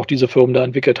sich vielleicht auch diese Firmen da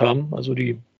entwickelt haben. Also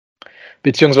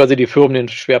beziehungsweise die Firmen den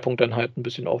Schwerpunkt dann halt ein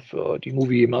bisschen auf die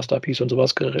Movie Masterpiece und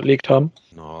sowas gelegt haben.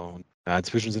 Genau. Ja,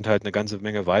 inzwischen sind halt eine ganze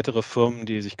Menge weitere Firmen,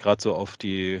 die sich gerade so auf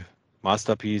die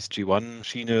Masterpiece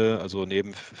G1-Schiene, also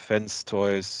neben Fans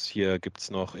Toys, hier gibt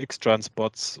es noch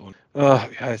X-Transpots und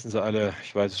wie heißen sie alle?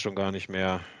 Ich weiß es schon gar nicht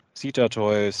mehr. Sita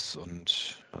Toys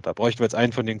und da bräuchten wir jetzt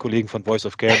einen von den Kollegen von Voice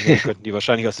of Cam hier, die könnten die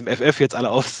wahrscheinlich aus dem FF jetzt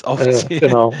alle aufzählen.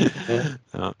 Genau.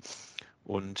 Ja. Ja.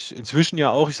 Und inzwischen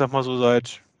ja auch, ich sag mal so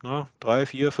seit 3,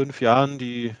 4, 5 Jahren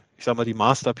die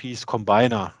Masterpiece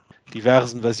Combiner.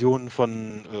 Diversen Versionen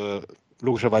von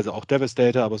logischerweise auch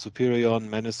Devastator, aber Superion,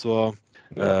 Menasor,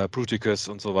 Bruticus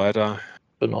und so weiter.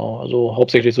 Genau, also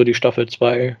hauptsächlich so die Staffel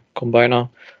 2 Combiner.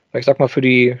 Weil ich sag mal, für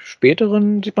die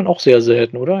späteren sieht man auch sehr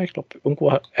selten, oder? Ich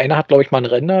glaube, einer hat, glaube ich, mal ein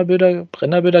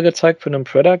Renderbilder gezeigt für einen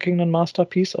Predator King, einen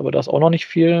Masterpiece, aber da ist auch noch nicht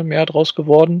viel mehr draus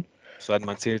geworden. Es sei denn,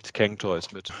 man zählt Kang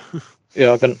Toys mit.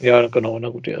 Ja, genau, na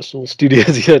gut, der ist so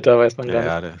stilisiert, da weiß man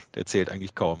gar nicht. Ja, der zählt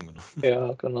eigentlich kaum.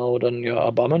 Ja, genau, dann ja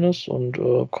Abominus und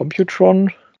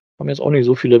Computron haben jetzt auch nicht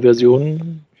so viele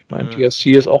Versionen. Ich meine,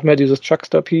 TSC ist auch mehr dieses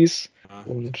Chuckster-Piece.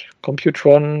 Und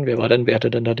Computron, wer hatte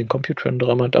denn da den Computron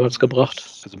damals gebracht?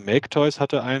 Also Make Toys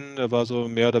hatte einen, der war so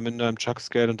mehr oder minder im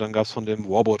Chuck-Scale und dann gab es von dem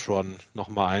Warbotron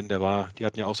nochmal einen, die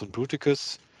hatten ja auch so einen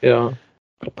Bruticus. Ja,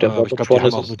 ich glaube, die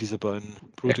haben auch nur diese beiden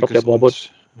Bruticus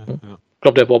Ich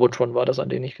glaube, der Warbotron war das, an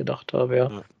den ich gedacht habe, ja.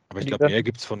 Aber ich glaube, mehr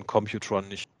gibt es von Computron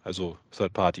nicht. Also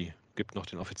Third Party. Gibt noch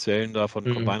den offiziellen da von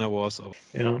Combiner Wars. Aber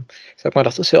ja, ich sag mal,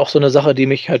 das ist ja auch so eine Sache, die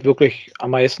mich halt wirklich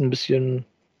am meisten ein bisschen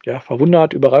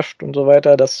verwundert, überrascht und so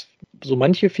weiter, dass so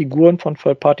manche Figuren von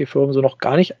Third-Party-Firmen so noch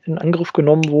gar nicht in Angriff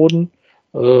genommen wurden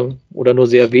oder nur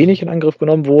sehr wenig in Angriff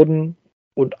genommen wurden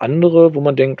und andere, wo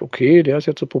man denkt, okay, der ist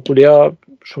jetzt so populär,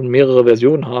 schon mehrere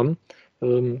Versionen haben.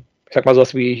 Ich sag mal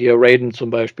sowas wie hier Raiden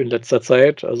zum Beispiel in letzter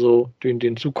Zeit, also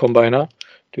den Zug-Combiner.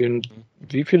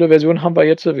 Wie viele Versionen haben wir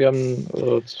jetzt? Wir haben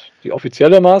die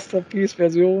offizielle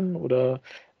Masterpiece-Version oder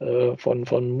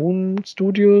von Moon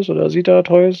Studios oder Sita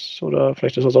Toys oder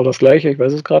vielleicht ist das auch das gleiche, ich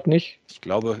weiß es gerade nicht. Ich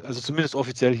glaube, also zumindest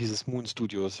offiziell hieß es Moon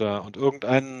Studios, ja. Und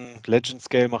irgendein Legend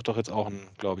Scale macht doch jetzt auch einen,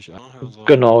 glaube ich, also.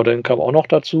 Genau, den kam auch noch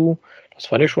dazu. Das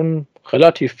fand ich schon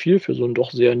relativ viel für so einen doch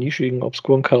sehr nischigen,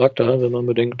 obskuren Charakter, wenn man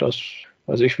bedenkt, dass,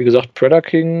 also wie gesagt, Predator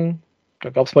King,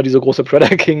 da gab es mal diese große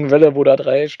Predator King-Welle, wo da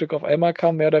 3 Stück auf einmal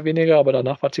kamen, mehr oder weniger, aber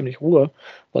danach war ziemlich Ruhe,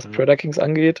 was Predator Kings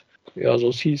angeht. Ja,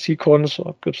 so C-Cons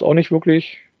gibt es auch nicht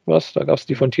wirklich was. Da gab es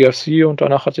die von TFC und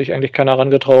danach hat sich eigentlich keiner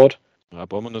rangetraut. Ja,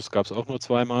 Abominus gab es auch nur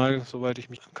 2-mal, soweit ich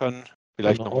mich kann.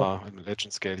 Vielleicht nochmal im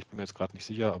Legend Scale, ich bin mir jetzt gerade nicht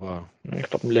sicher, aber. Ich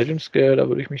glaube, im Legend Scale, da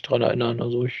würde ich mich dran erinnern.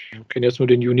 Also ich kenne jetzt nur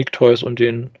den Unique Toys und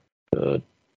den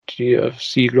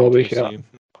TFC, glaube ich, TFC. Ja.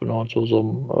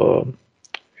 Genau,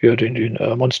 hier den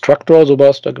Monstructor,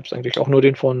 sowas. Da gibt es eigentlich auch nur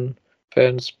den von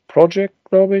Fans Project,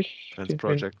 glaube ich. Fans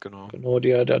Project, genau. Genau,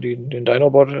 der den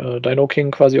Dino King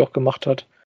quasi auch gemacht hat.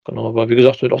 Genau, aber wie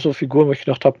gesagt, sind auch so Figuren, wo ich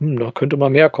gedacht habe, da könnte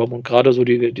mal mehr kommen. Und gerade so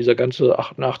dieser ganze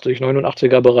 88,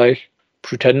 89er Bereich,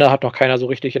 Pretender hat noch keiner so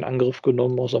richtig in Angriff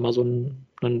genommen, außer mal so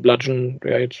einen Bludgeon,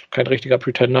 der jetzt kein richtiger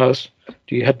Pretender ist.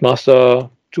 Die Headmaster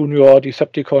Junior,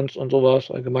 Decepticons und sowas,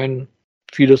 allgemein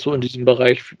vieles so in diesem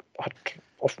Bereich hat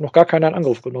oft noch gar keiner in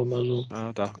Angriff genommen. Also.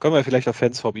 Ja, da können wir vielleicht auf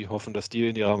Fans Hobby hoffen, dass die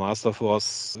in ihrer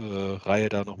Masterforce-Reihe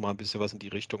da nochmal ein bisschen was in die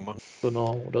Richtung machen.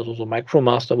 Genau, oder so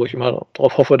Micromaster, wo ich immer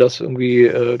darauf hoffe, dass irgendwie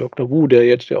Dr. Wu, der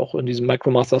jetzt ja auch in diesem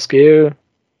Micromaster Scale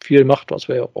viel macht, was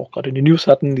wir ja auch gerade in den News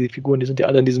hatten, die Figuren, die sind ja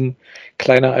alle in diesem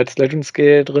kleiner als Legend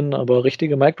Scale drin, aber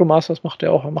richtige Micromasters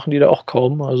machen die da auch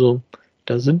kaum. Also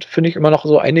da sind, finde ich, immer noch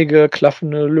so einige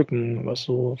klaffende Lücken, was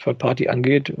so Third Party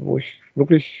angeht, wo ich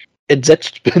wirklich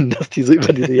entsetzt bin, dass diese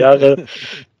über diese Jahre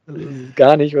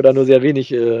gar nicht oder nur sehr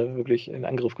wenig wirklich in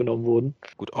Angriff genommen wurden.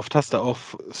 Gut, oft hast du auch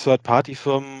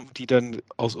Third-Party-Firmen, die dann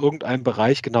aus irgendeinem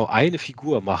Bereich genau eine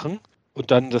Figur machen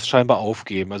und dann das scheinbar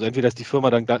aufgeben. Also entweder ist die Firma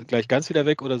dann gleich ganz wieder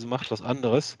weg oder sie macht was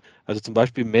anderes. Also zum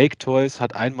Beispiel Make Toys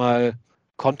hat einmal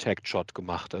Contact Shot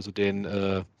gemacht, also den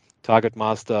Target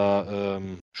Master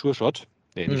Sure Shot.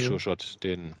 Nee, nicht Sure Shot,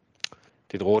 den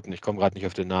roten, ich komme gerade nicht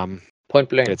auf den Namen. Point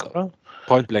Blank, oder?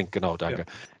 Point Blank, genau, danke. Ja.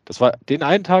 Das war den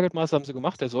einen Target Master haben sie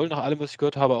gemacht, der soll nach allem, was ich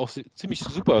gehört habe, auch ziemlich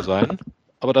super sein.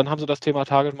 Aber dann haben sie das Thema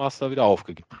Target Master wieder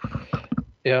aufgegeben.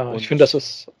 Ja, ich finde, das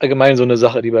ist allgemein so eine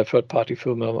Sache, die bei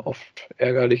Third-Party-Firmen oft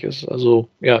ärgerlich ist. Also,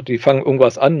 ja, die fangen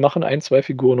irgendwas an, machen 1, 2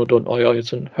 Figuren und dann, oh ja,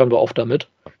 jetzt hören wir auf damit.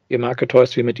 Ihr Market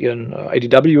Toys wie mit ihren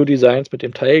IDW-Designs, mit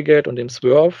dem Tailgate und dem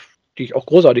Swerve, die ich auch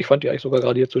großartig fand, die eigentlich sogar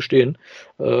gerade hier zu stehen,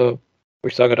 Wo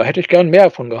ich sage, da hätte ich gern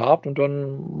mehr von gehabt und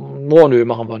dann, no, nö,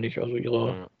 machen wir nicht. Also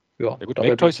ihre, Ja gut,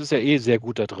 Magtoys ist ja eh sehr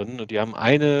gut da drin. Und die haben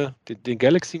den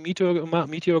Galaxy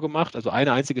Meteor gemacht, also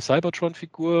eine einzige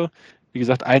Cybertron-Figur. Wie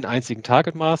gesagt, einen einzigen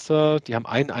Target Master. Die haben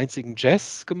einen einzigen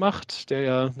Jazz gemacht, der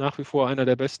ja nach wie vor einer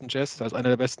der besten als einer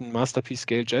der besten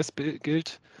Masterpiece-Scale Jazz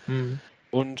gilt.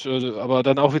 Und aber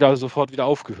dann auch sofort wieder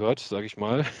aufgehört, sage ich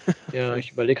mal. Ja,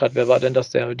 ich überlege gerade, wer war denn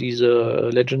das, der diese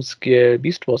Legend Scale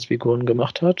Beast Wars Figuren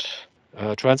gemacht hat?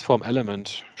 Transform Element.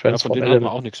 Ja, von Transform denen hat man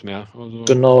Element. auch nichts mehr. Also,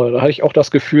 Genau, da hatte ich auch das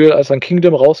Gefühl, als dann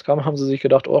Kingdom rauskam, haben sie sich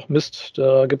gedacht, oh Mist,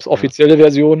 da gibt es offizielle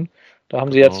Versionen. Da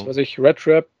haben sie jetzt, genau. weiß ich, Red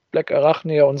Trap, Black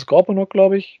Arachnia und Scorponok,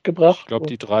 glaube ich, Ich gebracht. glaube, Und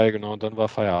die 3, genau. Und dann war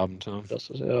Feierabend. Ja. das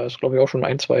ist glaube ich, auch schon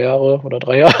 1, 2 Jahre oder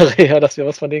 3 Jahre her, dass wir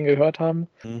was von denen gehört haben.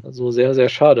 Also sehr, sehr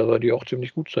schade, weil die auch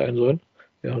ziemlich gut sein sollen.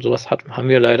 Ja, sowas haben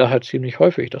wir leider halt ziemlich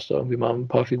häufig, dass da irgendwie mal ein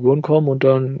paar Figuren kommen und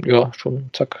dann, ja, schon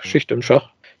zack, Schicht im Schach.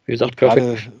 Wie gesagt, Gut,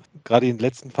 perfekt. gerade in den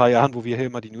letzten paar Jahren, wo wir hier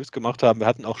immer die News gemacht haben, wir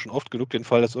hatten auch schon oft genug den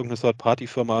Fall, dass irgendeine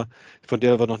Third-Party-Firma, von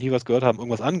der wir noch nie was gehört haben,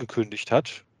 irgendwas angekündigt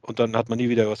hat und dann hat man nie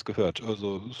wieder was gehört.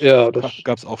 Also Ja, das das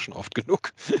gab es auch schon oft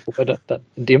genug. Wobei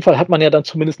in dem Fall hat man ja dann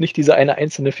zumindest nicht diese eine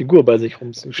einzelne Figur bei sich Genau.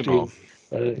 rumzustehen.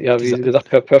 Weil, ja, wie Diese, gesagt,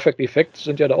 Perfect Effects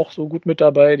sind ja da auch so gut mit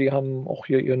dabei. Die haben auch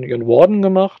hier ihren Warden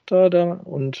gemacht da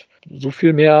und so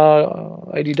viel mehr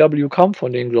IDW kam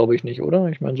von denen, glaube ich, nicht, oder?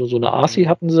 Ich meine, so eine Arcee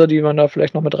hatten sie, die man da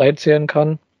vielleicht noch mit reinzählen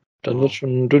kann. Dann wird es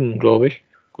schon dünn, glaube ich.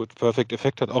 Gut, Perfect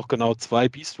Effect hat auch genau 2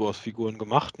 Beast Wars-Figuren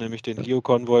gemacht, nämlich den Leo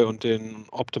Convoy und den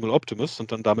Optimal Optimus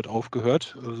und dann damit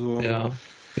aufgehört. Also, Ja.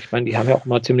 Ich meine, die haben ja auch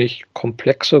mal ziemlich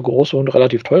komplexe, große und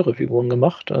relativ teure Figuren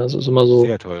gemacht. Das ist immer so.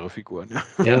 Sehr teure Figuren,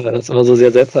 ja. Ja, das ist immer so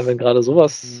sehr seltsam, wenn gerade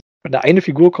sowas, wenn da eine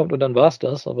Figur kommt und dann war es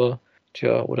das, aber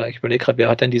tja, oder ich überlege gerade, wer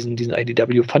hat denn diesen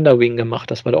IDW Thunderwing gemacht?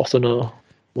 Das war doch auch so eine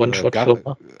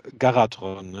One-Shot-Firma.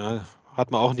 Garatron, ja. Hat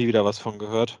man auch nie wieder was von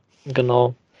gehört.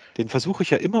 Genau. Den versuche ich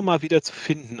ja immer mal wieder zu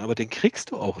finden, aber den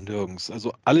kriegst du auch nirgends.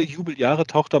 Also alle Jubeljahre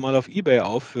taucht er mal auf eBay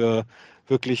auf für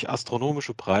wirklich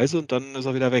astronomische Preise und dann ist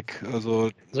er wieder weg.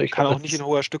 Also Also ich kann glaube, auch nicht in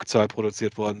hoher Stückzahl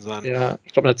produziert worden sein. ja,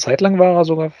 ich glaube, eine Zeit lang war er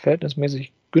sogar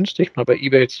verhältnismäßig günstig, mal bei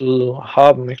eBay zu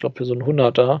haben. Ich glaube, für so einen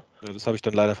 100er. Ja, das habe ich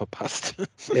dann leider verpasst.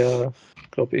 Ja,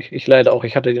 glaube ich. Ich leider auch.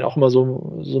 Ich hatte den auch immer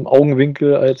so im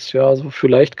Augenwinkel als, ja, so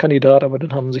vielleicht Kandidat, aber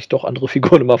dann haben sich doch andere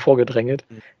Figuren immer vorgedrängelt.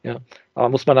 Ja, aber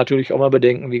muss man natürlich auch mal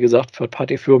bedenken, wie gesagt,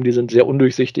 Third-Party-Firmen, die sind sehr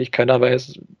undurchsichtig. Keiner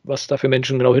weiß, was da für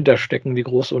Menschen genau hinterstecken, wie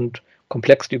groß und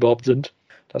komplex die überhaupt sind.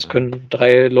 Das können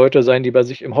 3 Leute sein, die bei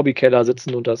sich im Hobbykeller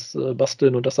sitzen und das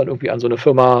basteln und das dann irgendwie an so eine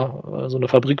Firma, so eine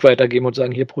Fabrik weitergeben und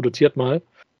sagen, hier produziert mal.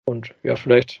 Und ja,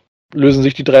 vielleicht lösen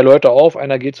sich die 3 Leute auf,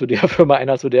 einer geht zu der Firma,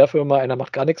 einer zu der Firma, einer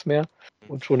macht gar nichts mehr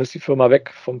und schon ist die Firma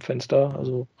weg vom Fenster.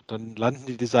 Also Dann landen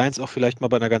die Designs auch vielleicht mal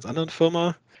bei einer ganz anderen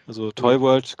Firma. Also Toy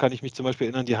World kann ich mich zum Beispiel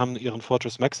erinnern, die haben ihren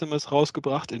Fortress Maximus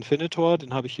rausgebracht, Infinitor,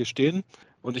 den habe ich hier stehen.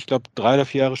 Und ich glaube, 3 oder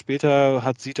 4 Jahre später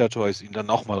hat Zeta Toys ihn dann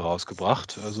nochmal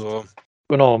rausgebracht. Also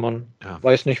genau, man ja.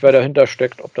 weiß nicht, wer dahinter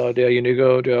steckt, ob da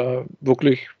derjenige, der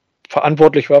wirklich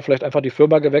verantwortlich war, vielleicht einfach die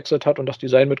Firma gewechselt hat und das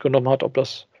Design mitgenommen hat, ob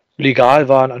das legal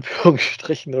war, in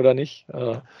Anführungsstrichen oder nicht.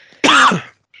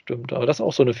 Stimmt, aber das ist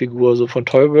auch so eine Figur. So von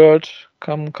Toy World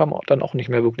kam auch dann auch nicht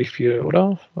mehr wirklich viel,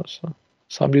 oder? Was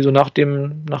haben die so nach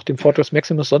dem Fortress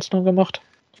Maximus sonst noch gemacht?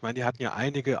 Ich meine, die hatten ja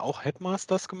einige auch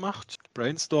Headmasters gemacht.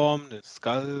 Brainstorm, den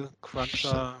Skull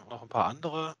Cruncher, noch ein paar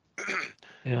andere.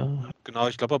 Ja. Genau,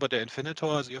 ich glaube aber der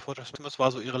Infinitor, also ihr Fortress Maximus,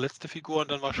 war so ihre letzte Figur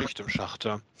und dann war Schicht im Schacht.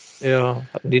 Ja. Ja.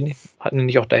 Hatten die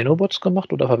nicht auch Dinobots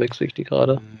gemacht oder verwechsel ich die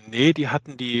gerade? Nee, die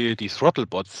hatten die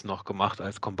Throttlebots noch gemacht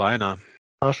als Combiner.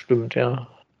 Ah, stimmt, ja.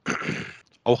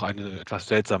 Auch eine etwas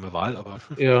seltsame Wahl, aber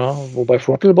Ja, wobei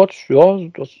Throttlebots, ja,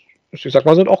 ich sag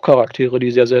mal, sind auch Charaktere,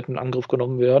 die sehr selten in Angriff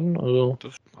genommen werden. Also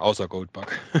außer Goldbug.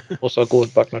 außer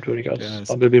Goldbug natürlich Der als ist,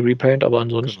 Bumblebee Repaint, aber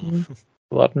genau. ansonsten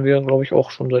warten wir, glaube ich,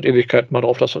 auch schon seit Ewigkeiten mal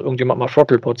drauf, dass irgendjemand mal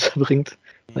Throttlebots bringt.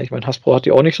 Ich meine, Hasbro hat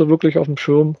die auch nicht so wirklich auf dem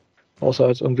Schirm, außer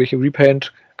als irgendwelche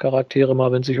Repaint-Charaktere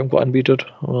mal, wenn es sich irgendwo anbietet.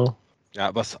 Aber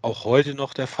Ja, was auch heute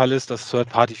noch der Fall ist, dass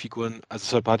Third-Party-Figuren,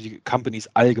 also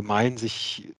Third-Party-Companies allgemein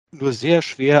sich nur sehr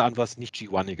schwer an was nicht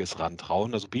G1iges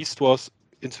rantrauen. Also Beast Wars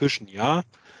inzwischen ja.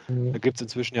 Da gibt es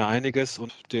inzwischen ja einiges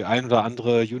und die ein oder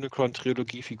andere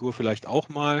Unicron-Trilogie-Figur vielleicht auch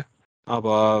mal.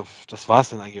 Aber das war es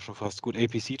dann eigentlich schon fast. Gut,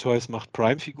 APC Toys macht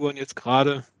Prime-Figuren jetzt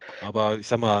gerade. Aber ich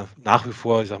sag mal, nach wie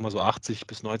vor, ich sag mal so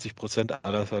 80-90%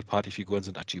 aller Third-Party-Figuren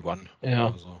sind G1. ja.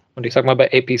 Also, Und ich sag mal,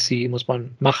 bei APC muss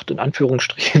man Macht in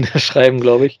Anführungsstrichen schreiben,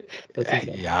 glaube ich.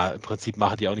 ja, im Prinzip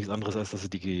machen die auch nichts anderes, als dass sie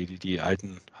die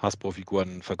alten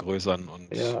Hasbro-Figuren vergrößern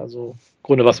Ja, und also im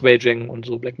Grunde was Waging und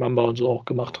so Black Mamba und so auch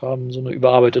gemacht haben, so eine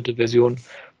überarbeitete Version.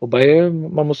 Wobei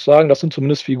man muss sagen, das sind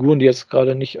zumindest Figuren, die jetzt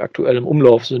gerade nicht aktuell im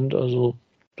Umlauf sind. Also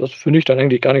das finde ich dann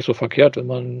eigentlich gar nicht so verkehrt,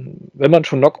 wenn man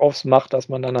schon Knock-offs macht, dass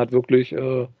man dann halt wirklich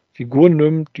Figuren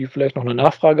nimmt, die vielleicht noch eine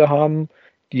Nachfrage haben,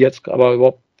 die jetzt aber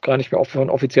überhaupt gar nicht mehr von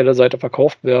offizieller Seite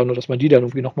verkauft werden und dass man die dann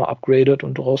irgendwie nochmal upgradet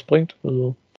und rausbringt.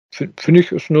 Also finde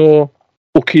ich, ist eine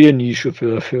okaye Nische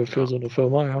für so eine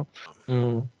Firma, ja.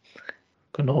 Mhm.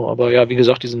 Genau, aber ja, wie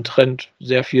gesagt, diesen Trend,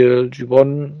 sehr viel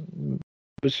G1, ein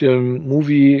bisschen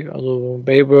Movie, also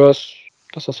Bayverse,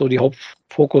 dass das so die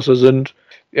Hauptfokusse sind.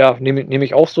 Ja, nehme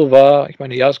ich auch so wahr. Ich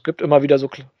meine, ja, es gibt immer wieder so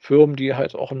Firmen, die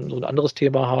halt auch so ein anderes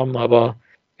Thema haben, aber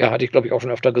ja, hatte ich glaube ich auch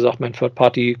schon öfter gesagt, mein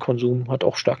Third-Party-Konsum hat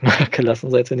auch stark nachgelassen,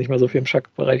 seit sie nicht mehr so viel im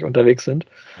Schack-Bereich unterwegs sind.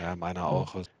 Ja, meiner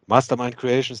auch. Mastermind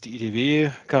Creations, die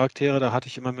IDW-Charaktere, da hatte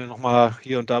ich immer mir nochmal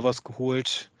hier und da was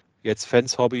geholt. Jetzt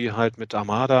Fans Hobby halt mit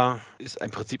Armada ist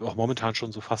im Prinzip auch momentan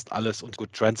schon so fast alles und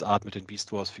gut Transart mit den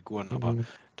Beast Wars Figuren, aber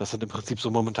das sind im Prinzip so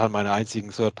momentan meine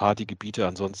einzigen Third-Party-Gebiete.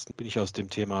 Ansonsten bin ich aus dem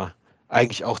Thema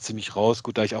eigentlich auch ziemlich raus.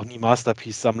 Gut, da ich auch nie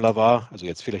Masterpiece-Sammler war, also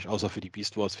jetzt vielleicht außer für die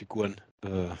Beast Wars Figuren,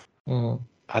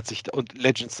 hat sich, und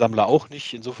Legends-Sammler auch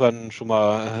nicht. Insofern schon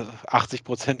mal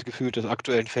 80% gefühlt des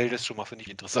aktuellen Feldes schon mal, finde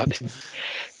ich, interessant.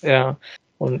 Ja,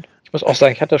 und ich muss auch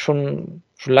sagen, ich hatte schon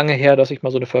lange her, dass ich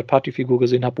mal so eine Third-Party-Figur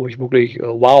gesehen habe, wo ich wirklich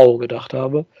wow gedacht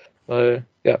habe. Weil,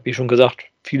 ja, wie schon gesagt,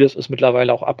 vieles ist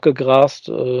mittlerweile auch abgegrast.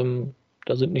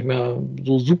 Da sind nicht mehr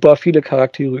so super viele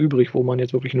Charaktere übrig, wo man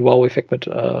jetzt wirklich einen Wow-Effekt mit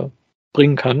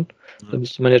bringen kann. Da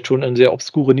müsste man jetzt schon in sehr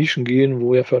obskure Nischen gehen,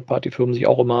 wo ja Third-Party-Firmen sich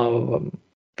auch immer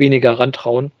weniger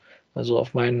rantrauen. Also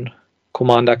auf meinen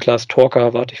Commander-Class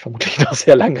Talker warte ich vermutlich noch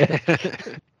sehr lange.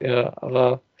 Ja,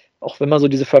 aber auch wenn man so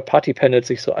diese Third-Party-Panels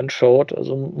sich so anschaut,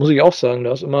 also muss ich auch sagen,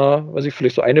 da ist immer, weiß ich,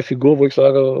 vielleicht so eine Figur, wo ich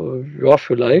sage, ja,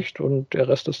 vielleicht, und der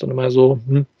Rest ist dann immer so,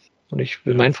 Und ich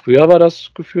meine, früher war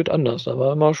das gefühlt anders. Da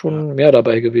war immer schon mehr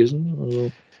dabei gewesen.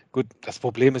 Also, Gut, das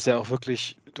Problem ist ja auch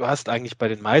wirklich, du hast eigentlich bei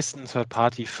den meisten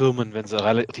Third-Party-Firmen, wenn sie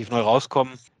relativ neu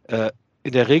rauskommen,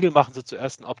 in der Regel machen sie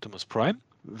zuerst einen Optimus Prime.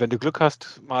 Wenn du Glück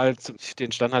hast, mal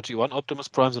den Standard G1 Optimus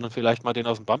Prime, sondern vielleicht mal den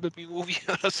aus dem Bumblebee-Movie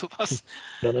oder sowas.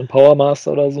 dann ein Power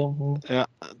Master oder so. Ja,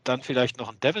 dann vielleicht noch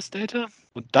ein Devastator.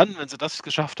 Und dann, wenn sie das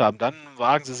geschafft haben, dann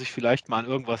wagen sie sich vielleicht mal an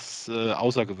irgendwas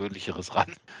Außergewöhnlicheres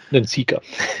ran. Einen Seeker.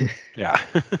 Ja.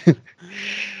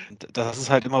 Das ist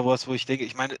halt immer was, wo ich denke,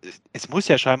 ich meine, es muss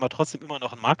ja scheinbar trotzdem immer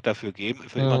noch einen Markt dafür geben,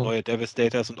 für immer neue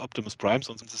Devastators und Optimus Primes,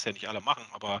 sonst müssen es ja nicht alle machen,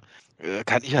 aber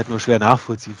kann ich halt nur schwer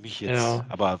nachvollziehen, mich jetzt. Ja.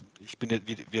 Aber ich bin jetzt,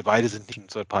 wir beide sind nicht ein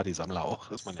Third-Party-Sammler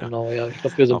auch, ist man ja. Genau, ja. Ich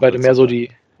glaube, wir sind Auch beide mehr dazu so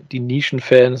sagen. die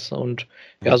Nischenfans und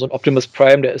ja, so ein Optimus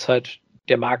Prime, der ist halt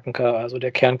der also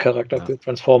der Kerncharakter für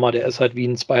Transformer, der ist halt wie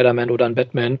ein Spider-Man oder ein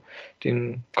Batman.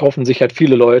 Den kaufen sich halt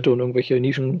viele Leute und irgendwelche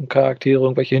Nischencharaktere,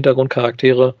 irgendwelche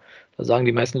Hintergrundcharaktere. Da sagen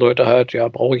die meisten Leute halt, ja,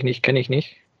 brauche ich nicht, kenne ich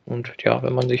nicht. Und ja,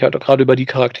 wenn man sich halt gerade über die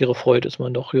Charaktere freut, ist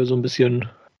man doch hier so ein bisschen,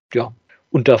 ja,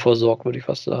 unterversorgt, würde ich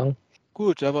fast sagen.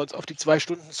 Gut, da wir uns auf die 2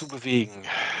 Stunden zu bewegen.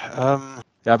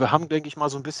 Ja, wir haben, denke ich mal,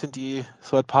 so ein bisschen die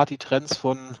Third-Party-Trends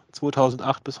von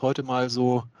 2008 bis heute mal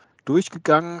so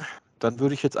durchgegangen. Dann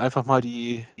würde ich jetzt einfach mal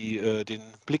den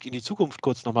Blick in die Zukunft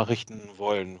kurz nochmal richten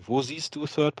wollen. Wo siehst du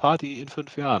Third-Party in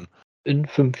 5 Jahren? In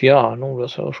 5 Jahren,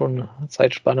 das ist ja schon eine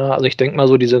Zeitspanne. Also ich denke mal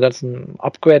so diese ganzen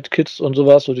Upgrade-Kits und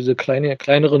sowas, so diese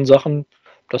kleineren Sachen,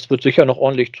 das wird sicher noch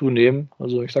ordentlich zunehmen.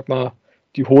 Also ich sag mal,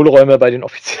 die Hohlräume bei den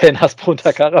offiziellen Hasbro und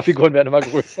Takara-Figuren werden immer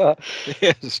größer.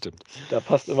 Ja, das stimmt. Da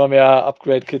passt immer mehr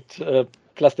Upgrade-Kit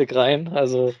Plastik rein.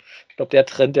 Also ich glaube, der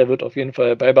Trend, der wird auf jeden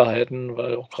Fall beibehalten,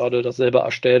 weil auch gerade das selber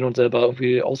erstellen und selber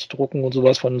irgendwie ausdrucken und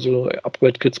sowas von so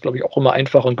Upgrade-Kits, glaube ich, auch immer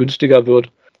einfacher und günstiger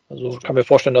wird. Also ich kann mir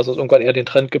vorstellen, dass es irgendwann eher den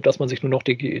Trend gibt, dass man sich nur noch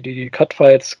die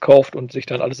Cut-Files kauft und sich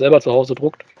dann alles selber zu Hause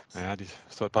druckt. Ja, die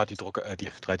Third-Party-Drucker, die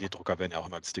 3D-Drucker werden ja auch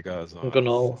immer günstiger. Also, Und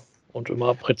genau. Und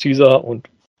immer präziser und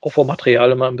auch vom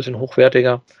Material immer ein bisschen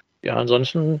hochwertiger. Ja,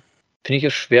 ansonsten finde ich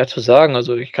es schwer zu sagen.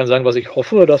 Also ich kann sagen, was ich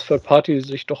hoffe, dass Third Party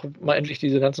sich doch mal endlich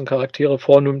diese ganzen Charaktere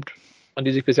vornimmt, an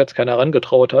die sich bis jetzt keiner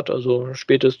herangetraut hat. Also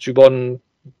spätes Gibbon,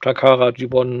 Takara,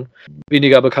 Gibbon,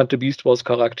 weniger bekannte Beast Wars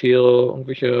Charaktere,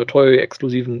 irgendwelche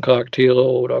Toy-exklusiven Charaktere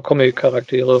oder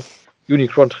Comic-Charaktere.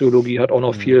 Unicron-Trilogie hat auch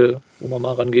noch viel, wo man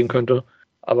mal rangehen könnte.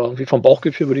 Aber irgendwie vom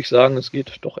Bauchgefühl würde ich sagen, es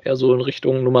geht doch eher so in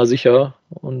Richtung Nummer sicher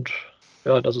und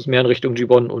ja, dass es mehr in Richtung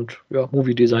Gibbon und ja,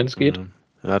 Movie-Designs geht.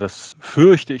 Ja, das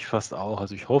fürchte ich fast auch.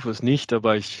 Also ich hoffe es nicht,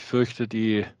 aber ich fürchte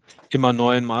die immer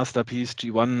neuen Masterpiece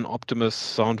G1,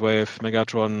 Optimus, Soundwave,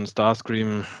 Magmatron,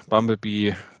 Starscream,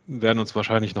 Bumblebee werden uns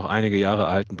wahrscheinlich noch einige Jahre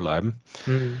erhalten bleiben.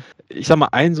 Mhm. Ich sag mal,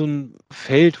 so ein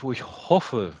Feld, wo ich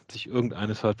hoffe, sich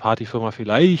irgendeine Third-Party-Firma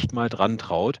vielleicht mal dran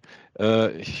traut.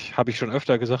 Habe ich schon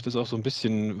öfter gesagt, ist auch so ein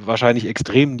bisschen wahrscheinlich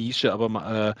extrem Nische,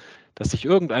 aber dass sich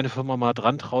irgendeine Firma mal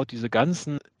dran traut, diese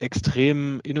ganzen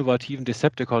extrem innovativen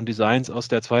Decepticon-Designs aus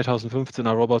der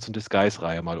 2015er Robots in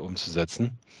Disguise-Reihe mal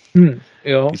umzusetzen.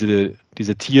 Ja.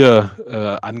 Diese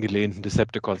Tier angelehnten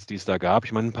Decepticons, die es da gab.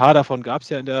 Ich meine, ein paar davon gab es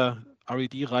ja in der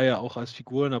RED-Reihe auch als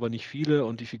Figuren, aber nicht viele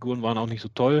und die Figuren waren auch nicht so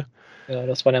toll. Ja,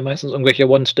 das waren ja meistens irgendwelche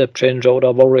One-Step-Changer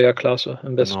oder Warrior-Klasse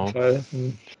im besten Genau. Fall.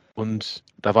 Und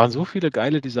da waren so viele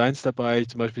geile Designs dabei,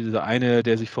 zum Beispiel dieser eine,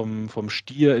 der sich vom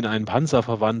Stier in einen Panzer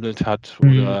verwandelt hat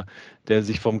oder der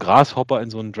sich vom Grashopper in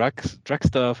so einen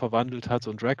Dragster verwandelt hat,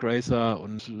 so ein Drag Racer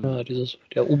und Ja,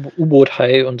 der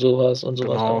U-Boot-Hai und sowas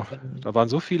genau, auch. da waren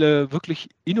so viele wirklich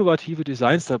innovative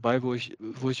Designs dabei, wo ich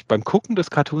beim Gucken des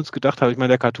Cartoons gedacht habe, ich meine,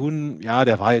 der Cartoon, ja,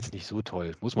 der war jetzt nicht so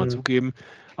toll, muss man zugeben,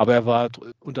 aber er war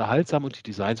unterhaltsam und die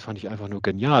Designs fand ich einfach nur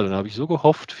genial. Und da habe ich so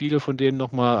gehofft, viele von denen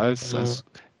nochmal als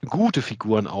gute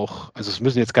Figuren auch, also es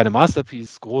müssen jetzt keine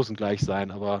Masterpiece großen gleich sein,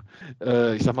 aber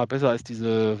ich sag mal, besser als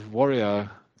diese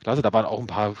Warrior-Klasse. Da waren auch ein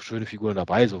paar schöne Figuren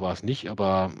dabei, so war es nicht,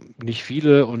 aber nicht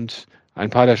viele und ein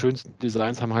paar der schönsten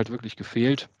Designs haben halt wirklich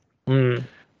gefehlt. Wenn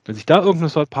sich da irgendeine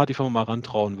Third-Party-Firma mal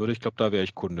rantrauen würde, ich glaube, da wäre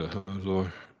ich Kunde. Also,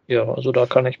 ja, also da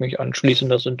kann ich mich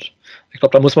anschließen. Ich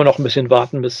glaube, da muss man noch ein bisschen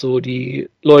warten, bis so die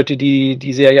Leute, die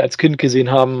die Serie als Kind gesehen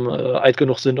haben, alt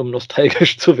genug sind, um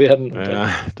nostalgisch zu werden. Und dann, ja,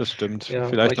 das stimmt. ja, aber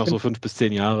Vielleicht ich noch so finde, 5 bis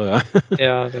 10 Jahre.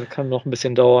 ja, da kann noch ein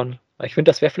bisschen dauern. Ich finde,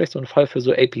 das wäre vielleicht so ein Fall für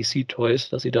so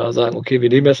APC-Toys, dass sie da sagen, okay, wir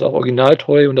nehmen jetzt auch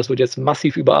Original-Toy und das wird jetzt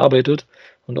massiv überarbeitet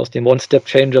und aus dem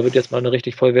One-Step-Changer wird jetzt mal eine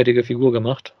richtig vollwertige Figur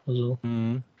gemacht. Also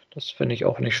das finde ich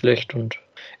auch nicht schlecht. Und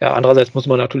ja, andererseits muss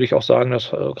man natürlich auch sagen,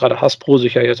 dass gerade Hasbro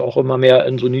sich ja jetzt auch immer mehr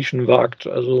in so Nischen wagt.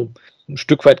 Also ein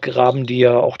Stück weit graben die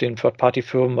ja auch den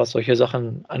Third-Party-Firmen, was solche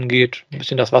Sachen angeht, ein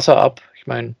bisschen das Wasser ab. Ich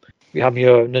meine, wir haben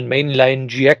hier einen Mainline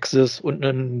G-Axis und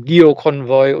einen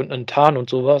Geo-Konvoi und einen Tarn und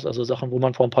sowas. Also Sachen, wo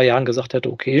man vor ein paar Jahren gesagt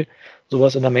hätte, okay,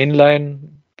 sowas in der Mainline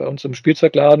bei uns im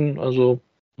Spielzeugladen, also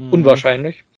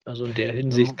unwahrscheinlich. Also in der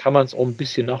Hinsicht kann man es auch ein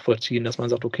bisschen nachvollziehen, dass man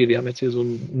sagt, okay, wir haben jetzt hier so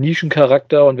einen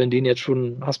Nischencharakter und wenn den jetzt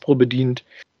schon Hasbro bedient,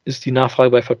 ist die Nachfrage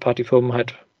bei Third-Party-Firmen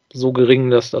halt so gering,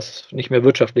 dass das nicht mehr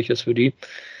wirtschaftlich ist für die.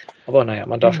 Aber naja,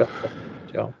 man darf ja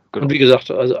auch, ja. Genau. Und wie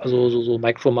gesagt, also so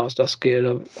Micromaster-Scale,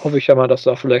 da hoffe ich ja mal, dass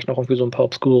da vielleicht noch irgendwie so ein paar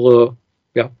obskure,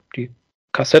 ja, die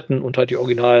Kassetten und halt die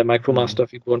original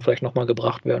Micromaster-Figuren vielleicht nochmal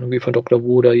gebracht werden, irgendwie von Dr.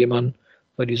 Wu oder jemand,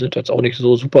 weil die sind jetzt auch nicht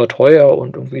so super teuer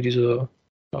und irgendwie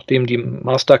nachdem die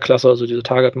Master-Klasse, also diese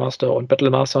Target Master und Battle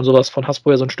Master und sowas von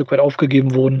Hasbro ja so ein Stück weit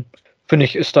aufgegeben wurden, finde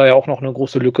ich, ist da ja auch noch eine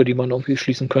große Lücke, die man irgendwie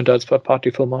schließen könnte als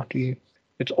Third-Party-Firma, die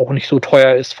jetzt auch nicht so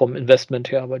teuer ist vom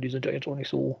Investment her, aber die sind ja jetzt auch nicht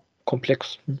so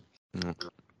komplex.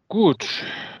 Gut,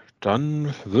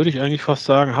 dann würde ich eigentlich fast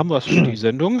sagen, haben wir es für die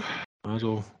Sendung.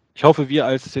 Also ich hoffe, wir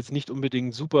als jetzt nicht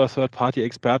unbedingt super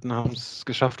Third-Party-Experten haben es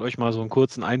geschafft, euch mal so einen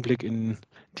kurzen Einblick in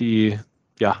die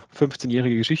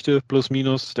 15-jährige Geschichte plus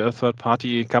minus der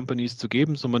Third-Party-Companies zu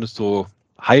geben, zumindest so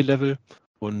High-Level.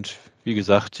 Und wie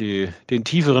gesagt, den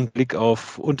tieferen Blick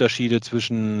auf Unterschiede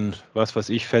zwischen, was weiß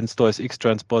ich, Fanstoys,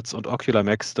 X-Transpots und Ocular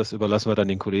Max, das überlassen wir dann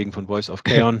den Kollegen von Voice of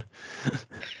Chaos.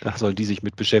 Da sollen die sich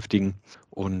mit beschäftigen.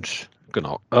 Und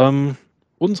genau.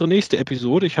 Unsere nächste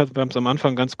Episode, wir haben es am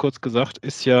Anfang ganz kurz gesagt,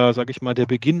 ist ja, sag ich mal, der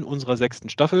Beginn unserer 6.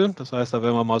 Staffel. Das heißt, da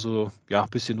werden wir mal so ein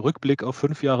bisschen Rückblick auf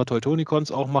 5 Jahre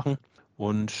Teutonicons auch machen.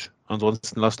 Und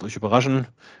ansonsten lasst euch überraschen.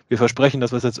 Wir versprechen,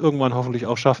 dass wir es jetzt irgendwann hoffentlich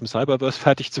auch schaffen, Cyberverse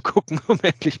fertig zu gucken, um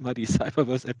endlich mal die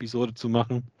Cyberverse-Episode zu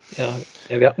machen. Ja,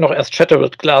 wir hatten noch erst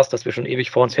Shattered Glass, das wir schon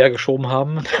ewig vor uns hergeschoben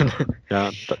haben.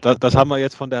 Ja, das haben wir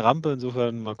jetzt von der Rampe.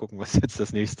 Insofern mal gucken, was jetzt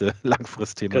das nächste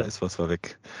Langfristthema ist, was wir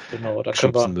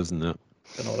wegschubsen müssen. Ja.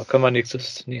 Genau, da können wir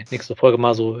nächste Folge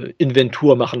mal so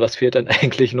Inventur machen, was fehlt denn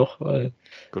eigentlich noch.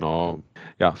 Genau.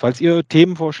 Ja, falls ihr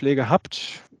Themenvorschläge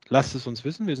habt, lasst es uns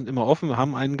wissen. Wir sind immer offen. Wir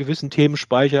haben einen gewissen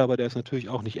Themenspeicher, aber der ist natürlich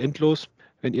auch nicht endlos.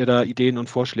 Wenn ihr da Ideen und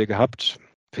Vorschläge habt,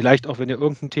 vielleicht auch, wenn ihr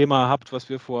irgendein Thema habt, was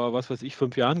wir vor,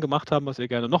 5 Jahren gemacht haben, was ihr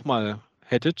gerne nochmal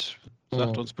hättet,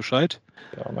 sagt uns Bescheid.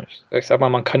 Ja, ich sag mal,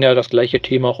 man kann ja das gleiche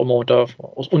Thema auch immer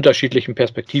aus unterschiedlichen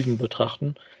Perspektiven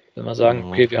betrachten. Wenn wir sagen,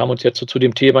 okay, wir haben uns jetzt zu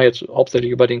dem Thema jetzt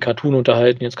hauptsächlich über den Cartoon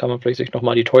unterhalten, jetzt kann man vielleicht sich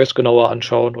nochmal die Toys genauer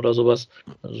anschauen oder sowas.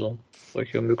 Also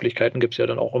solche Möglichkeiten gibt es ja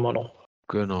dann auch immer noch.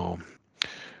 Genau.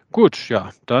 Gut,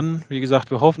 ja, dann, wie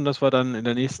gesagt, wir hoffen, dass wir dann in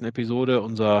der nächsten Episode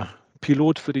unser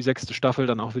Pilot für die 6. Staffel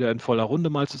dann auch wieder in voller Runde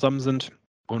mal zusammen sind.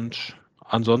 Und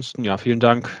ansonsten, ja, vielen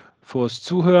Dank fürs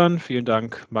Zuhören. Vielen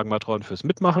Dank, Magmatron, fürs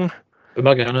Mitmachen.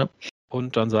 Immer gerne.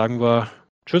 Und dann sagen wir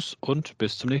Tschüss und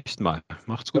bis zum nächsten Mal.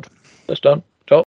 Macht's gut. Bis dann.